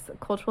guys,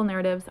 cultural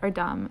narratives are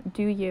dumb.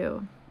 Do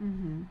you.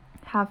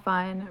 Have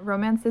fun.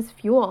 Romance is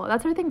fuel.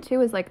 That's the other thing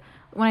too, is like,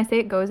 when I say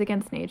it goes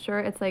against nature,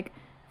 it's like,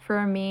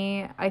 for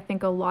me, I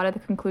think a lot of the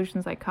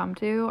conclusions I come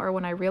to are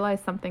when I realize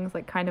something's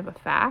like kind of a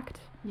fact.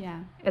 Yeah.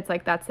 It's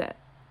like, that's it.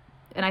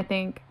 And I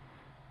think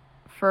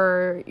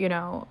for,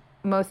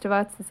 most of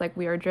us, it's like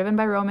we are driven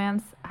by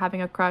romance.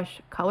 Having a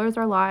crush colors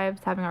our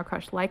lives. Having our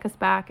crush like us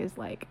back is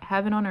like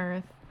heaven on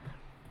earth.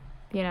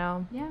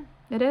 Yeah.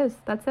 It is.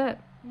 That's it.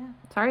 Yeah.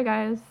 Sorry,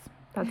 guys.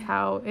 That's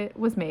how it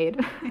was made.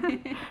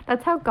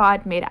 That's how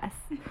God made us.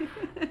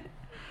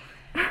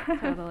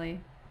 Totally.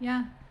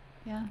 Yeah.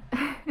 Yeah.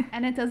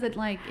 And it doesn't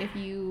like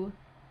something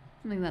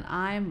that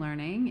I'm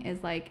learning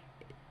is like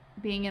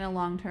being in a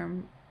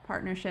long-term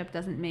partnership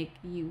doesn't make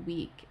you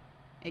weak.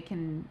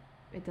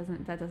 That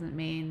doesn't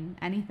mean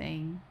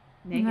anything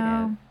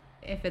negative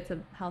if it's a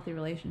healthy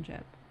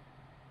relationship.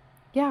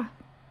 Yeah.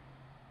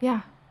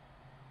 Yeah.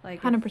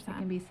 Like 100%. It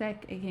can be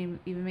sick. It can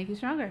even make you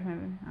stronger. I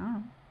don't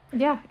know.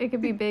 Yeah, it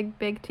could be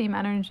big team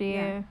energy.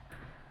 Yeah.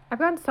 I've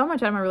gotten so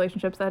much out of my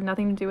relationships that had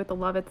nothing to do with the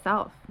love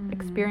itself. Mm-hmm.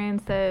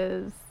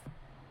 Experiences.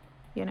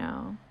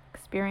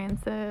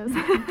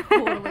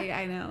 Totally,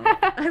 I know.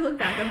 I look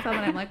back on some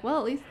and I'm like, well,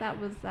 at least that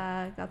was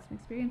got some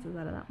experiences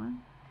out of that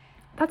one.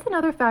 That's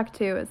another fact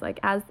too, is like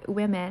as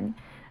women,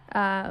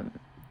 I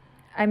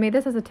made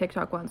this as a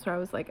TikTok once where I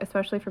was like,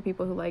 especially for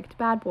people who liked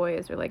bad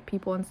boys or like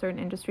people in certain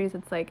industries,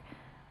 it's like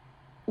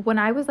when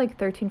I was like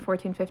 13,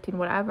 14, 15,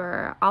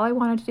 whatever, all I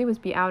wanted to do was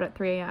be out at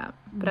 3 a.m.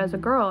 But as a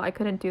girl, I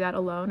couldn't do that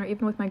alone or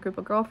even with my group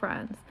of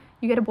girlfriends.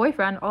 You get a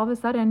boyfriend, all of a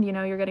sudden,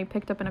 you're getting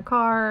picked up in a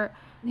car,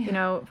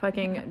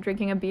 fucking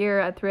drinking a beer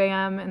at 3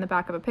 a.m. in the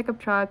back of a pickup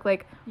truck.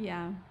 Like,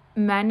 yeah.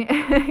 Men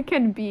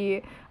can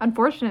be,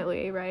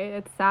 unfortunately, right?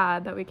 It's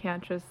sad that we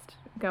can't just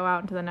go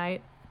out into the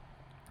night,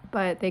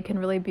 but they can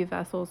really be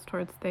vessels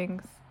towards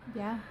things.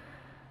 Yeah.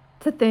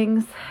 To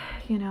things,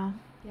 Yeah.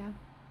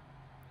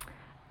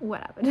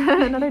 Whatever.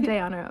 Another day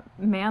on a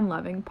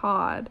man-loving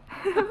pod.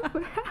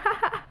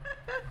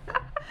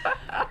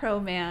 Pro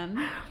man.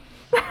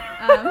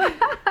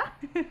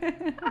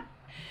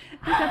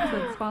 This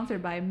episode is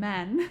sponsored by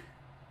men.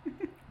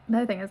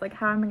 Another thing is like,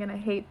 how am I gonna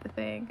hate the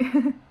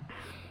thing?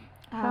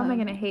 How am I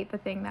gonna hate the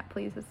thing that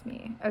pleases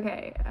me?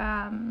 Okay.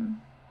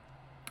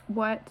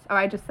 What? Oh,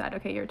 I just said.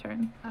 Okay, your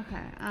turn.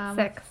 Okay.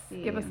 6.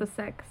 Give us a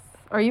 6.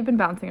 Or you've been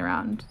bouncing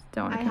around.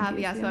 Don't want to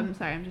confuse you. So I'm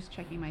sorry. I'm just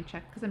checking my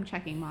check because I'm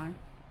checking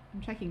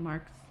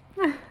marks.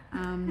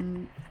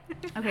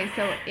 Okay,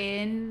 so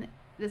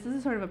this is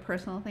a sort of a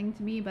personal thing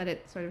to me, but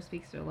it sort of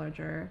speaks to a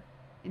larger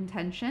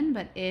intention.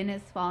 But in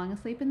is falling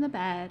asleep in the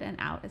bed, and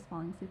out is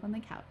falling asleep on the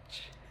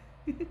couch.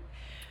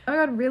 Oh my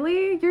God,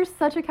 really? You're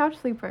such a couch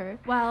sleeper.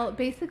 Well,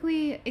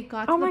 basically, it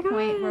got to the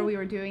point where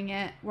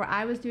where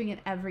I was doing it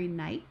every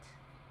night,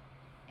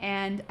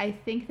 and I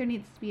think there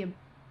needs to be a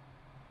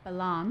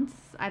balance.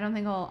 I don't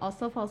think I'll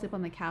still fall asleep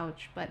on the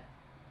couch, but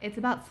it's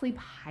about sleep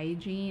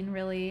hygiene,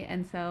 really,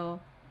 and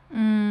so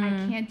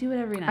I can't do it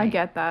every night. I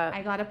get that.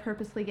 I gotta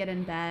purposely get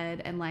in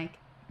bed, and like,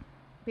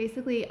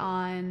 basically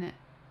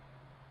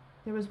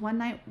there was one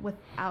night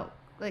without,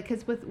 like,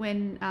 because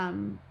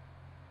when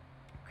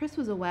Chris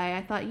was away,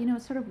 I thought,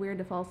 it's sort of weird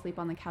to fall asleep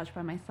on the couch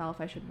by myself.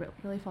 I should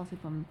really fall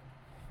asleep on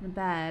the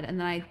bed, and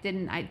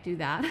then I'd do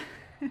that.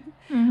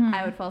 Mm-hmm.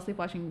 I would fall asleep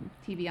watching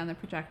TV on the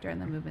projector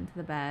and then move into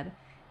the bed.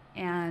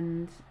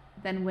 And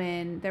then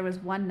when there was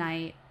one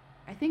night,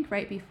 I think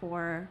maybe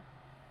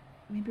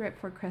right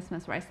before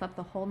Christmas, where I slept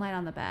the whole night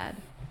on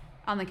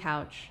the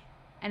couch,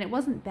 and it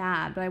wasn't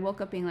bad, but I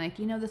woke up being like,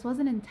 this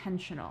wasn't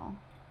intentional.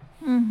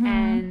 Mm-hmm.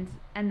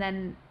 And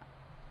then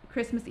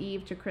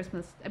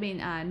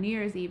New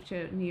Year's Eve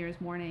to New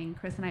Year's morning,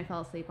 Chris and I fell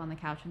asleep on the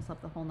couch and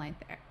slept the whole night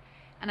there.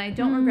 And I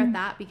don't regret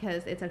that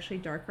because it's actually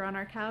darker on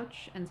our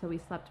couch, and so we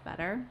slept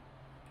better.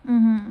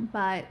 Mm-hmm.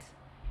 But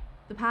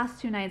the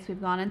past 2 nights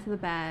we've gone into the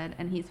bed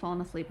and he's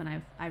fallen asleep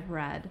and I've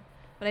read.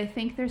 But I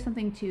think there's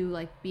something to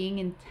like being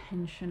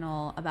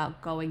intentional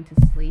about going to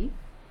sleep.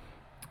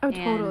 Oh,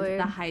 totally. And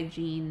the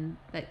hygiene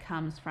that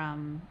comes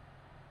from,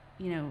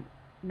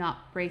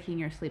 not breaking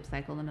your sleep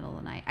cycle in the middle of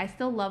the night. I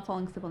still love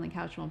falling asleep on the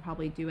couch and will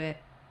probably do it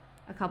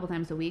a couple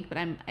times a week, but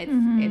I'm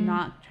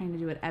not trying to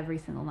do it every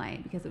single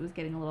night because it was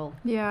getting a little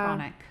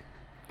chronic.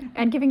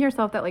 And giving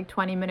yourself that like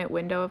 20-minute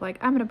window of like,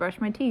 I'm gonna brush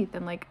my teeth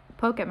and like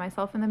poke at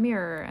myself in the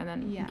mirror and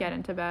then get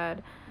into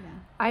bed. Yeah.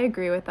 I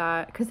agree with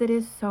that because it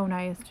is so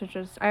nice to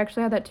just, I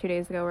actually had that 2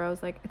 days ago where I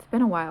was like, it's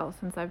been a while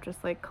since I've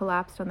just like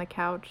collapsed on the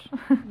couch.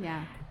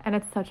 Yeah. And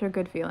it's such a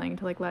good feeling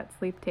to like let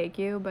sleep take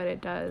you, but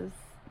it does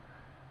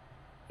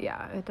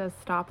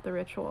stop the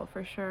ritual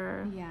for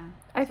sure. Yeah.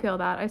 I feel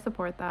that. I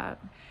support that.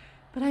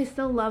 But I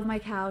still love my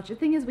couch. The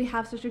thing is, we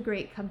have such a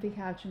great comfy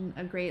couch and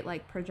a great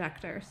like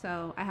projector,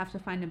 so I have to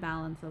find a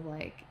balance of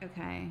like,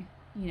 okay,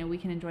 we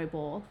can enjoy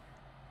both.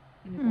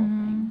 Both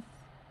things.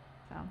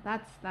 So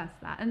that's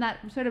that. And that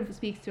sort of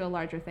speaks to a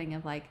larger thing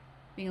of like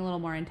being a little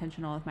more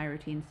intentional with my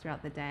routines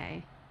throughout the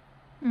day.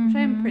 Which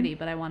I am pretty,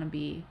 but I want to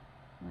be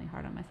really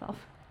hard on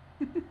myself.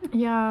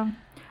 Yeah.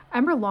 I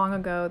remember long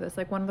ago, this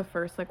like one of the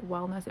first like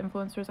wellness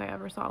influencers I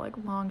ever saw, like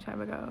long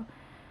time ago,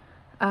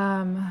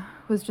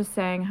 was just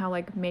saying how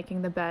like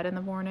making the bed in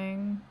the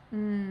morning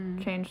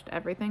changed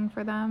everything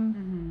for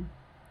them.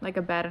 like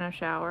a bed and a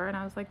shower. And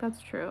I was like,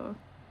 that's true.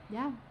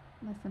 Yeah,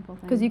 a simple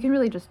thing. Because you can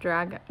really just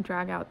drag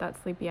out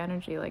that sleepy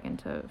energy like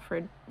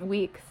for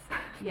weeks.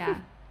 Yeah.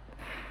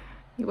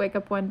 You wake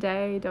up one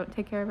day, you don't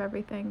take care of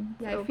everything.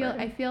 Yeah,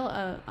 I feel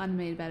a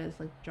unmade bed is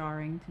like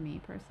jarring to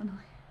me personally.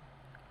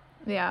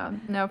 Yeah,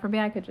 no, for me,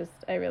 I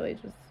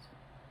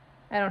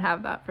don't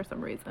have that for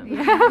some reason.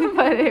 Yeah.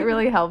 But it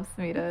really helps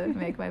me to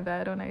make my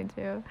bed when I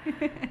do.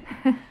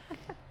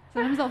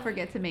 Sometimes I'll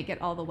forget to make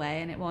it all the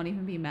way and it won't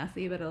even be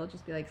messy, but it'll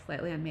just be like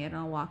slightly unmade and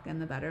I'll walk in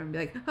the bedroom and be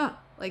like, oh,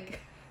 like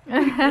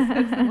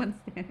there's someone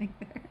standing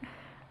there.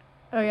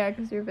 Oh yeah,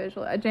 because you're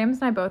visual. James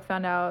and I both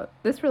found out,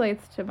 this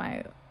relates to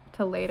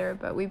later,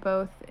 but we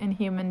both, in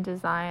human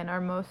design, our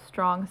most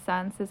strong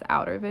sense is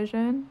outer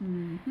vision.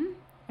 Mm-hmm.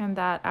 And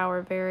that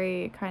our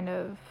very kind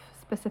of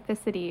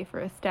specificity for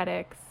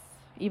aesthetics,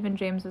 even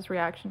James's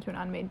reaction to an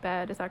unmade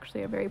bed, is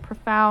actually a very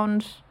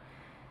profound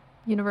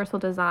universal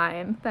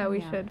design that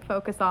we should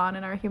focus on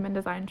in our human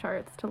design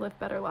charts to live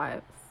better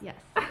lives. Yes.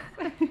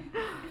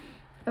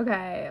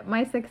 Okay,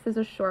 my 6 is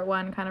a short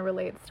one, kind of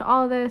relates to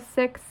all of this.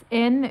 6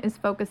 in is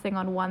focusing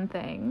on one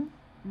thing.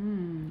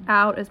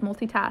 Out is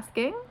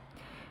multitasking.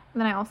 And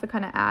then I also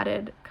kind of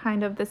added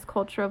kind of this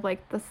culture of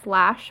like the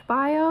slash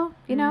bio,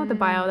 you know, the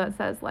bio that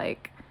says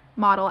like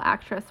model,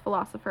 actress,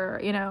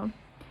 philosopher, you know,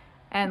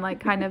 and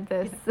like kind of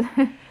this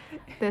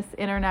this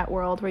internet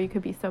world where you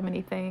could be so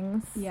many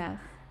things. Yes.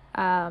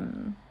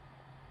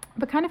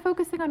 But kind of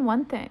focusing on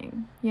one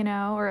thing, you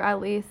know, or at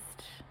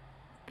least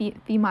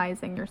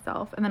themizing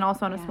yourself. And then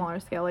also on a smaller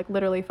scale, like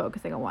literally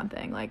focusing on one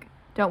thing. Like,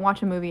 don't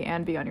watch a movie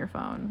and be on your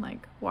phone.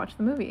 Like, watch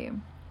the movie.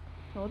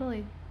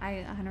 Totally.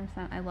 I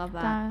 100%. I love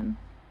that. Done.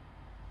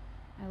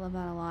 I love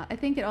that a lot. I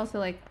think it also,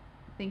 like,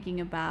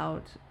 thinking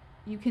about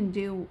you can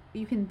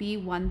be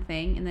one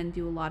thing and then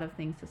do a lot of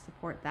things to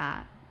support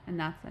that, and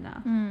that's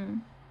enough.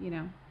 You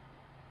know.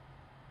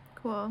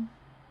 Cool.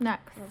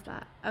 Next. Love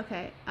that.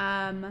 Okay.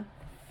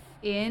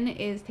 In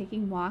is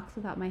taking walks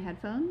without my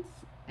headphones,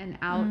 and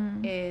out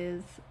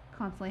is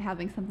constantly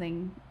having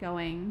something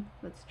going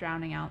that's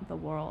drowning out the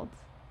world.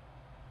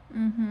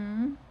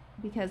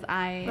 Because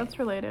that's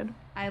related.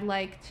 I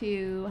like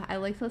to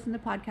listen to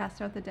podcasts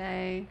throughout the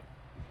day,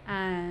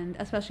 and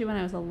especially when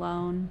I was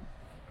alone,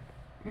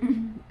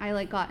 I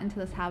like got into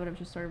this habit of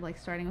just sort of like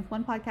starting with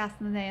one podcast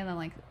in the day and then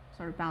like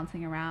sort of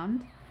bouncing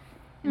around.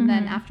 And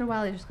then after a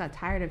while, I just got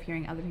tired of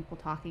hearing other people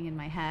talking in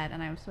my head,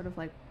 and I was sort of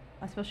like,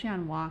 especially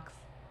on walks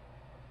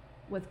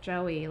with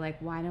Joey,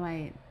 like, why do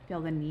I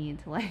feel the need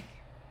to like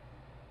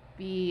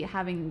be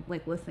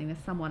listening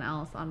to someone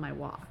else on my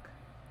walk?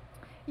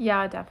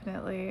 Yeah,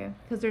 definitely.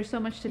 Because there's so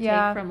much to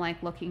take from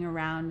like looking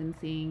around and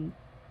seeing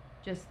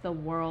just the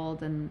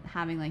world and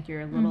having like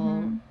your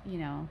little, you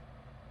know,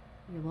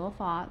 your little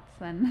thoughts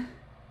and.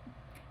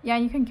 Yeah,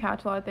 you can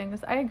catch a lot of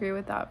things. I agree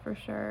with that for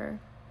sure.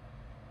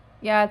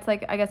 Yeah, it's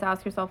like, I guess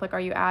ask yourself, like,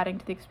 are you adding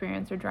to the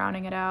experience or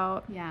drowning it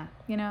out? Yeah.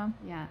 You know?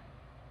 Yeah.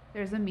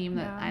 There's a meme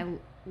that I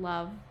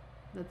love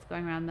that's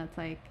going around that's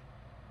like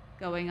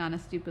going on a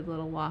stupid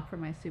little walk for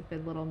my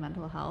stupid little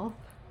mental health.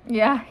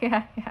 Yeah.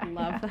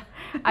 Love that.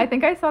 I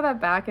think I saw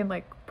that back in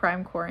like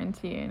prime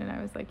quarantine, and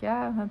I was like,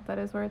 yeah, that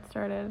is where it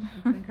started.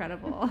 It's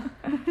incredible.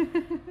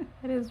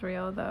 It is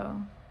real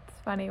though. It's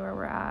funny where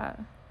we're at.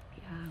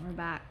 Yeah, we're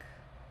back.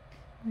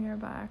 We are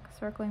back,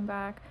 circling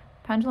back.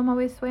 Pendulum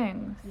always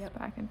swings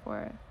back and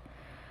forth.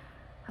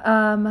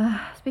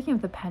 Speaking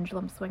of the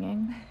pendulum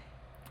swinging,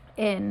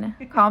 in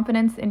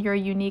confidence in your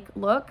unique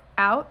look,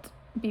 out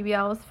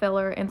BBLs,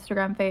 filler,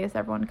 Instagram face,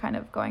 everyone kind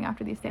of going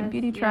after these same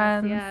beauty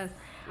trends. Yes.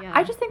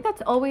 I just think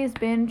that's always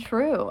been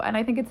true, and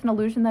I think it's an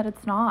illusion that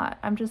it's not.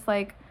 I'm just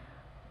like,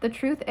 the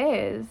truth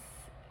is,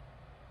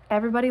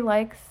 everybody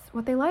likes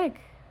what they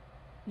like.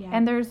 Yeah.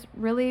 And there's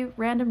really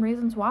random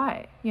reasons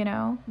why, you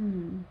know?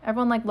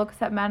 Everyone like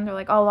looks at men, they're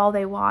like, oh, all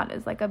they want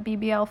is like a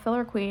BBL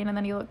filler queen, and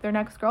then you look, their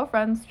next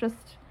girlfriend's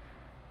just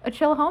a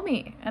chill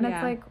homie. And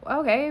it's like,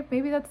 okay,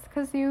 maybe that's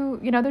because you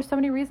know, there's so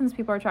many reasons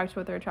people are attracted to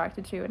what they're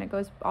attracted to, and it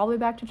goes all the way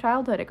back to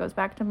childhood. It goes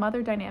back to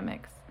mother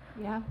dynamics.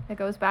 Yeah. It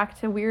goes back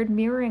to weird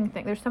mirroring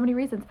thing. There's so many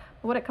reasons.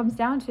 But what it comes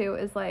down to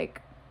is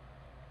like,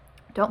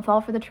 don't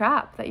fall for the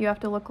trap that you have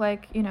to look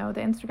like, you know,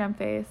 the Instagram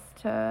face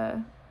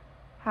to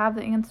have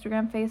the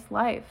Instagram face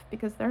life,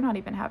 because they're not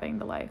even having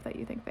the life that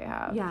you think they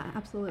have. Yeah,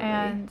 absolutely.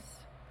 And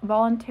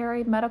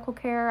voluntary medical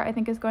care, I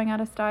think, is going out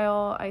of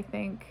style.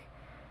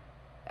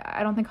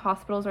 I don't think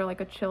hospitals are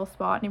like a chill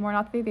spot anymore.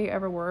 Not that they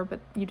ever were, but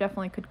you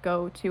definitely could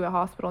go to a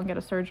hospital and get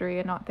a surgery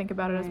and not think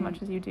about it as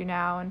much as you do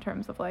now in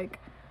terms of like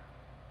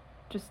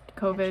just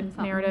COVID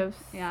narratives.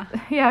 Yeah.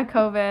 Yeah,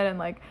 COVID and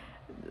like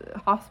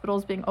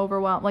hospitals being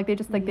overwhelmed. Like they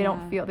just like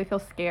they feel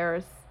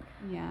scares.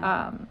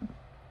 Yeah.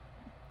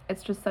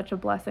 It's just such a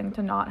blessing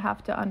to not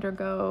have to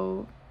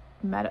undergo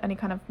any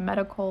kind of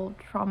medical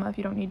trauma if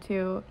you don't need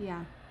to.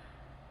 Yeah.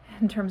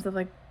 In terms of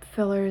like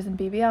fillers and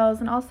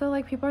BBLs, and also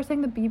like people are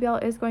saying the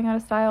BBL is going out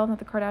of style and that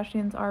the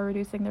Kardashians are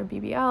reducing their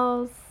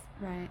BBLs.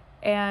 Right.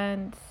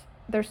 And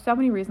there's so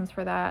many reasons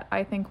for that.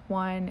 I think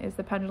one is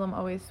the pendulum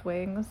always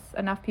swings.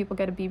 Enough people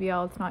get a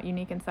BBL, it's not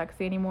unique and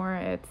sexy anymore.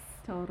 It's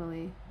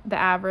totally the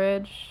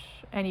average,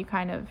 and you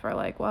kind of are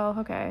like, well,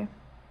 okay.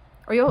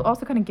 Or you'll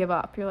also kind of give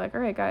up. You're like,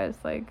 all right, guys,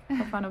 like,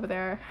 have fun over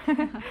there.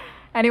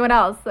 Anyone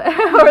else?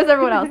 Or is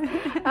everyone else?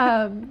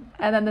 And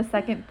then the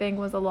second thing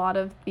was a lot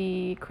of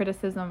the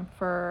criticism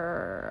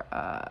for,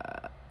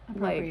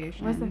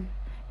 appropriation.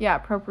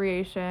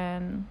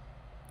 Appropriation,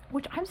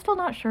 which I'm still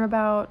not sure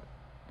about,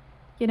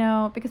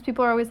 because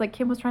people are always like,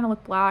 Kim was trying to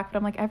look black, but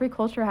I'm like, every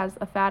culture has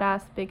a fat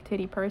ass, big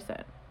titty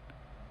person.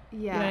 Yeah.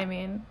 You know what I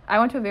mean? I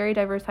went to a very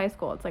diverse high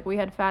school. It's like we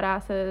had fat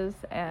asses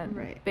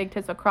and big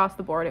tits across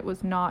the board. It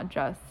was not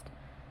just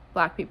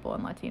black people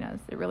and Latinas.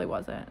 It really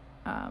wasn't.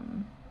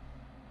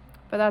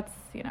 But that's,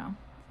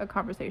 a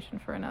conversation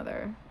for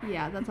another.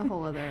 Yeah, that's a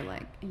whole other,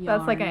 like, yarn.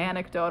 That's like an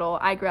anecdotal.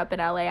 I grew up in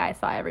LA. I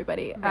saw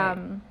everybody.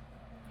 Right.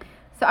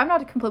 So I'm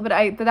not complete,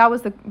 but that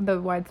was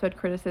the widespread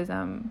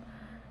criticism.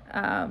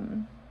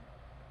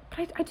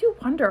 But I do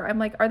wonder. I'm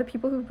like, are the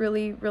people who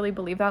really, really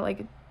believe that,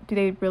 like, do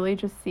they really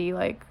just see,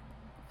 like,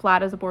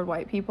 flat as a board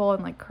white people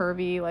and, like,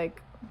 curvy,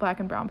 like, black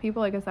and brown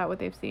people? Like, is that what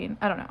they've seen?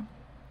 I don't know.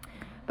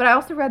 But I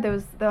also read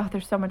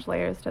there's so much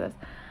layers to this.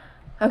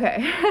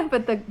 Okay.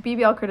 But the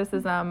BBL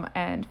criticism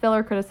and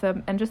filler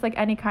criticism and just, like,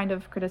 any kind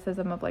of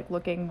criticism of, like,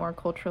 looking more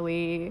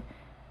culturally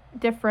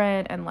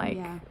different and, like,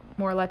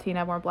 more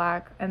Latina, more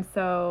black. And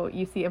so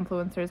you see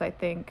influencers, I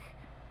think,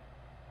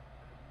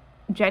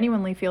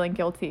 genuinely feeling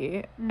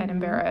guilty and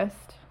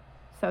embarrassed.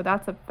 So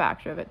that's a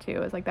factor of it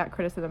too, is like that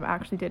criticism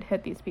actually did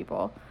hit these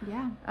people.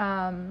 Yeah.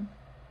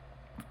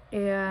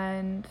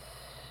 And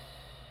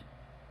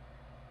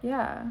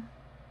yeah.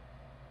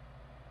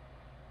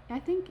 I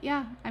think,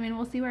 I mean,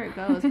 we'll see where it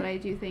goes, but I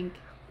think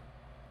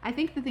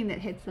the thing that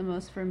hits the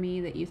most for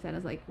me that you said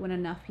is like when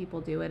enough people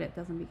do it,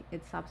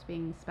 it stops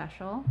being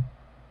special.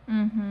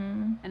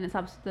 Mm-hmm. And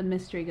the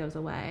mystery goes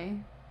away.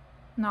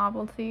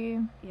 Novelty.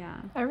 Yeah.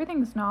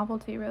 Everything's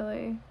novelty,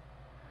 really.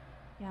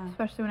 Yeah.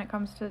 Especially when it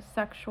comes to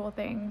sexual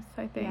things,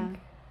 I think. Yeah.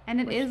 And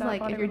it is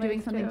like if you're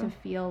doing something to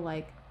feel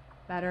like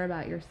better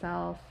about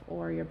yourself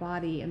or your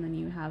body, and then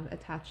you have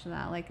attached to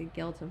that like a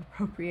guilt of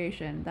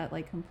appropriation that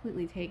like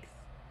completely takes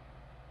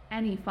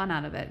any fun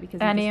out of it,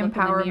 because any you just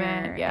look empowerment, in the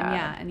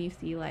mirror and you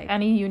see like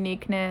any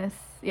uniqueness,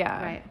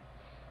 right.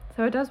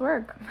 So it does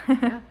work.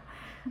 Yeah.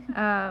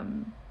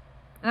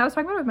 And I was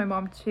talking about it with my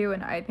mom too,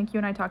 and I think you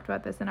and I talked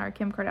about this in our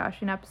Kim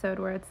Kardashian episode,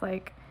 where it's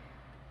like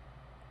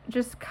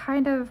just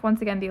kind of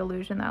once again the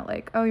illusion that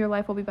like, oh, your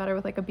life will be better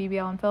with like a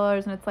BBL and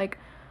fillers, and it's like,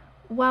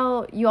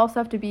 well, you also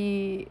have to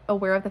be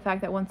aware of the fact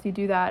that once you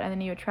do that and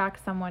then you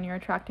attract someone, you're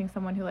attracting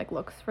someone who like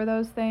looks for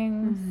those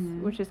things,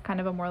 which is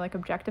kind of a more like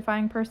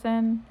objectifying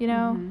person,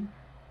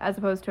 as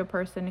opposed to a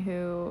person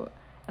who,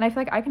 and I feel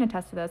like I can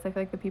attest to this, I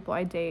feel like the people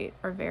I date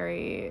are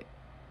very,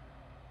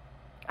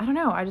 I don't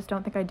know, I just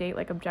don't think I date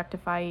like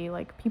objectify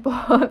like people.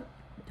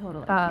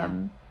 Totally.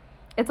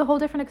 It's a whole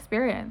different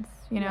experience,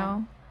 you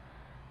know?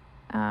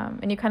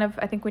 And you kind of,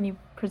 I think when you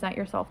present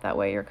yourself that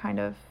way, you're kind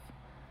of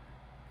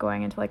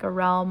going into like a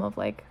realm of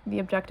like the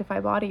objectify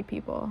body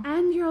people.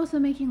 And you're also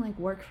making like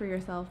work for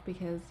yourself,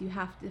 because you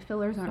have to,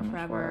 fillers aren't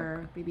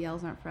forever,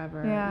 BBLs aren't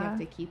forever. You have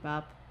to keep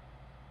up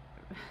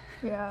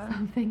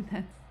something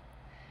that's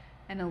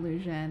an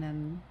illusion.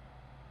 And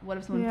what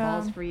if someone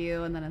falls for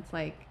you, and then it's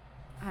like,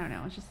 I don't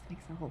know, it just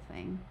makes the whole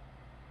thing.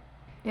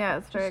 Yeah,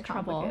 it's very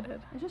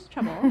complicated. Trouble. It's just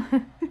trouble.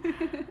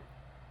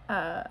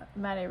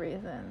 Many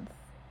reasons.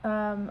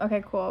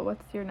 Okay, cool.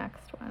 What's your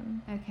next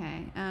one?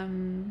 Okay.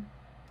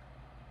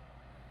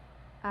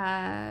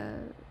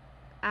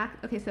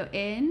 Okay, so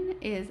in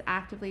is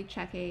actively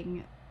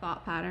checking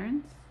thought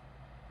patterns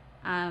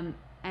and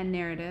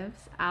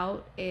narratives.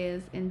 Out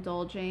is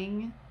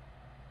indulging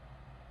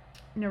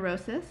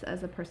neurosis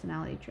as a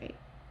personality trait.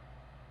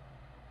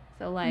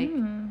 So like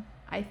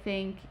I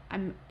think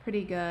I'm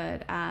pretty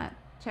good at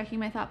checking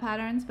my thought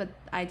patterns, but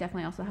I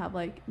definitely also have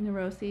like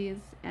neuroses,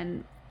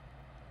 and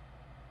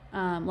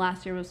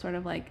last year was sort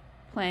of like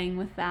playing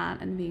with that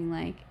and being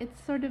like,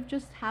 it's sort of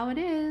just how it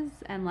is,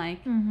 and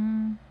like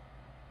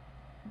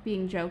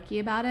being jokey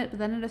about it. But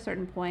then at a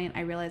certain point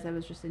I realized I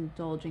was just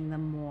indulging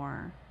them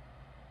more,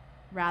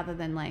 rather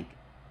than like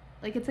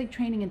it's like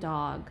training a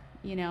dog,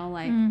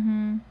 like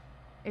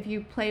if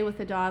you play with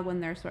the dog when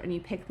they're and you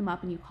pick them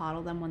up and you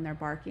coddle them when they're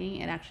barking,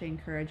 it actually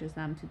encourages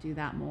them to do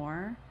that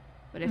more.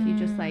 But if you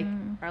just like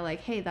are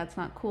like, hey, that's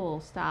not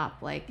cool, stop,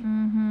 like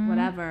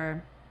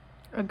whatever.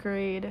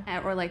 Agreed.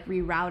 Or like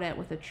reroute it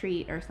with a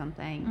treat or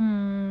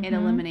something. It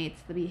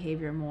eliminates the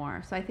behavior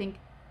more. So I think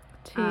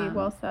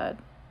well said.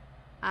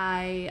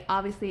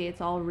 Obviously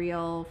it's all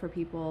real for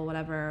people,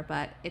 whatever,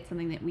 but it's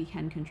something that we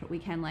can control. We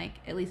can like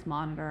at least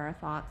monitor our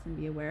thoughts and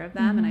be aware of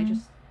them. And I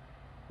just,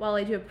 while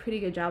I do a pretty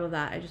good job of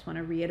that, I just want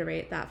to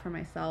reiterate that for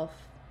myself,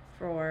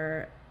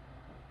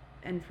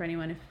 and for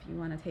anyone if you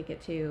want to take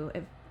it too,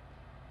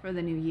 for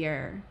the new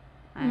year.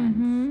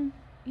 And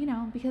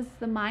because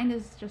the mind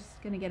is just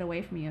going to get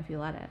away from you if you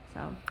let it.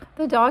 So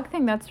the dog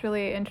thing, that's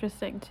really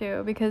interesting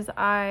too, because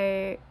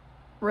I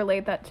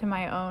relate that to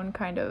my own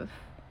kind of,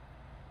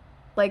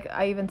 like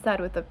I even said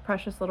with the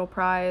precious little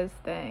prize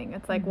thing,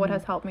 it's like what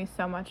has helped me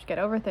so much get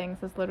over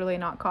things is literally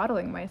not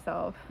coddling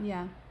myself.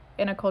 Yeah.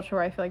 in a culture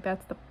where I feel like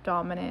that's the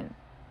dominant,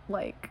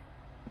 like,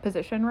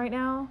 position right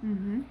now.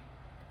 Mm-hmm.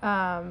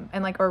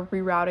 And, like, or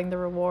rerouting the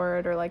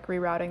reward or, like,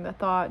 rerouting the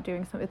thought,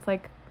 doing some, it's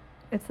like,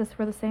 it's this,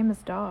 we're the same as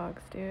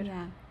dogs, dude.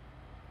 Yeah.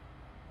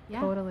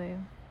 Yeah. Totally.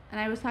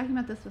 And I was talking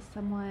about this with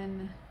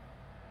someone,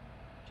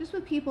 just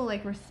with people,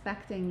 like,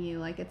 respecting you,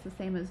 like, it's the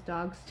same as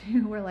dogs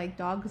too, where, like,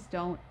 dogs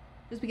don't,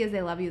 just because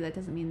they love you, that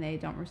doesn't mean they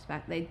don't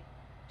respect,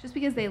 just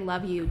because they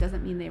love you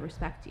doesn't mean they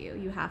respect you.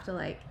 You have to,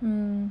 like,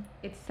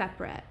 it's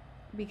separate,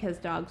 because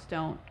dogs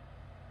don't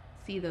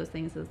see those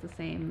things as the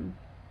same.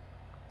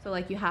 So,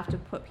 like, you have to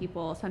put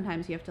people,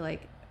 sometimes you have to,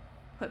 like,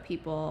 put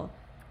people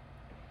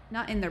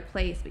not in their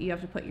place, but you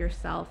have to put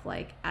yourself,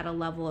 like, at a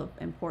level of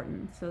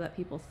importance so that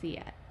people see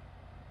it.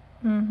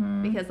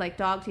 Mm-hmm. Because, like,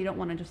 dogs, you don't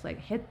want to just, like,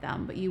 hit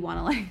them, but you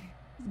want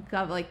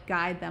to, like,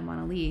 guide them on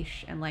a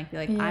leash and, like, be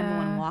like, I'm the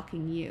one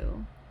walking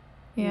you.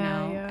 You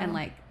know? Yeah. And,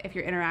 like, if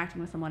you're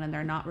interacting with someone and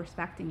they're not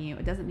respecting you,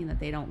 it doesn't mean that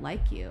they don't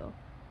like you.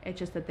 It's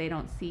just that they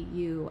don't see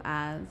you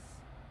as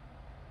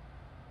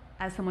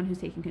someone who's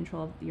taking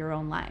control of your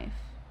own life.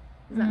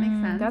 Does that make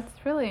sense?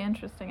 That's really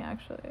interesting,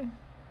 actually.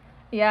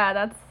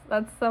 Yeah,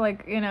 that's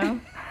like, you know.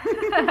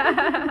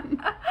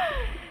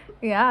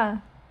 Yeah.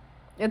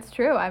 It's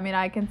true. I mean,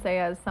 I can say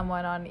as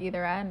someone on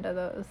either end of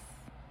those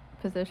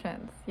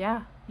positions.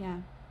 Yeah. Yeah.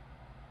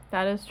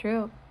 That is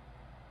true.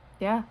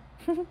 Yeah.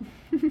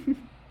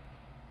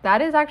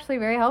 That is actually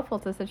very helpful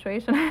to the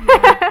situation.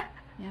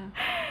 Yeah.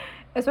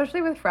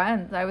 Especially with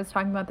friends. I was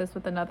talking about this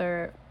with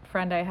another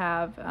friend I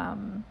have.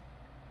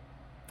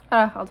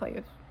 I'll tell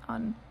you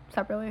on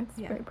separately. It's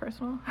very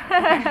personal.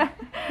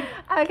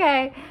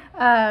 Okay.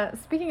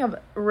 Speaking of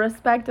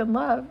respect and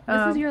love.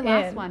 This is your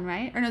last one,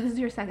 right? Or no, this is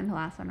your second to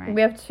last one, right?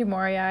 We have 2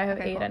 more. Yeah, I have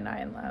 8 cool. and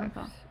 9 left.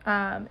 Okay,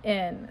 cool.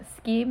 In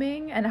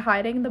scheming and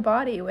hiding the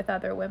body with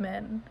other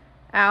women.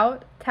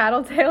 Out,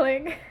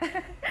 tattletaling,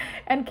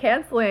 and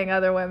canceling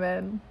other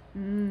women.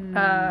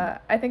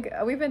 I think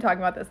we've been talking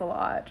about this a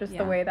lot. Just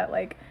the way that,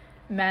 like,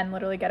 men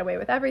literally get away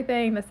with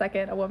everything. The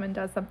second a woman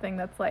does something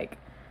that's, like,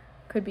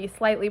 could be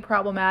slightly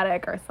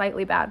problematic or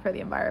slightly bad for the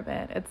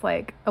environment, it's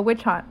like a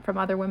witch hunt from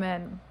other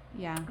women.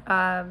 Yeah.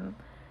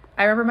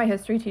 I remember my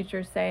history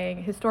teacher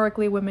saying,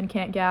 historically, women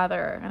can't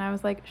gather. And I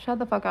was like, shut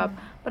the fuck up.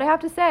 But I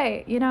have to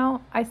say, you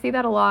know, I see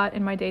that a lot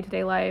in my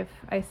day-to-day life.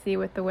 I see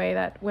with the way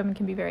that women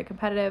can be very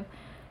competitive.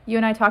 You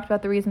and I talked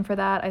about the reason for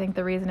that. I think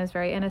the reason is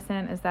very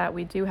innocent, is that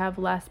we do have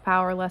less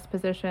power, less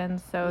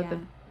positions. So the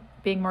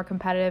being more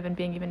competitive and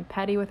being even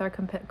petty with our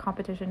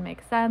competition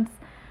makes sense.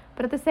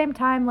 But at the same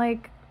time,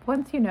 like,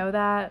 once you know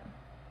that,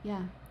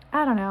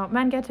 I don't know,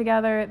 men get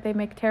together, they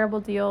make terrible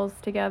deals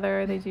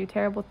together, they do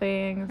terrible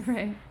things,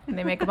 right? And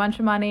they make a bunch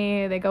of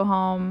money, they go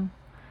home,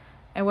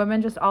 and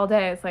women just all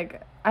day, it's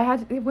like,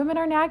 women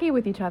are naggy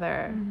with each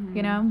other,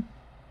 you know?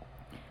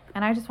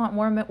 And I just want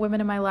more women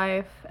in my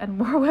life, and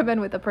more women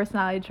with the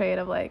personality trait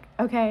of, like,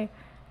 okay,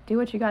 do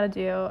what you gotta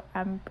do,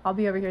 I'll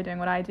be over here doing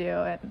what I do,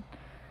 and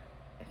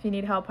if you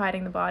need help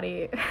hiding the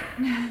body.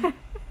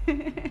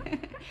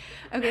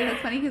 Okay,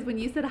 that's funny, because when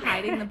you said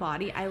hiding the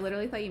body, I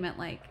literally thought you meant,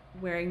 like,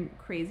 wearing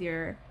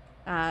crazier,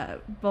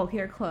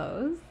 bulkier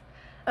clothes.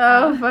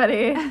 Oh,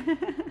 funny.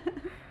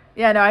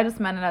 Yeah, no, I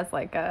just meant it as,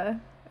 like, a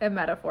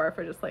metaphor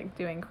for just, like,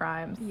 doing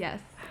crimes.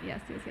 Yes. Yeah.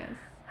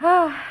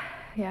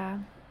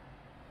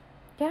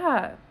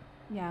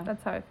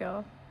 That's how I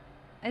feel.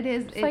 It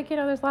is. It's like, you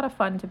know, there's a lot of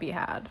fun to be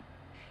had.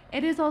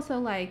 It is also,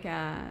 like,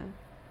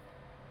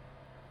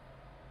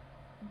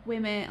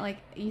 women, like,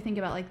 you think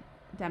about, like,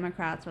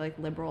 Democrats or, like,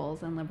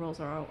 liberals, and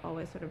liberals are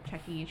always sort of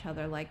checking each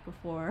other, like,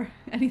 before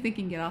anything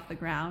can get off the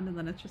ground, and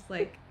then it's just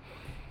like,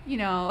 you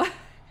know,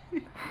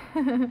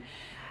 it's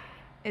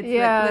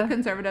the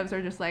conservatives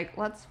are just like,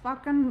 let's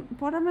fucking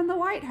put them in the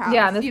White House.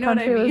 Yeah, and this you know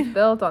country what I mean? was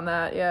built on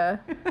that. Yeah.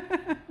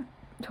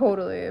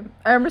 Totally.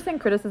 I remember seeing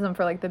criticism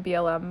for, like, the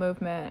BLM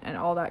movement and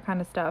all that kind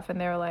of stuff, and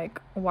they were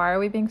like, why are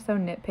we being so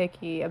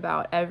nitpicky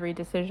about every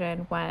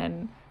decision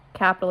when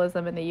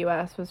capitalism in the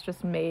U.S. was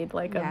just made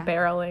like a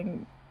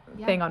barreling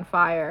thing on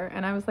fire?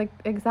 And I was like,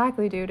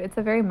 exactly, dude. It's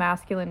a very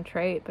masculine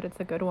trait, but it's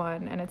a good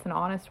one, and it's an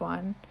honest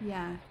one.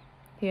 Yeah.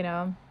 You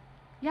know?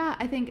 Yeah,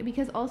 I think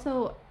because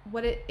also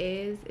what it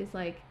is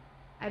like,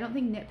 I don't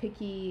think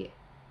nitpicky,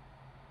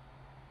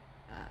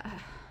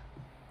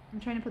 I'm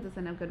trying to put this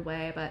in a good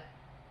way, but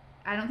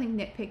I don't think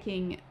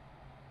nitpicking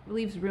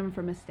leaves room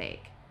for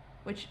mistake,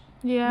 which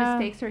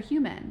mistakes are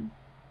human.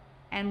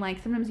 And,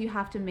 like, sometimes you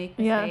have to make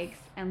mistakes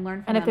and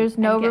learn from them. And if there's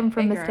no room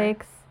for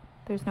mistakes,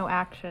 there's no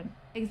action.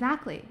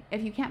 Exactly.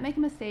 If you can't make a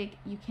mistake,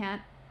 you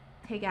can't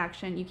take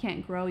action, you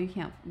can't grow, you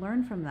can't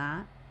learn from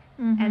that.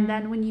 Mm-hmm. And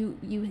then when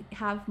you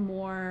have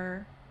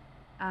more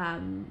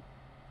of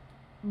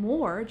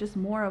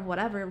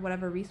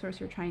whatever resource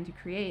you're trying to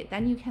create,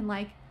 then you can,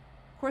 like,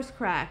 course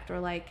correct or,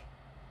 like,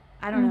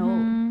 I don't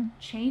know,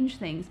 change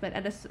things. But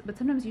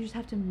sometimes you just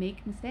have to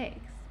make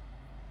mistakes.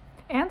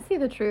 And see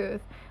the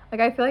truth. Like,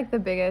 I feel like the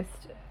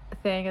biggest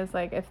thing is,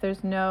 like, if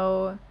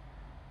people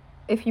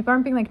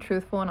aren't being, like,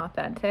 truthful and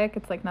authentic,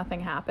 it's like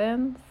nothing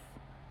happens.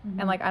 Mm-hmm.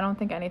 And, like, I don't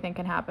think anything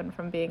can happen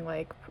from being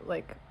like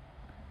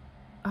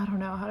I don't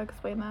know how to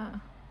explain that.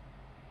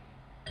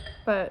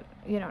 But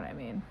you know what I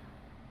mean.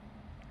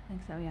 I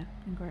think so, yeah.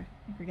 I think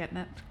we're getting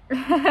it.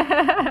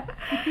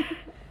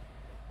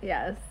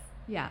 Yes.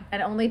 Yeah.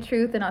 And only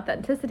truth and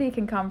authenticity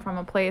can come from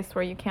a place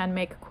where you can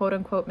make quote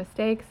unquote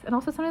mistakes. And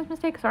also sometimes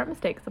mistakes aren't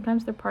mistakes.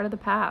 Sometimes they're part of the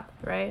path,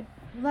 right?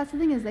 Well, that's the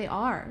thing is they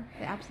are.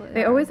 They absolutely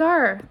They are. always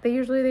are.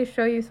 They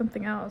show you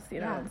something else, you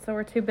know. Yeah. So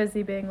we're too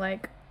busy being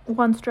like,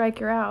 one strike,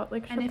 you're out.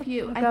 Like, shut And if the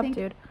you, fuck I up, think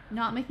dude.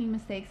 not making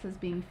mistakes is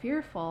being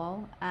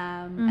fearful.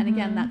 And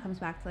again, that comes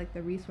back to like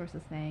the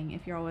resources thing.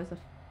 If you're always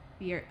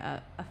feared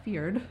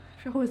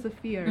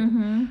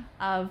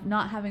of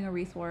not having a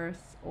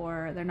resource,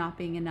 or there not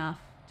being enough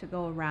to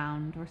go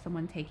around, or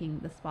someone taking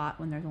the spot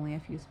when there's only a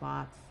few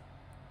spots,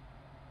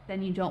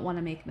 then you don't want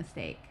to make a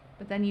mistake.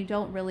 But then you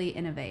don't really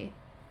innovate.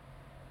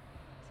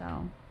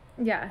 So.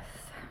 Yes.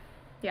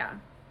 Yeah.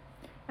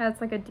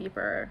 That's like it's a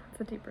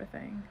deeper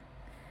thing.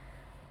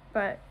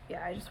 But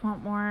yeah, I just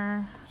want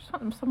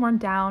some more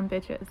down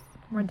bitches,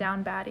 more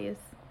down baddies.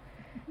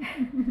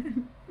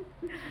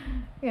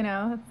 You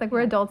know, it's like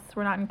we're adults,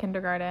 we're not in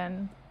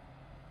kindergarten.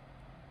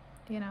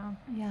 You know.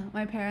 Yeah,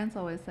 my parents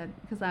always said,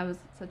 because I was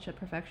such a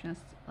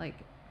perfectionist, like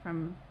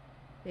from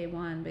day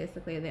one,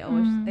 basically, they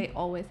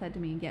always said to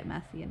me, get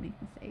messy and make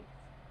mistakes.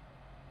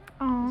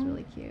 Oh, it was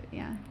really cute.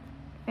 Yeah.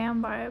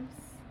 Fam vibes.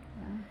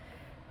 Yeah.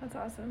 That's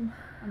awesome.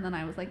 And then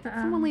I was like, did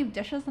someone leave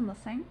dishes in the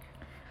sink?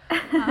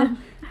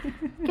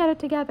 Get it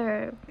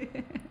together.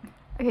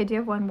 Okay, do you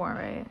have one more,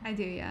 right? I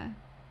do, yeah.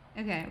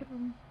 Okay.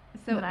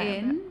 So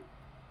in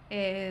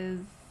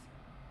is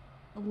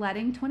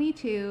letting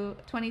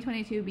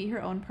 2022 be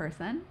her own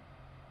person.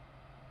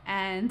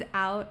 And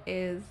out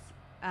is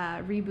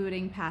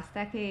rebooting past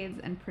decades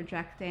and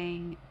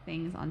projecting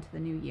things onto the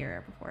new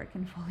year before it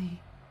can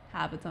fully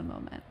have its own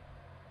moment.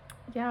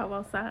 Yeah,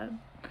 well said.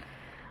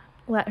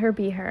 Let her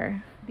be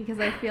her. Because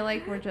I feel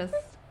like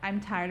I'm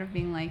tired of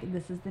being like,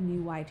 this is the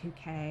new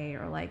Y2K,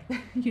 or like,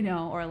 you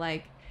know, or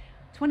like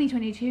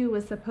 2022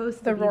 was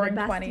supposed to be the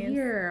best 20s.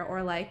 year,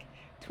 or like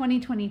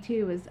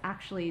 2022 is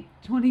actually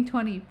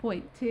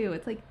 2020.2.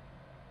 It's like,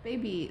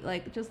 baby,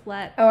 like just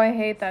let. Oh, I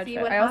hate that see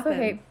shit. what I happens. also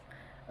hate.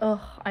 Ugh,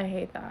 I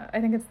hate that.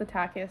 I think it's the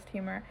tackiest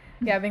humor.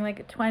 Yeah, being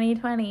like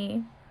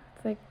 2020.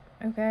 It's like,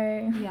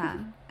 okay. Yeah,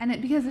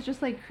 and because it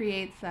just like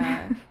creates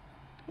like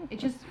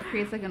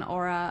an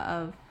aura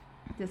of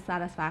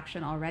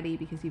dissatisfaction already,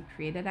 because you've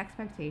created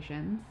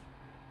expectations,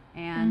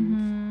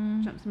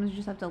 and sometimes you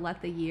just have to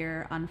let the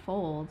year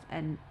unfold,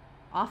 and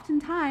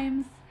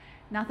oftentimes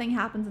nothing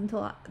happens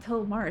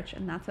until March,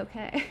 and that's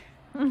okay.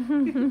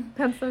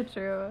 That's so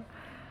true.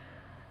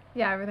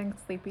 Yeah,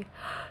 everything's sleepy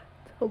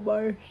till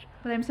March.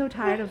 But I'm so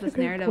tired of this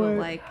narrative of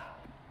like,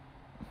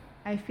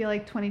 I feel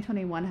like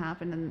 2021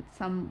 happened and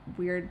some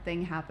weird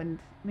thing happened.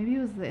 Maybe it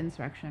was the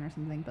insurrection or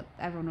something, but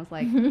everyone was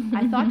like,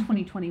 I thought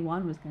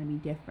 2021 was going to be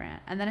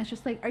different. And then it's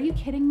just like, are you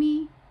kidding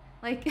me?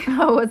 Like,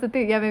 oh, was it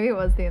maybe it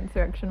was the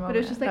insurrection moment. But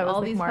it's just like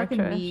all these March-ish.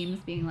 fucking memes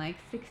being like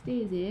 6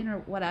 days in or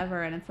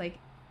whatever. And it's like,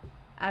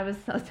 I was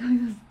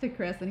telling this to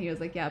Chris and he was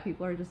like, yeah,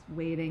 people are just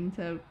waiting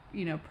to,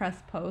 you know, press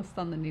post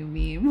on the new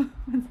meme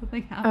when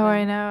something happens. Oh,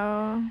 I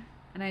know.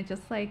 And I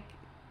just like,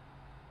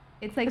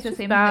 it's like It's the just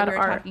same thing that we were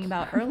bad art. talking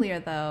about earlier,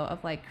 though,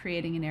 of like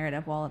creating a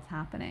narrative while it's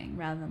happening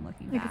rather than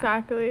looking back.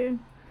 Exactly.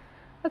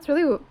 That's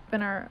really what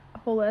been our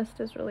whole list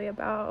is really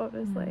about,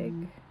 is like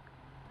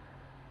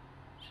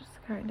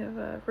just kind of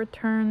a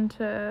return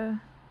to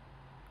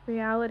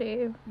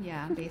reality.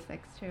 Yeah,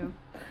 basics too.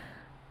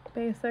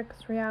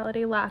 Basics,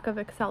 reality, lack of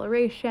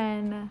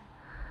acceleration.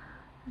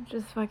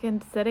 Just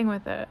fucking sitting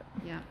with it.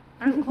 Yeah.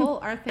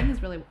 Our thing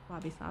is really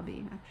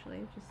wabi-sabi,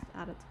 actually, just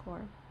at its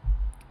core.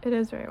 It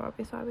is very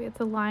wabi-sabi. It's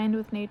aligned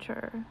with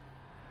nature.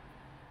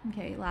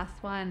 Okay,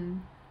 last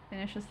one.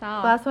 Finish us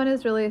off. Last one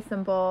is really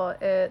simple.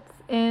 It's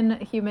in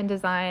human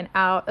design,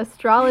 out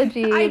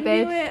astrology, I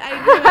bitch. knew it.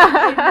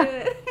 I knew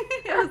it.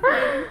 I was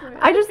waiting for it.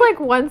 I just like,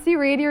 once you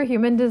read your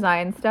human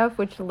design stuff,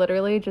 which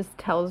literally just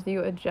tells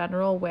you a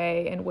general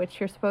way in which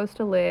you're supposed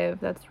to live,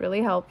 that's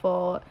really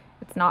helpful.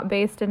 It's not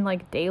based in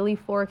like daily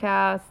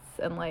forecasts,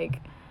 and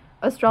like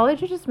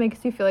astrology just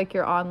makes you feel like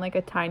you're on like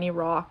a tiny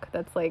rock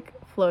that's like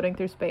floating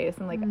through space,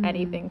 and like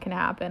anything can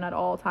happen at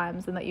all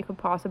times, and that you could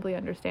possibly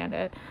understand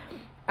it.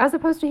 As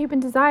opposed to human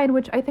design,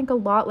 which I think a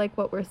lot like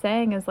what we're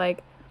saying is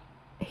like,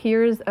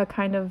 here's a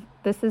kind of,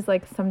 this is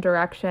like some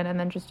direction, and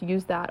then just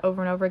use that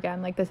over and over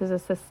again. Like, this is a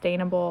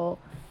sustainable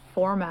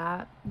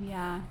format.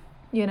 Yeah.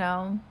 You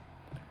know?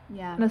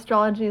 Yeah. And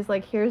astrology is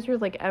like, here's your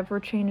like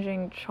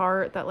ever-changing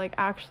chart that like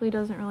actually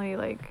doesn't really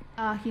like...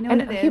 You know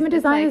and what it is? human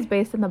design like, is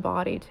based in the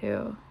body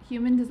too.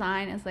 Human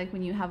design is like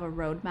when you have a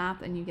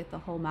roadmap and you get the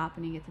whole map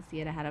and you get to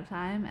see it ahead of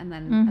time. And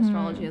then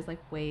astrology is like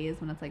ways,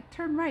 when it's like,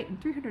 turn right in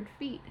 300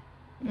 feet.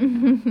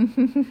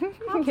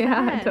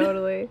 Yeah,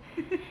 totally.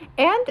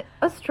 And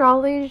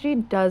astrology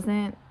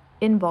doesn't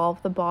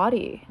involve the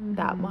body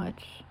that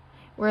much.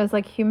 Whereas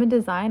like human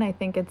design, I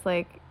think it's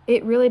like,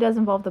 it really does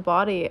involve the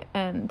body,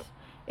 and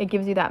it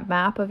gives you that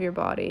map of your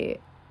body.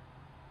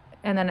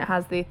 And then it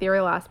has the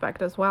ethereal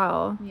aspect as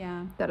well.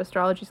 Yeah. That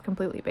astrology is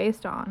completely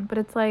based on. But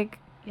it's like,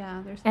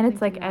 Yeah, there's and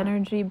it's like that.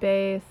 energy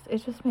based.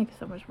 It just makes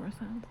so much more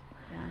sense.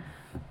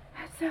 Yeah.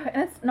 So,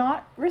 and it's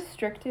not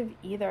restrictive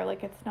either.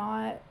 Like, it's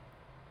not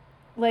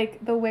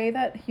like the way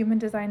that human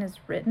design is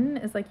written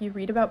is like you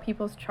read about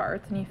people's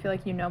charts and you feel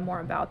like you know more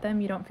about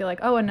them. You don't feel like,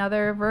 oh,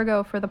 another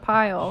Virgo for the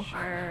pile.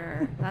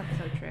 Sure, that's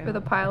so true. For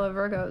the pile of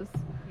Virgos.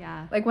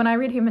 Yeah. Like when I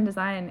read human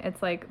design,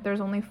 it's like there's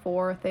only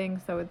 4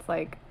 things, so it's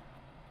like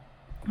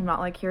I'm not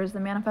like, here's the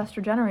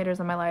manifestor generators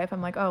in my life.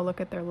 I'm like, oh,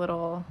 look at their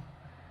little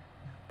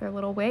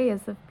ways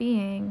of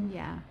being.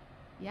 Yeah.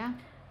 Yeah.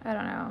 I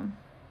don't know.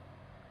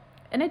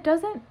 And it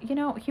doesn't,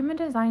 human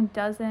design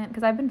doesn't,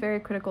 because I've been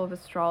very critical of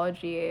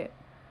astrology,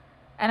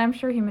 and I'm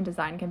sure human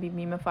design can be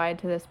memified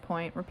to this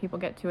point where people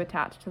get too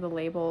attached to the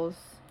labels.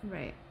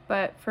 Right.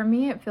 But for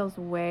me, it feels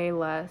way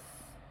less,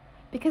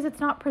 because it's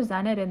not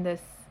presented in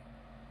this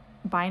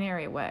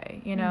binary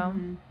way,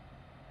 Mm-hmm.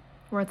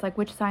 Where it's like,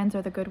 which signs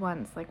are the good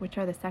ones? Like, which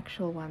are the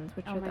sexual ones?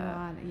 Which are the,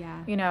 God,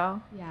 yeah. Yeah.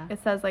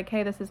 It says like,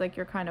 hey, this is like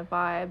your kind of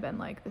vibe, and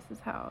like, this is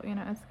how,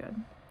 it's good.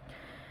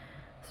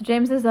 So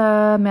James is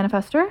a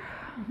manifestor.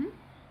 Mm-hmm.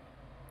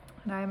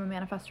 And I am a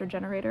manifestor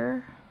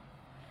generator.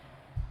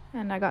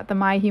 And I got the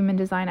My Human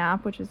Design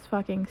app, which is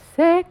fucking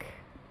sick.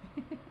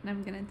 And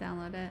I'm going to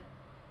download it.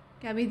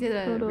 Gabby did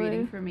a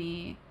reading for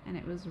me, and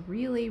it was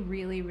really,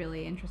 really,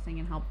 really interesting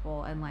and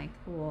helpful and, like,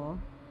 cool.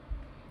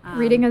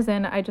 Reading as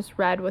in, I just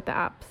read what the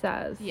app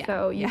says. Yeah,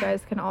 so you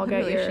guys can all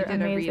get your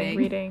amazing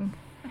reading.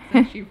 That's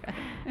what she read.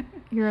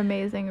 Your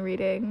amazing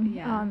reading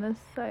on this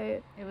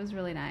site. It was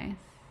really nice.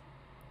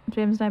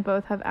 James and I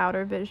both have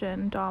outer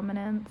vision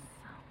dominance,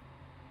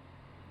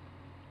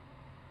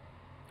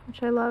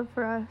 which I love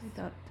for us.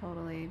 It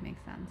totally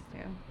makes sense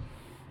too.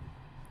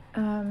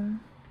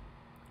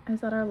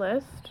 Is that our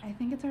list? I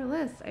think it's our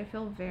list. I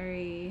feel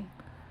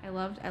I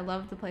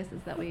loved the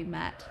places that we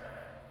met.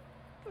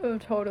 Oh,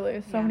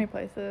 totally. So many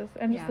places.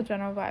 And just the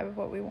general vibe of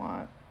what we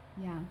want.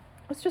 Yeah.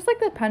 It's just like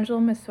the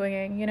pendulum is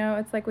swinging,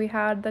 It's like we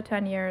had the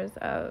 10 years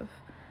of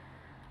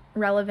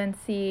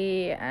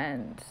relevancy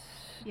and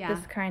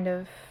this kind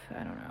of,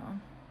 I don't know,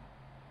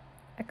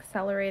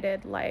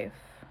 accelerated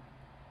life.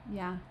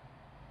 Yeah.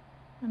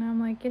 And I'm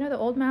like, the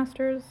old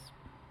masters.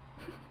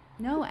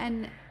 No,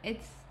 and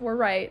we're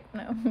right.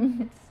 No.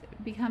 It's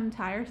become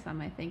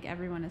tiresome. I think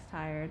everyone is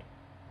tired.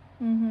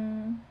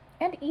 Mm-hmm.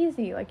 And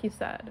easy, like you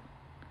said.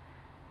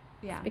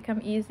 Yeah. It's become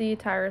easy,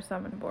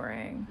 tiresome, and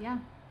boring. Yeah.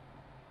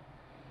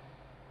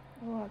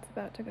 A lot's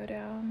about to go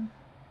down.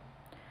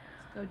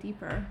 Let's go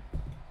deeper.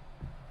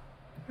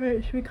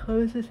 Right, should we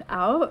close this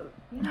out?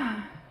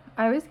 Yeah.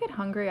 I always get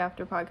hungry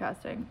after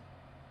podcasting,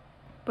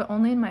 but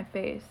only in my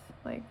face.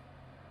 Like,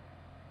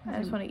 I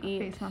just want to eat.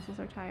 Face muscles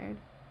are tired.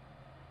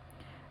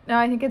 No,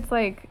 I think it's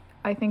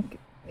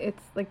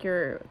like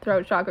your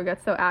throat chakra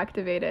gets so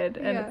activated,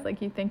 and it's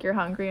like you think you're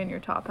hungry in your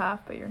top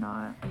half, but you're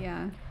not.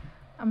 Yeah.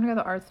 I'm gonna go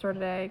to the art store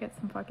today, get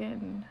some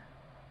fucking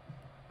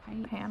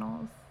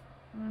panels.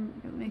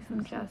 Make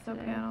some gesso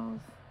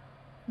panels.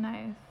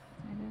 Nice.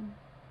 I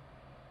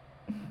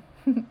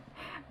did.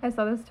 I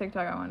saw this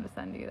TikTok I wanted to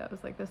send you that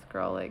was like this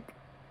girl like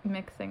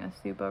mixing a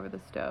soup over the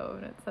stove,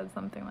 and it said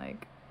something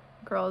like,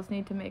 girls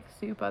need to make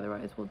soup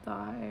otherwise we'll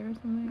die or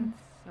something.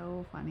 That's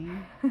so funny.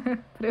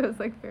 But it was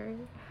like very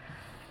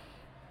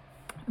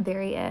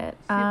it.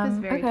 Soup is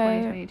very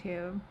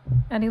 2022.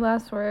 Any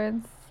last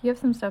words? You have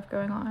some stuff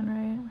going on,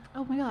 right?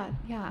 Oh my god,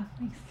 yeah.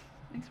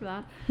 Thanks for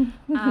that.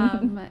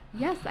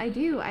 Yes, I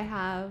do. I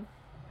have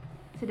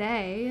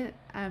today,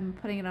 I'm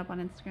putting it up on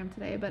Instagram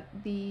today, but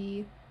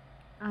the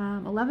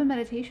 11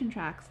 meditation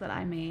tracks that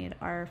I made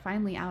are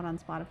finally out on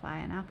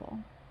Spotify and Apple,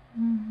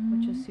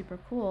 which is super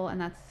cool. And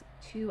that's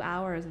 2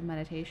 hours of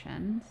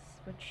meditations,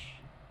 which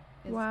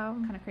is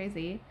kind of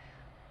crazy.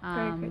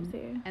 Very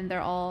crazy. And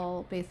they're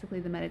all basically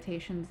the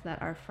meditations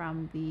that are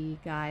from the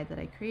guide that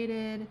I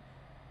created.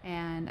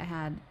 And I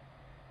had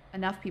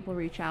enough people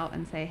reach out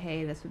and say,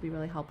 hey, this would be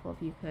really helpful if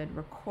you could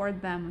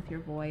record them with your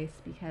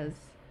voice, because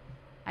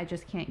I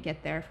just can't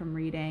get there from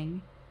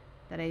reading,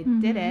 that I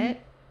did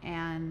it.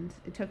 And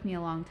it took me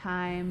a long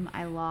time.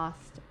 I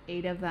lost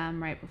 8 of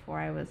them right before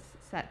I was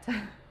set to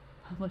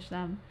publish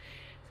them.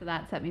 So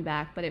that set me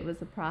back. But it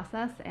was a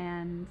process,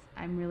 and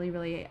I'm really,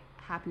 really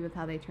happy with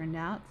how they turned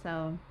out.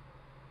 So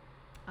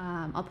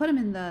I'll put them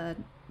in the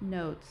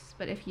notes.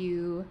 But if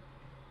you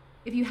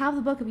have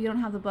the book, if you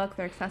don't have the book,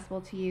 they're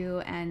accessible to you,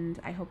 and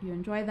I hope you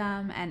enjoy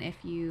them. And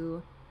if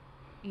you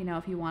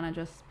want to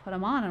just put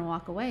them on and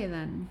walk away,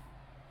 then,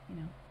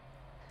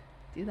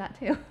 do that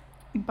too.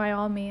 By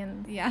all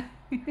means. Yeah.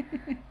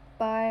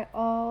 By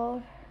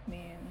all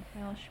means.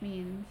 By all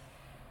schmeans.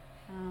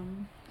 All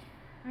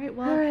right.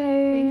 Well,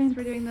 thanks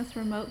for doing this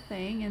remote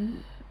thing,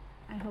 and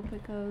I hope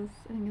it goes.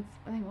 I think it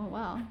went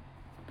well.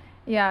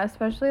 Yeah,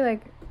 especially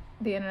like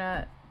the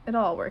internet.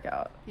 It'll all work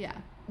out. Yeah.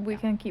 We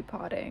can keep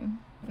potting.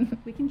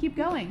 We can keep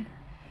going.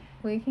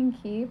 We can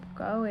keep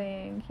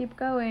going. Keep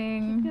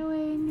going. Keep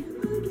going.